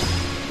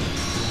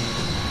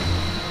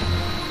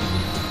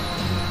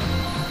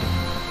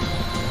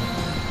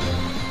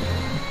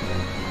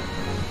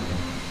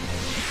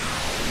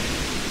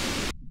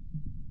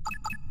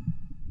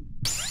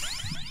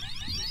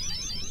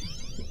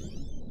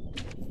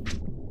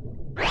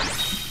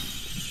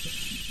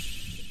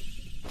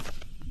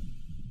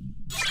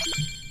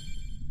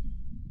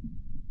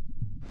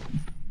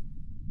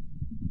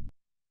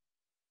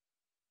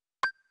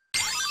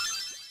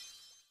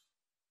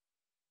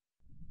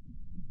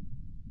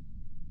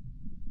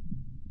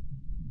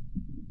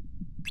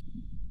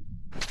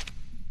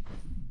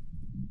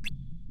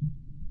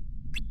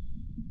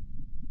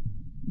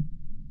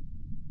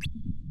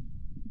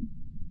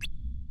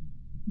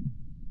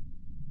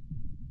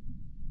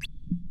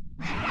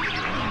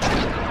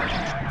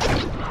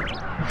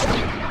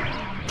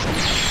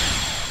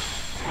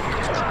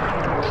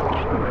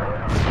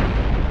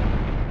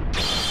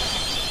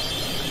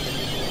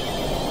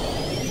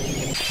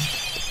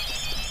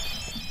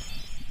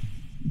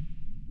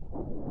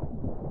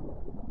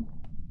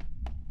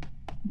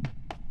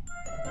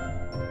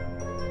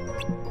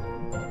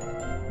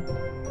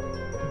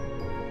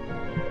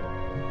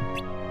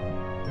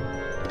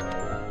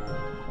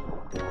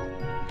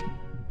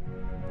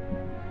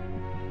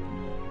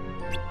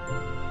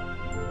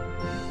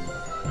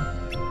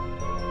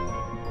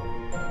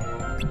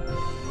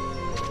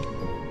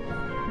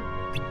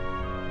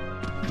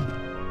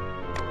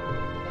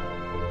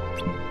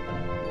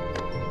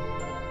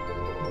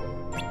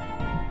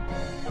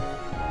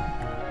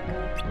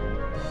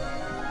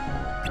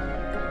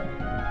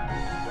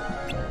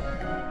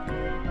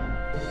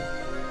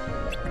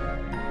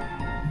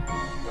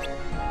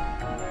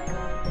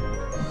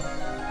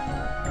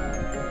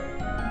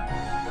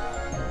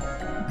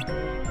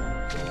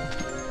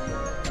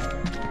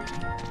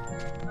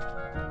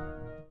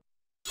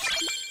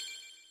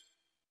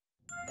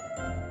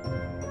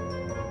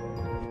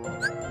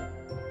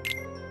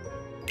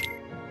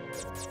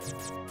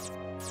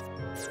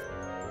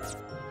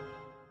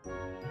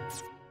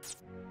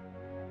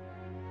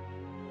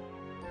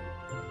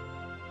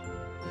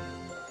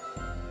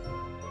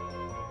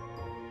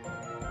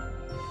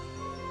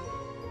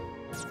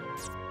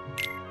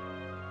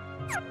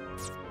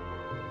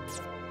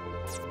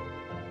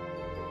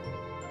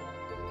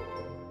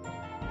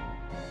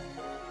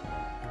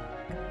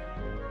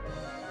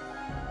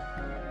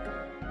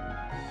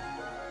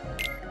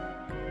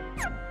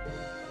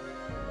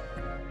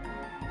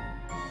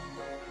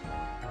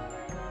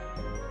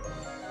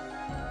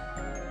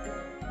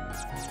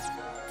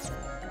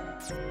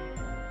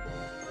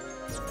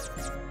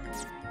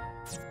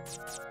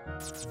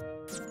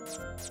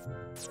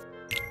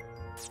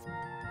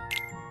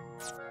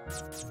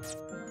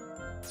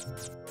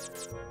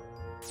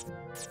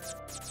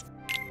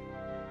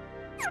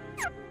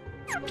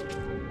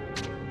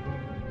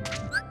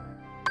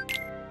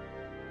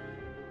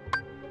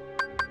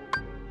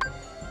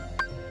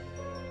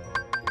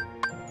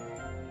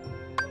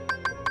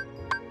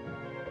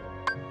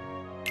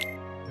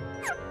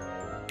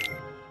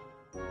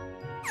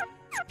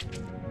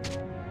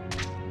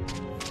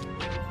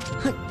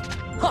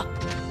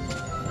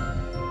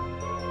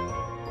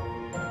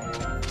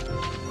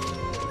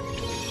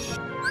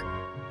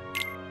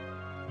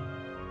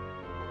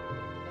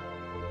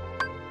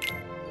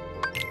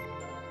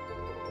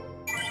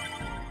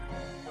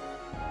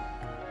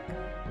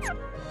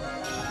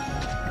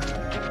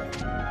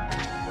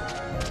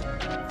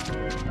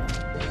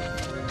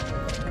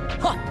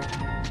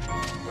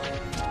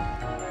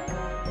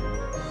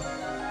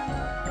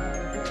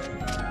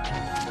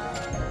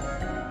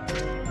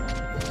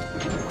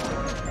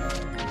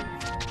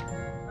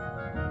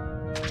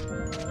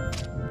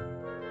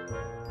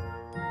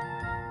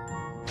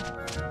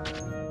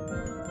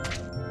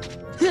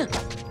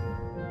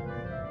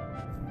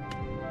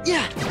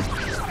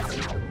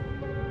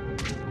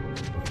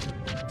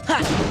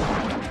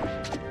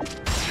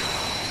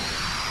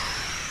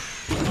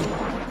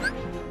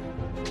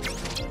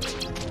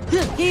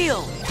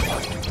 Heal!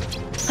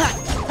 Ha!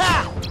 Ha!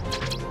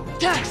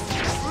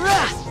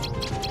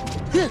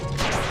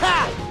 Ha!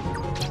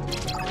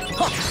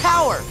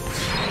 Power!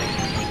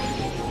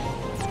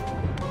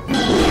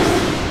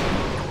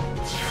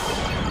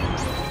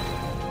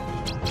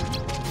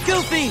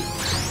 Goofy!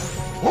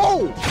 Whoa!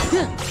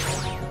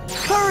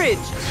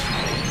 Courage!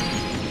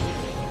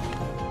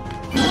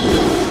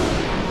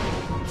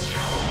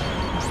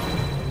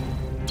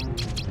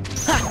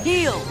 Ha!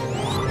 Heal!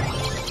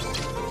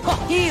 Ha!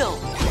 Heal!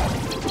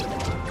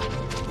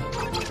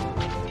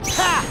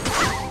 Ha!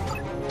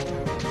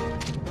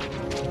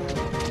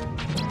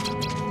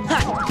 Ha!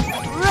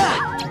 Rah!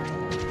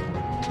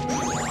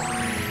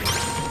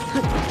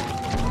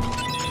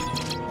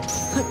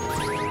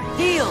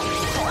 Heal!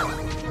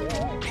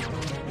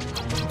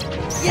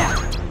 Yeah!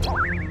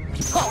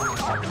 Ha!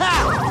 Ha!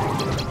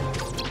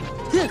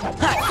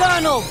 Ha!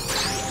 Donald!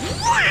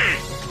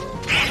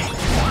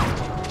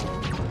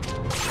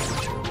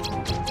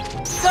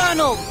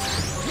 Donald!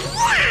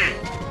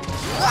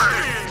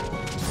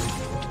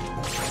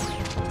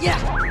 Yeah!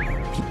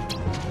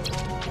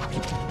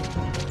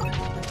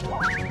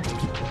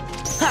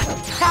 Ha!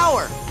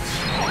 Power!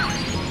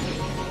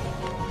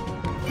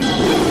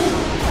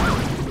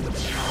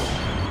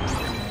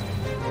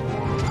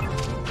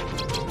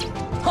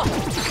 Ha!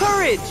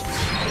 Courage!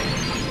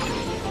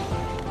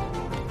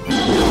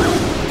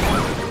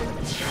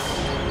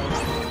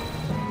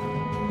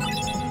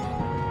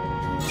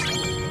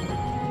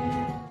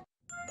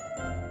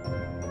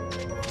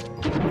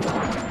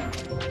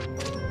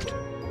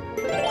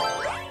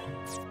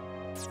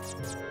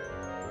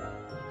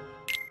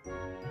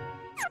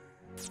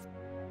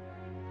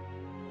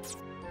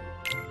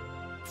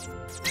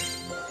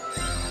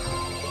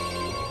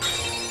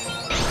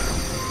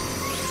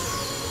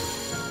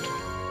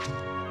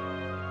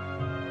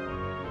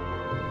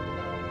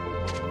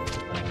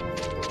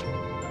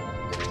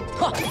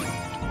 Ha!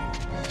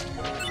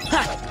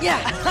 Ha! Yeah!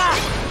 Ha!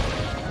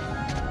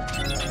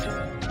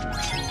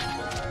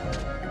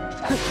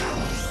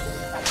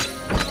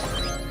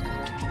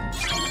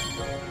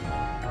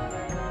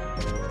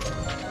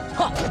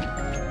 Ha!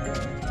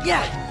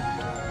 Yeah!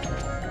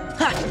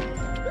 Ha!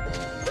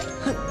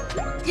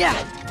 Yeah!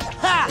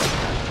 Ha!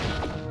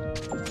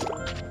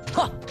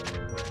 Ha!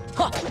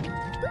 Ha!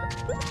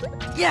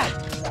 Yeah!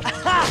 Ha!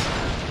 Ha!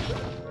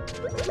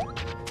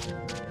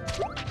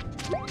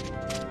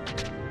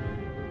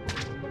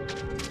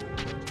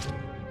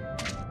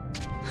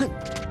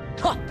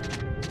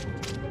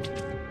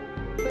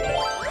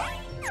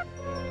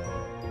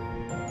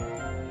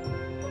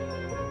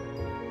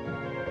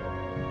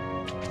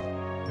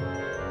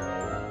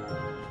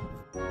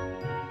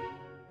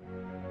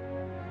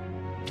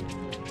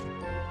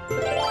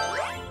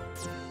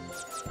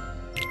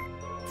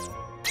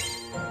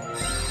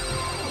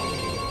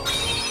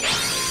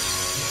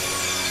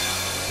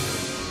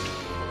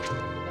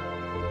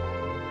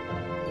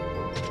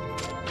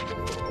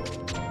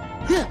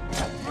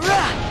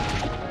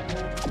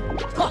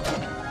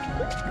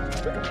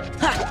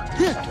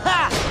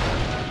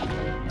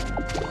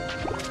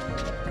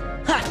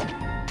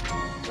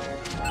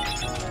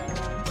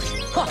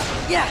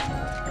 Yeah!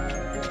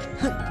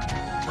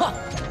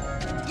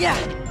 Yeah!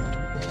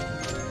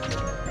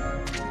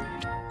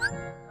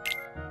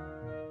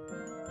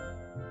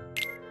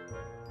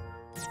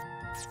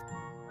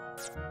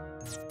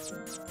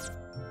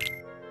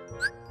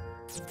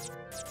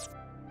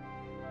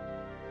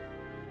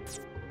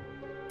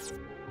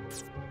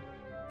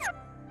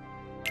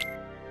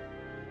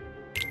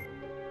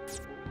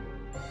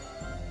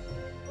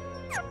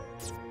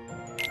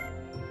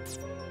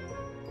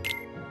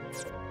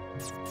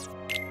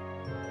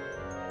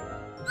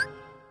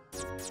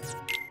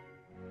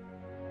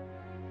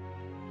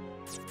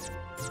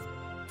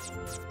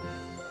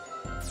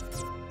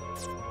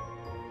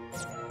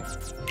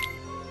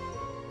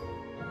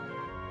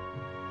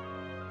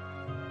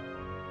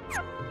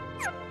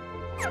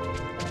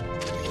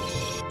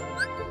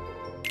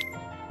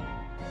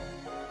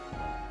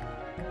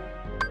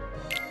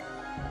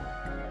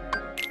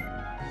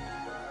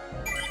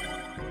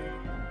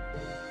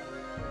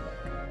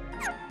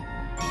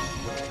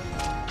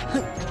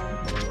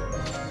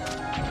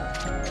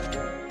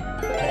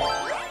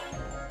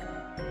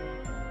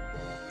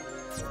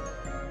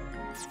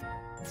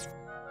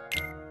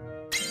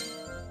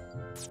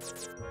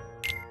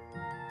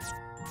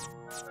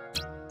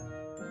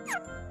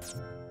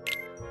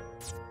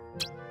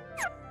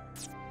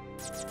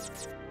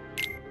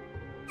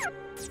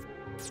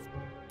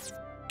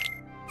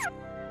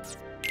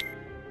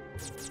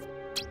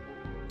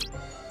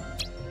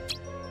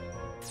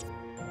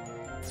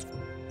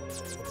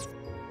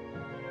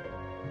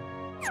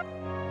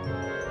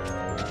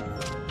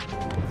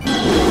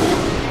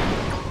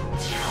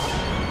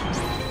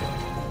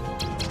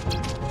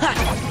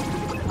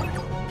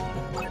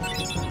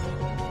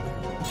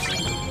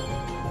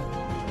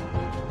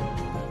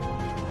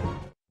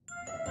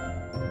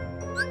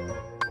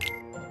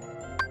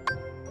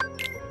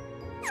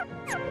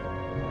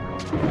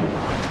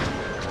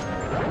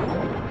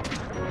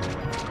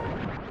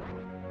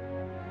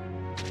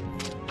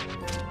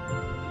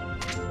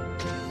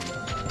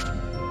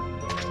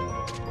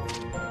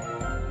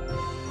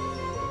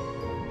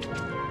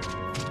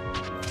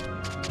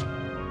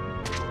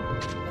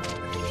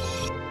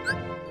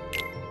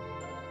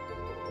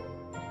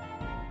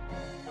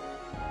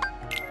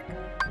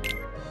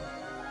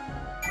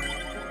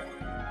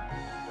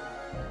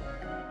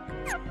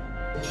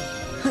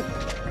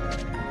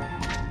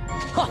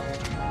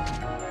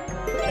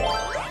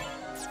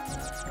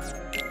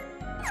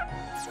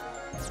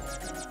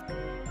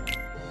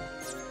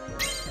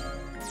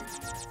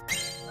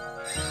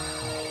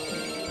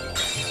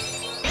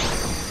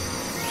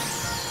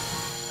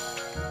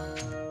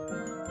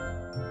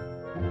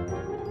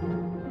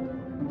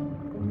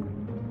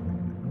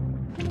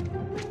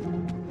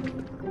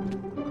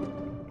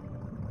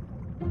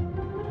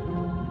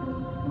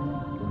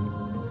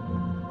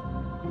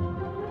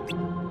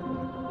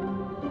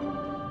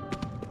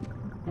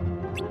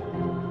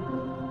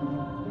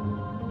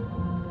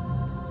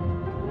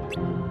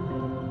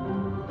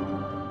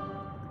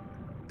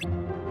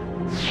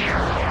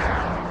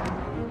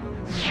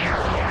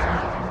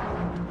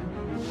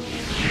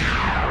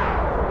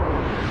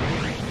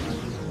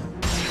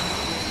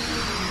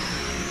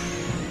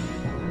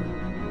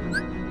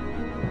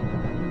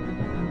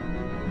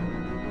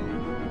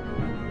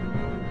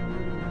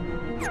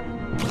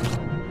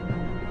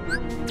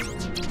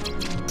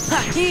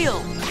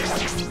 Heal!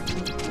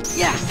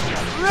 Yeah!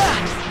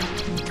 Run!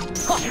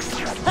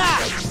 Ha!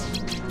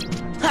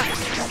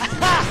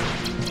 Ha!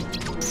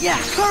 Yeah!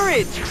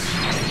 Courage!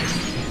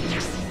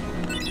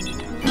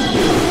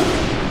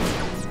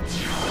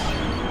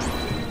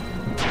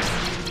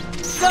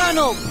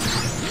 Donald!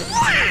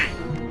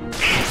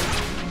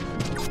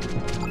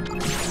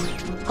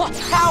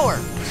 Power!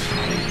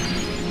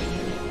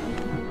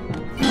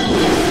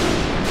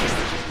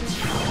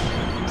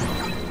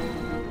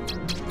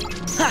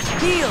 Ha!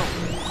 Heal!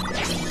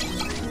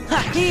 Ha!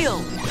 Heal!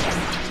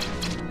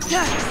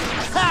 Ha!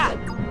 Ha!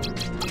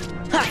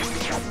 Ha!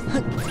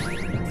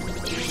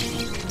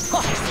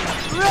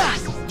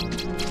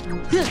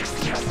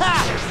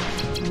 Ha!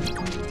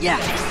 Yeah!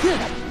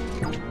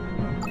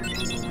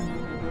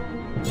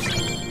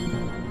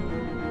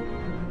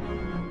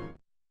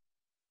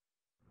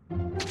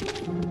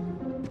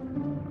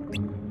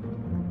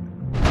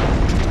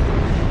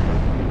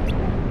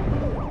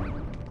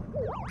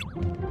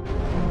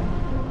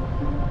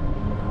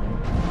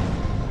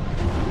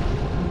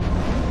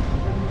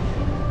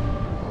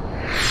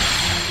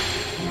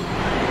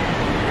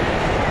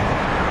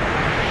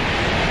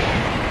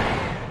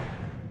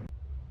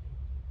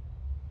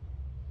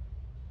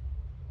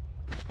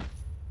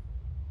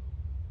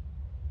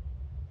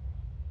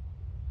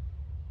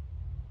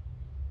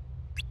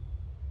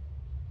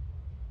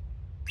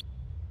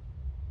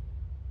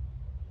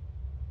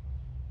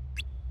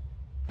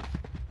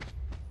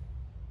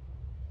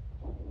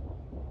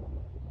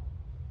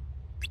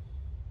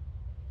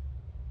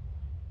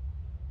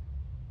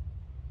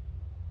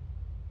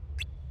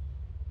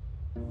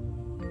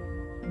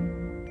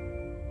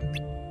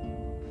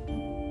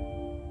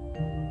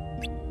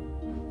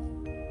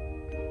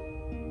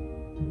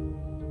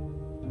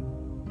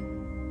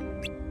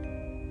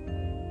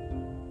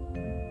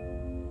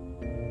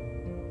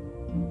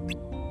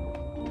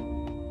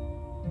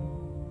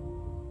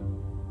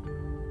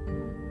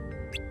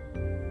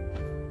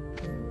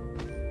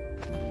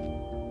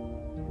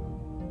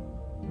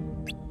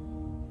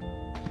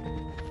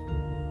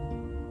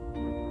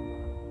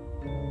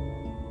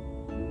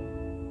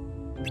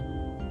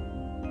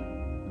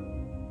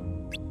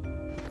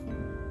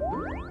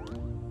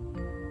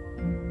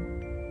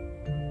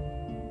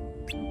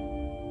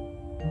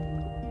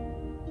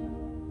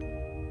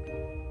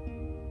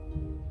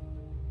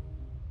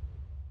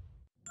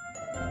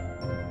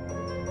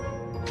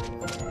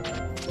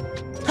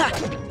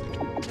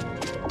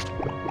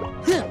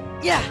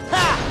 Yeah!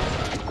 Ha!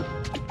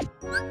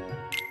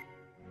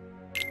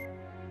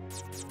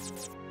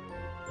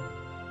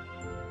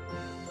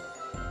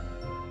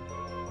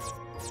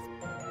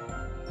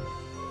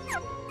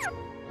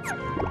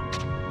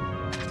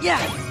 Yeah!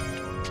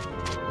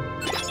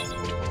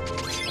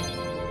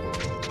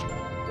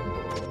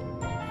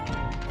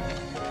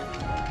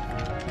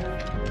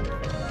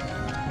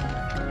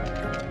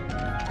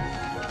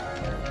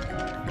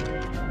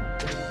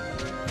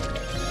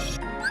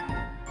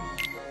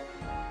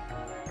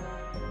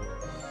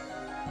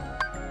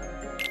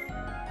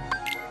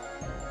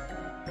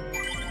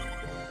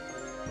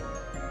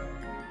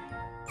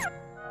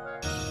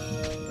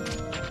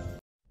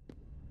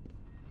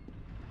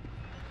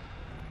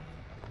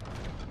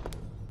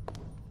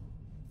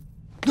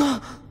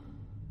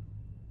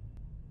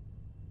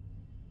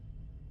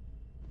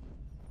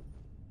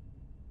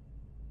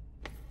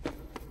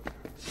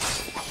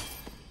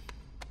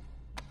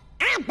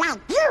 I bet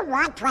you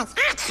want was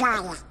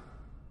actually.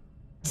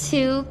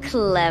 Too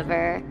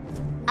clever.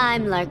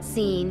 I'm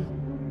Larxene.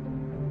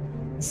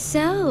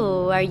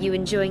 So, are you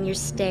enjoying your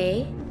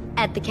stay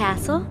at the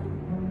castle?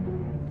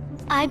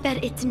 I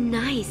bet it's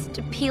nice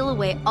to peel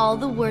away all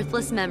the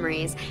worthless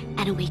memories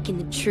and awaken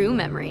the true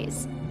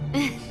memories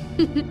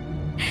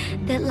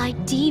that lie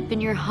deep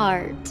in your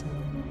heart.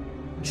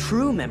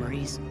 True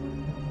memories?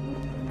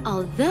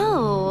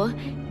 Although,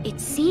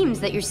 it seems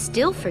that you're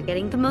still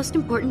forgetting the most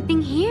important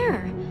thing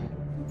here.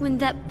 When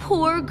that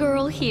poor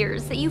girl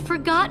hears that you've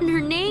forgotten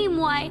her name,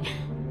 why,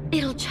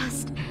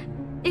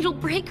 it'll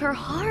break her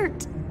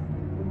heart.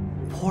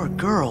 Poor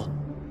girl.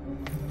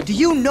 Do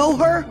you know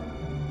her?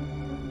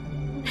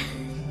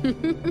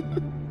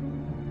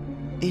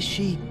 Is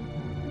she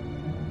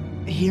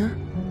here?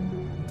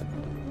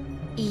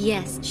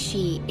 Yes,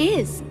 she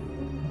is.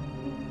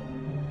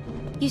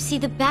 You see,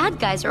 the bad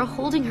guys are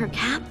holding her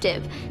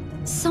captive,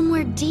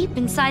 somewhere deep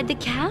inside the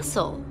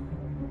castle.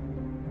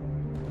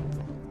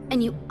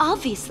 And you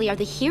obviously are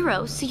the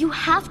hero, so you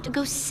have to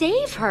go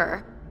save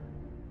her.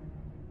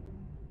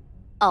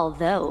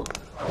 Although...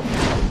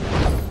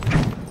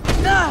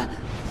 Ah!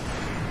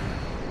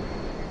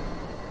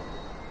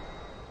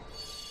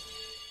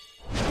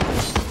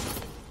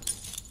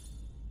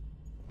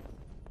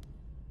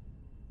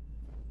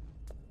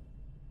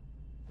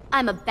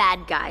 I'm a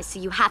bad guy, so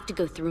you have to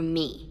go through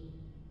me.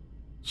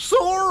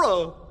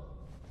 Sora!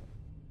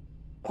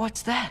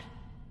 What's that?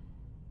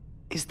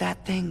 Is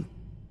that thing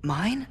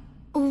mine?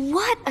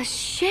 What a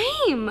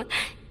shame!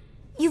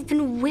 You've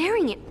been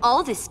wearing it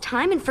all this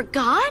time and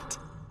forgot?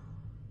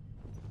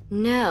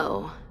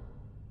 No,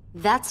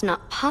 that's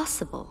not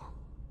possible.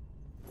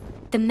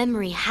 The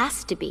memory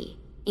has to be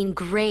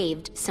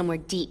engraved somewhere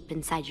deep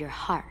inside your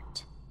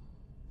heart.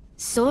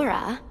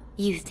 Sora,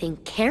 you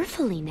think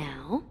carefully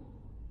now.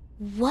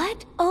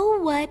 What, oh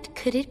what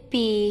could it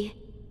be?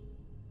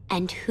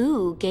 And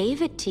who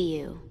gave it to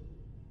you?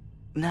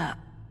 Meh.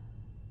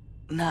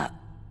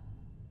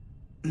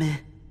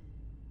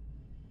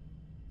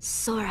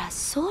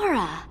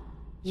 Sora,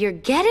 you're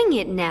getting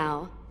it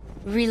now.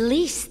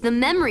 Release the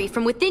memory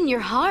from within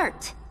your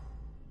heart.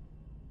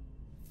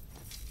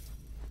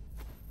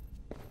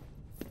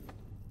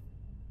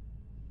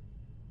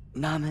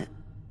 Namine.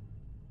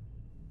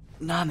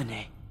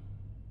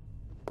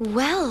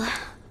 Well,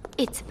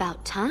 it's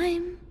about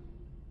time.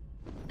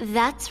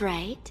 That's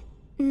right,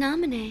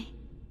 Namine.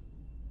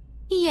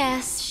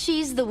 Yes,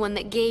 she's the one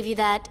that gave you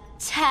that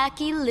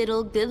tacky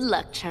little good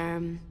luck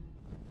charm.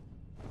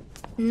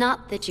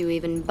 Not that you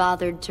even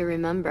bothered to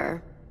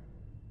remember.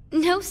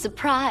 No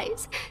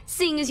surprise,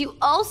 seeing as you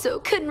also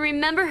couldn't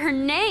remember her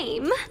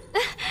name.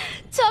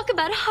 Talk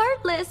about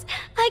heartless,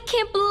 I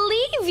can't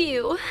believe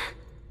you.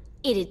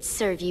 It'd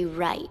serve you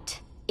right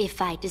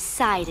if I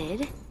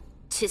decided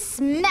to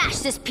smash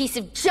this piece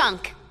of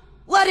junk.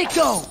 Let it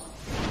go!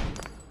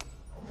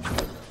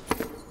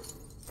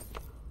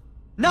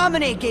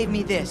 Nominate gave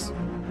me this.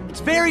 It's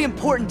very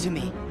important to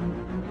me.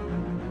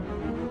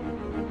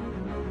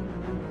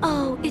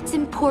 Oh, it's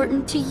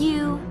important to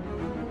you.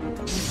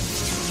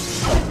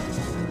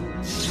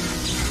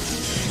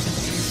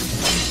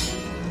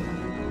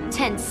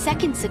 Ten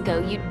seconds ago,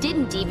 you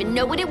didn't even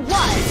know what it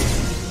was.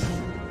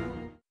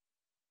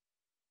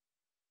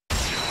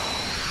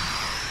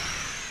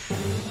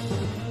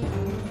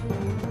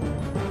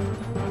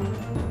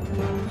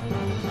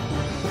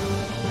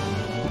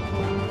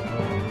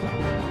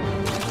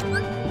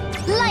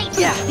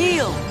 Yeah,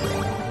 heal!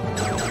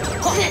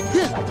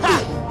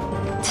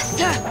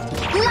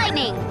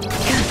 Lightning!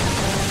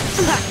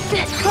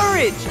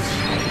 Courage!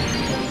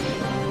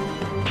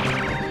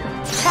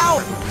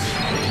 Power!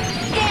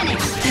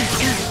 Vanish!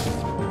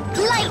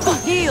 Lightning!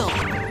 Heal!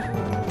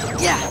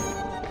 Yeah!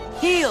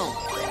 Heal!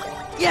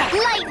 Yeah!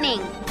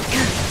 Lightning!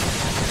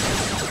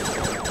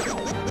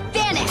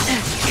 Vanish!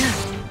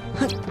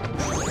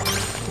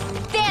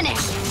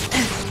 Vanish!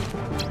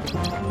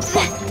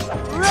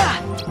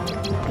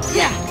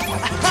 Yeah!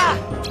 Ha!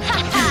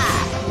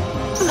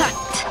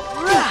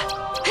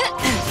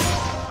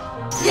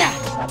 Yeah!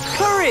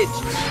 Courage!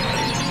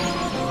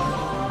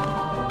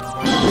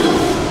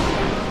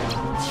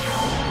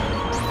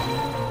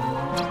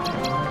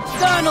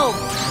 Donald!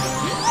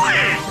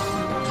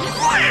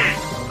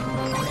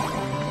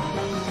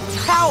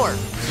 Power!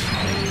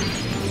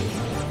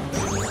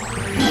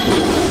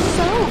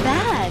 So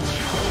bad.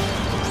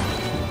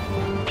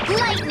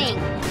 Lightning!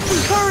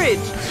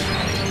 Courage!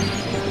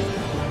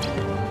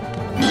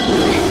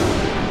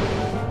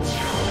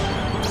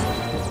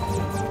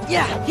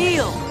 Yeah,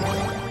 heal!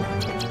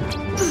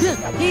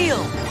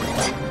 Heal!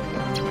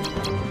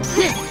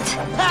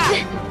 Ha!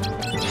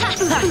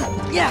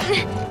 Yeah!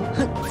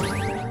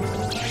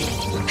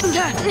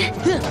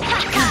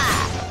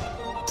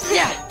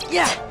 Yeah!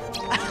 Yeah!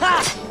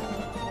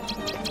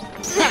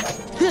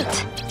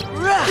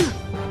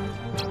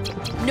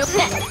 No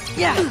pet!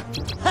 Yeah!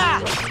 Ha!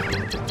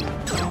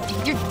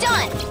 You're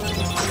done!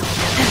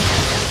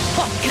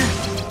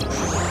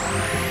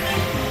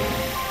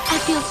 I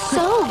feel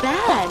so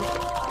bad.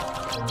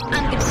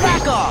 I'm gonna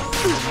Back off!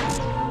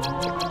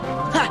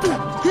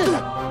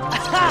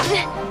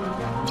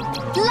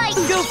 Light!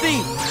 Goofy!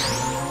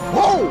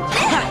 Whoa!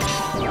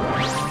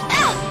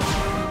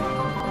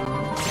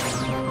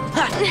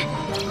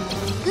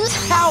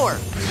 Power!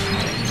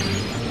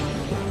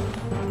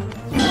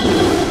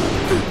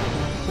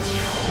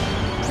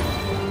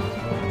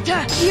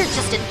 You're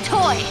just a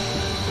toy!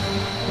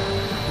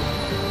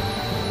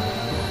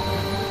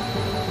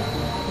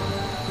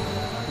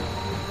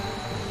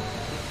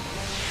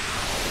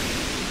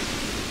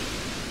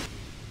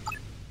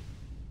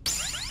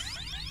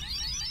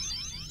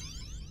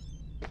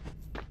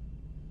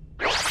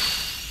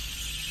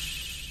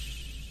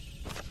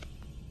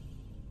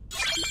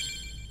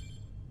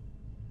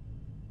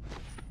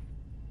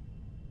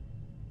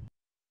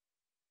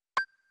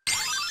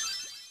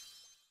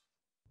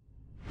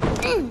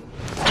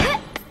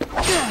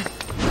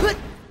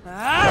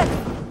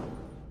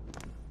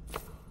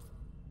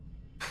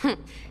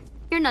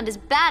 You're not as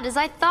bad as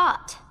I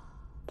thought.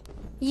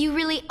 You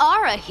really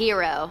are a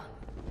hero.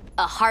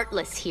 A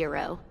heartless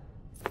hero.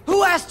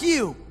 Who asked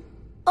you?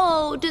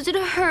 Oh, does it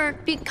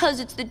hurt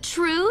because it's the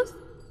truth?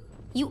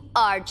 You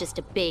are just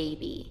a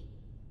baby.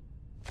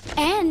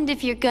 And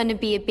if you're gonna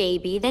be a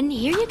baby, then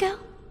here you go.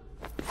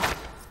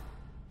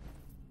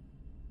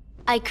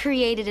 I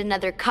created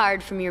another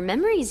card from your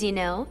memories, you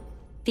know.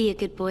 Be a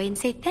good boy and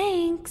say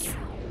thanks.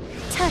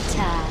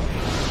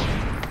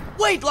 Ta-ta.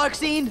 Wait,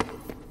 Larxene!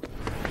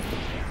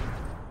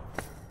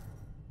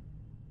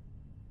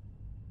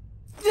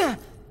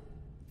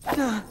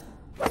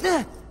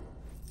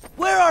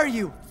 Where are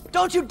you?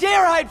 Don't you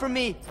dare hide from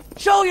me!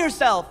 Show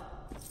yourself!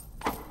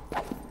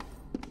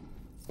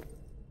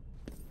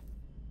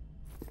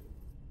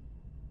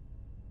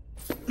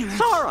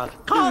 Sora,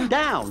 calm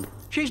down.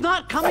 She's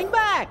not coming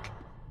back.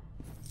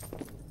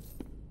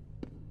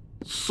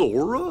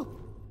 Sora?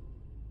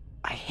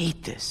 I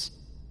hate this.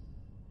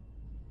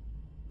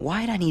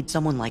 Why'd I need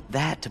someone like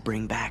that to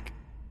bring back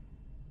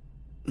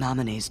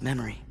Naminé's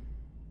memory?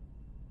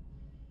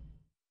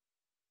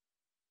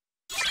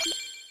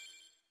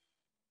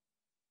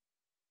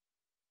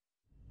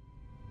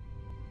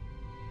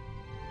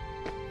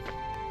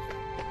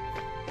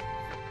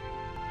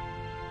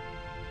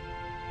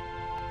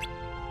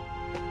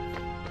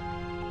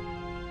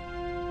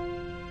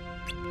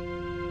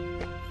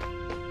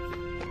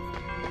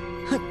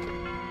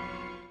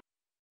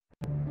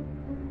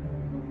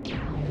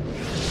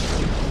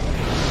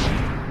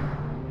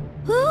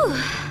 Whew.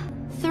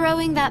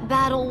 Throwing that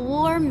battle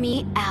wore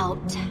me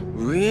out.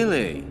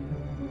 Really?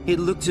 It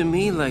looked to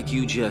me like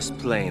you just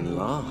plain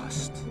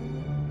lost.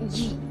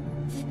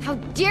 How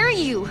dare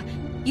you!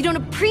 You don't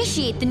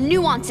appreciate the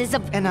nuances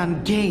of An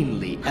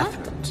ungainly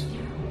effort.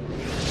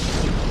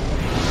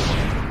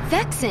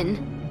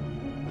 Vexen.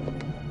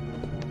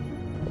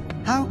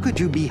 How could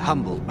you be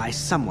humbled by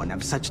someone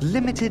of such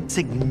limited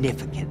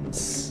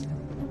significance?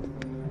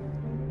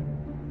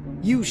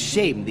 You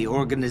shame the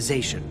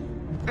organization.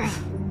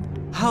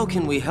 How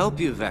can we help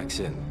you,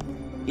 Vexen?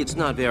 It's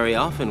not very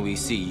often we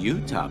see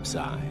you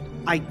topside.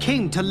 I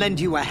came to lend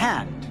you a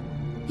hand.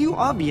 You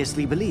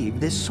obviously believe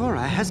this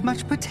Sora has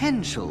much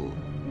potential,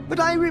 but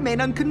I remain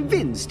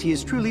unconvinced he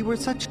is truly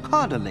worth such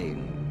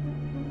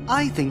coddling.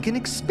 I think an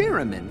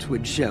experiment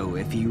would show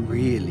if he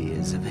really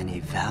is of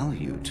any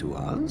value to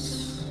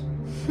us.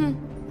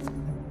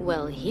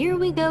 Well, here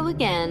we go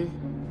again.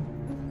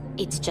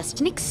 It's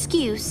just an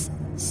excuse,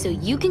 so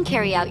you can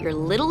carry out your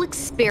little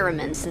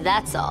experiments,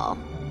 that's all.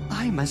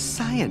 I'm a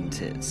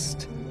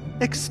scientist.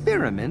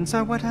 Experiments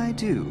are what I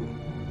do.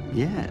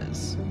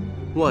 Yes.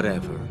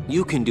 Whatever.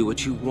 You can do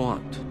what you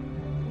want.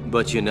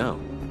 But you know,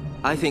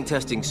 I think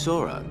testing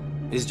Sora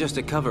is just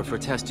a cover for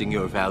testing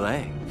your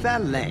valet.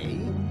 Valet?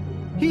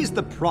 He's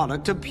the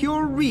product of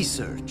pure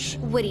research.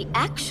 What he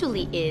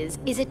actually is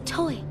a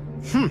toy.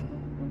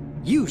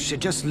 You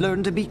should just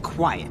learn to be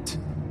quiet.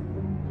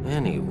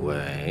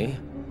 Anyway,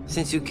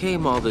 since you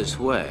came all this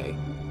way,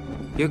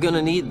 you're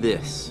gonna need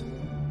this.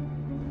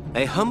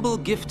 A humble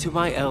gift to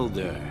my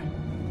elder.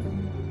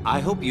 I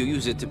hope you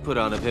use it to put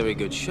on a very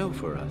good show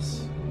for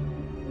us.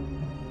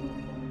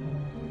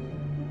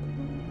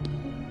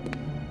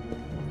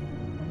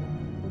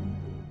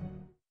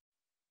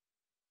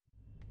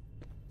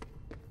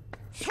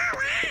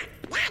 Sora,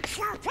 not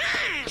so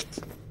fast!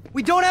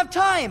 We don't have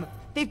time!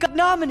 They've got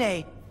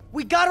Naminé!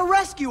 We gotta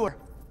rescue her!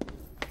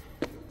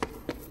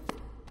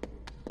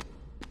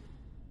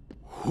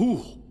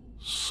 Whew.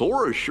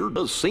 Sora sure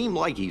does seem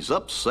like he's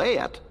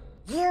upset.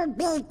 You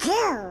be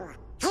too.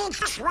 He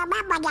just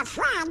remembered a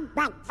friend,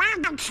 but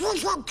found out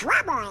she's in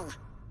trouble.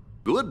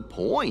 Good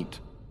point.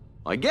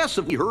 I guess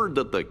if we heard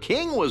that the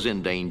king was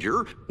in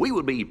danger, we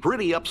would be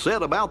pretty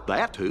upset about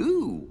that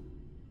too.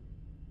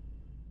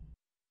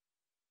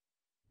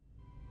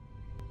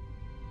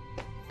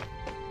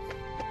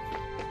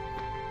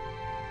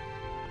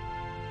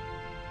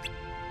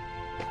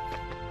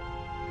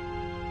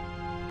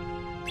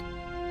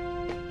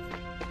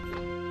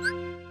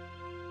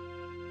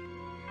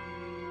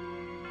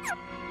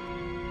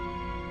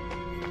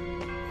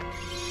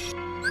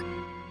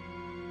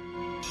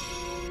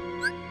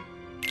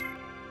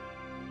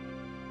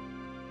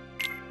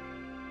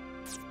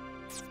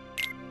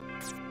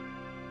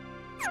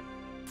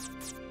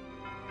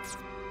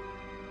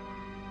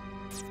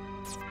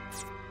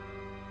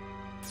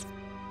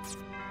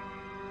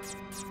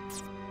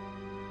 You